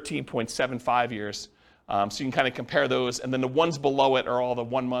reserves, 13.75 years. So you can kind of compare those. And then the ones below it are all the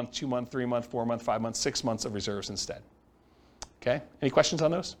 1 month, 2 month, 3 month, 4 month, 5 month, 6 months of reserves instead. Okay, any questions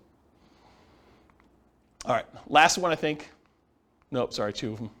on those? All right, last one I think. Nope, sorry,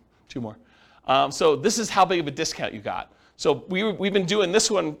 two more. So this is how big of a discount you got. So we've been doing this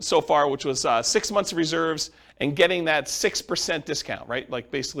one so far, which was 6 months of reserves and getting that 6% discount, right?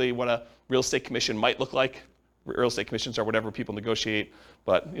 Like basically what a real estate commission might look like. Real estate commissions are whatever people negotiate,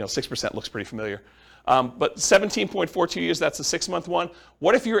 but 6% looks pretty familiar. But 17.42 years, that's the 6 month one.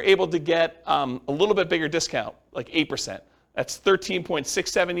 What if you were able to get a little bit bigger discount, like 8%? That's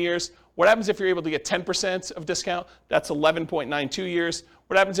 13.67 years. What happens if you're able to get 10% of discount? That's 11.92 years.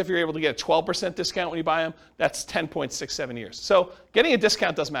 What happens if you're able to get a 12% discount when you buy them? That's 10.67 years. So getting a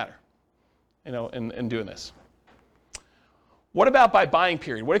discount does matter, in doing this. What about by buying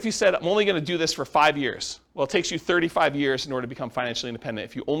period? What if you said, I'm only going to do this for 5 years? Well, it takes you 35 years in order to become financially independent.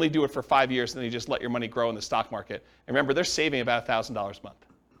 If you only do it for 5 years, then you just let your money grow in the stock market. And remember, they're saving about $1,000 a month.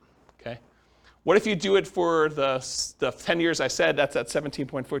 Okay? What if you do it for the 10 years I said? That's at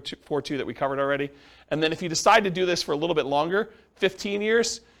 17.42 that we covered already. And then if you decide to do this for a little bit longer, 15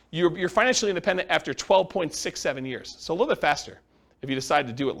 years, you're financially independent after 12.67 years. So a little bit faster if you decide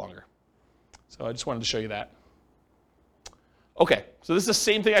to do it longer. So I just wanted to show you that. Okay, so this is the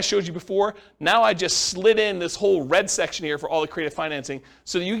same thing I showed you before. Now I just slid in this whole red section here for all the creative financing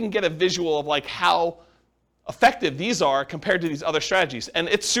so that you can get a visual of like how effective these are compared to these other strategies. And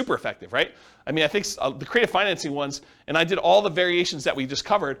it's super effective, right? I mean, I think the creative financing ones, and I did all the variations that we just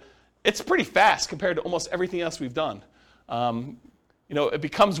covered, it's pretty fast compared to almost everything else we've done. It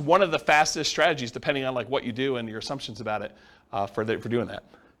becomes one of the fastest strategies depending on like what you do and your assumptions about it for doing that.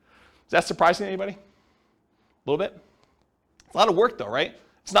 Is that surprising to anybody? A little bit? It's a lot of work though, right?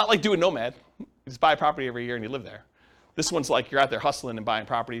 It's not like doing Nomad. You just buy a property every year and you live there. This one's like you're out there hustling and buying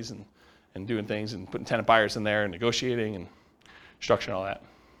properties and doing things and putting tenant buyers in there and negotiating and structuring all that.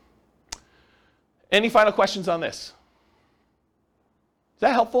 Any final questions on this? Is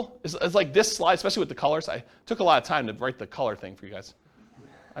that helpful? Is like this slide, especially with the colors, I took a lot of time to write the color thing for you guys.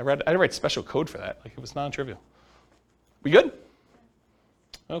 I had to write special code for that. Like it was non-trivial. We good?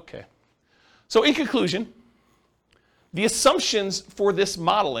 Okay. So in conclusion, the assumptions for this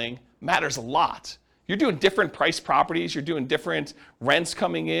modeling matters a lot. You're doing different price properties, you're doing different rents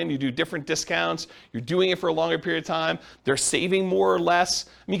coming in, you do different discounts, you're doing it for a longer period of time, they're saving more or less,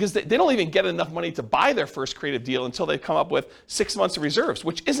 because they don't even get enough money to buy their first creative deal until they come up with 6 months of reserves,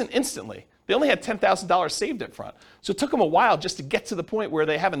 which isn't instantly. They only had $10,000 saved up front. So it took them a while just to get to the point where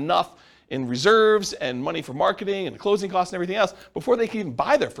they have enough in reserves and money for marketing and closing costs and everything else before they can even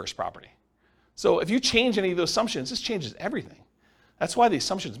buy their first property. So if you change any of those assumptions, this changes everything. That's why the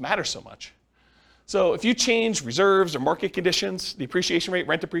assumptions matter so much. So if you change reserves or market conditions, the appreciation rate,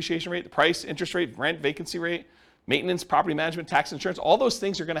 rent appreciation rate, the price, interest rate, rent, vacancy rate, maintenance, property management, tax insurance, all those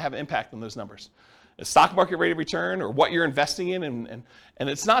things are going to have an impact on those numbers. The stock market rate of return or what you're investing in, and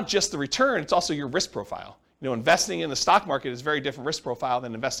it's not just the return, it's also your risk profile. Investing in the stock market is a very different risk profile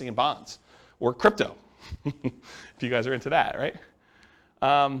than investing in bonds or crypto, if you guys are into that, right?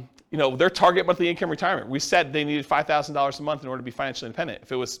 Their target monthly income retirement, we said they needed $5,000 a month in order to be financially independent.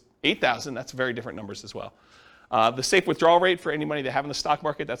 If it was $8,000, that's very different numbers as well. The safe withdrawal rate for any money they have in the stock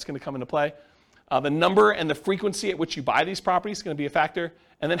market, that's going to come into play. The number and the frequency at which you buy these properties is going to be a factor.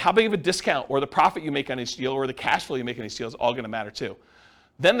 And then how big of a discount or the profit you make on each deal or the cash flow you make on each deal is all going to matter too.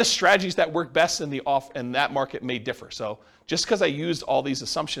 Then the strategies that work best in that market may differ. So just because I used all these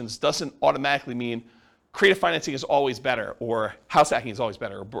assumptions doesn't automatically mean creative financing is always better, or house hacking is always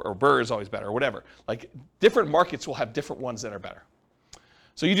better, or BRRRR is always better, or whatever. Like different markets will have different ones that are better.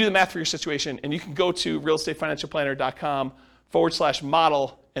 So you do the math for your situation, and you can go to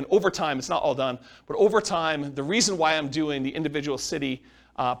realestatefinancialplanner.com/model. And over time, it's not all done, but over time, the reason why I'm doing the individual city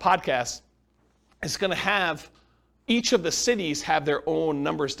podcast is going to have each of the cities have their own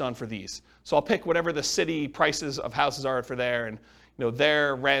numbers done for these. So I'll pick whatever the city prices of houses are for there, and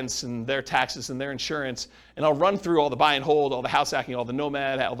their rents and their taxes and their insurance, and I'll run through all the buy and hold, all the house hacking, all the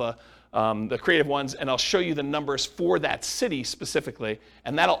nomad, all the creative ones, and I'll show you the numbers for that city specifically,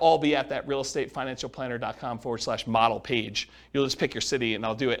 and that'll all be at that realestatefinancialplanner.com/model page. You'll just pick your city, and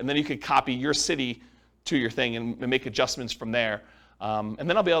I'll do it, and then you can copy your city to your thing and make adjustments from there, and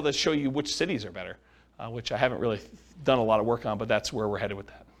then I'll be able to show you which cities are better, which I haven't really done a lot of work on, but that's where we're headed with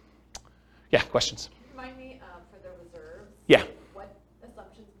that. Yeah, questions? Can you remind me for the reserves? Yeah. What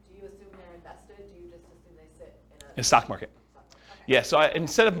assumptions do you assume they're invested? Do you just assume they sit in In stock market. Okay. Yeah, so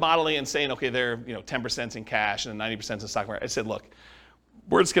instead of modeling and saying, okay, they're 10% in cash and 90% in stock market, I said, look,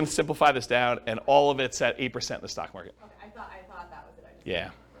 we're just going to simplify this down, and all of it's at 8% in the stock market. Okay, I thought that was it. I just Yeah.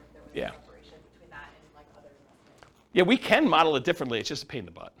 there was Yeah. a separation between that and like other investments. Yeah, we can model it differently. It's just a pain in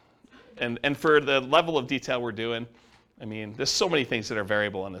the butt. And for the level of detail we're doing, I mean, there's so many things that are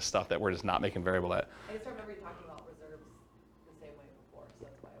variable in this stuff that we're just not making variable at. I just remember you talking about reserves the same way before, so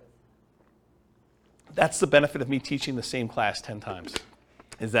that's why I was. That's the benefit of me teaching the same class 10 times,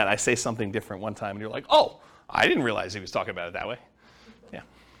 is that I say something different one time, and you're like, oh, I didn't realize he was talking about it that way. Yeah.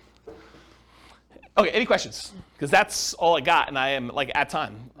 Okay, any questions? Because that's all I got, and I am like at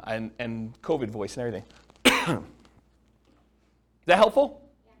time, and COVID voice and everything. Is that helpful?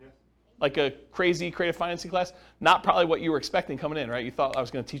 Like a crazy creative financing class? Not probably what you were expecting coming in, right? You thought I was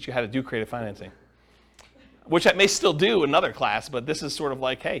going to teach you how to do creative financing, which I may still do another class, but this is sort of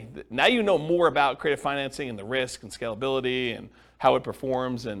like, hey, now you know more about creative financing and the risk and scalability and how it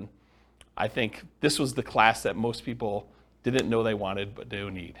performs, and I think this was the class that most people didn't know they wanted but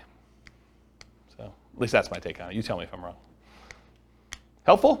do need. So at least that's my take on it. You tell me if I'm wrong.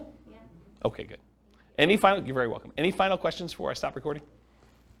 Helpful? Yeah. Okay, good. You're very welcome. Any final questions before I stop recording?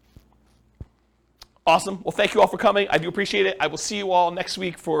 Awesome. Well, thank you all for coming. I do appreciate it. I will see you all next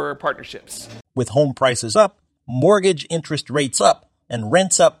week for partnerships. With home prices up, mortgage interest rates up, and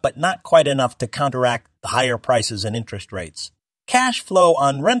rents up, but not quite enough to counteract the higher prices and interest rates. Cash flow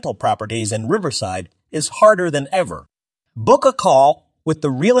on rental properties in Riverside is harder than ever. Book a call with the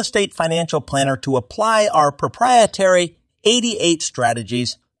Real Estate Financial Planner to apply our proprietary 88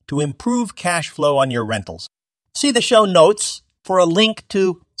 strategies to improve cash flow on your rentals. See the show notes for a link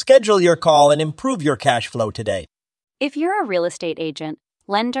to schedule your call and improve your cash flow today. If you're a real estate agent,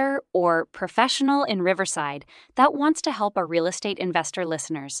 lender, or professional in Riverside that wants to help our real estate investor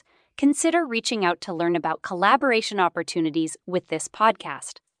listeners, consider reaching out to learn about collaboration opportunities with this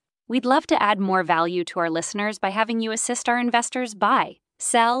podcast. We'd love to add more value to our listeners by having you assist our investors buy,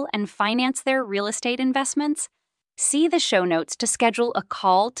 sell, and finance their real estate investments. See the show notes to schedule a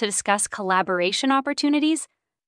call to discuss collaboration opportunities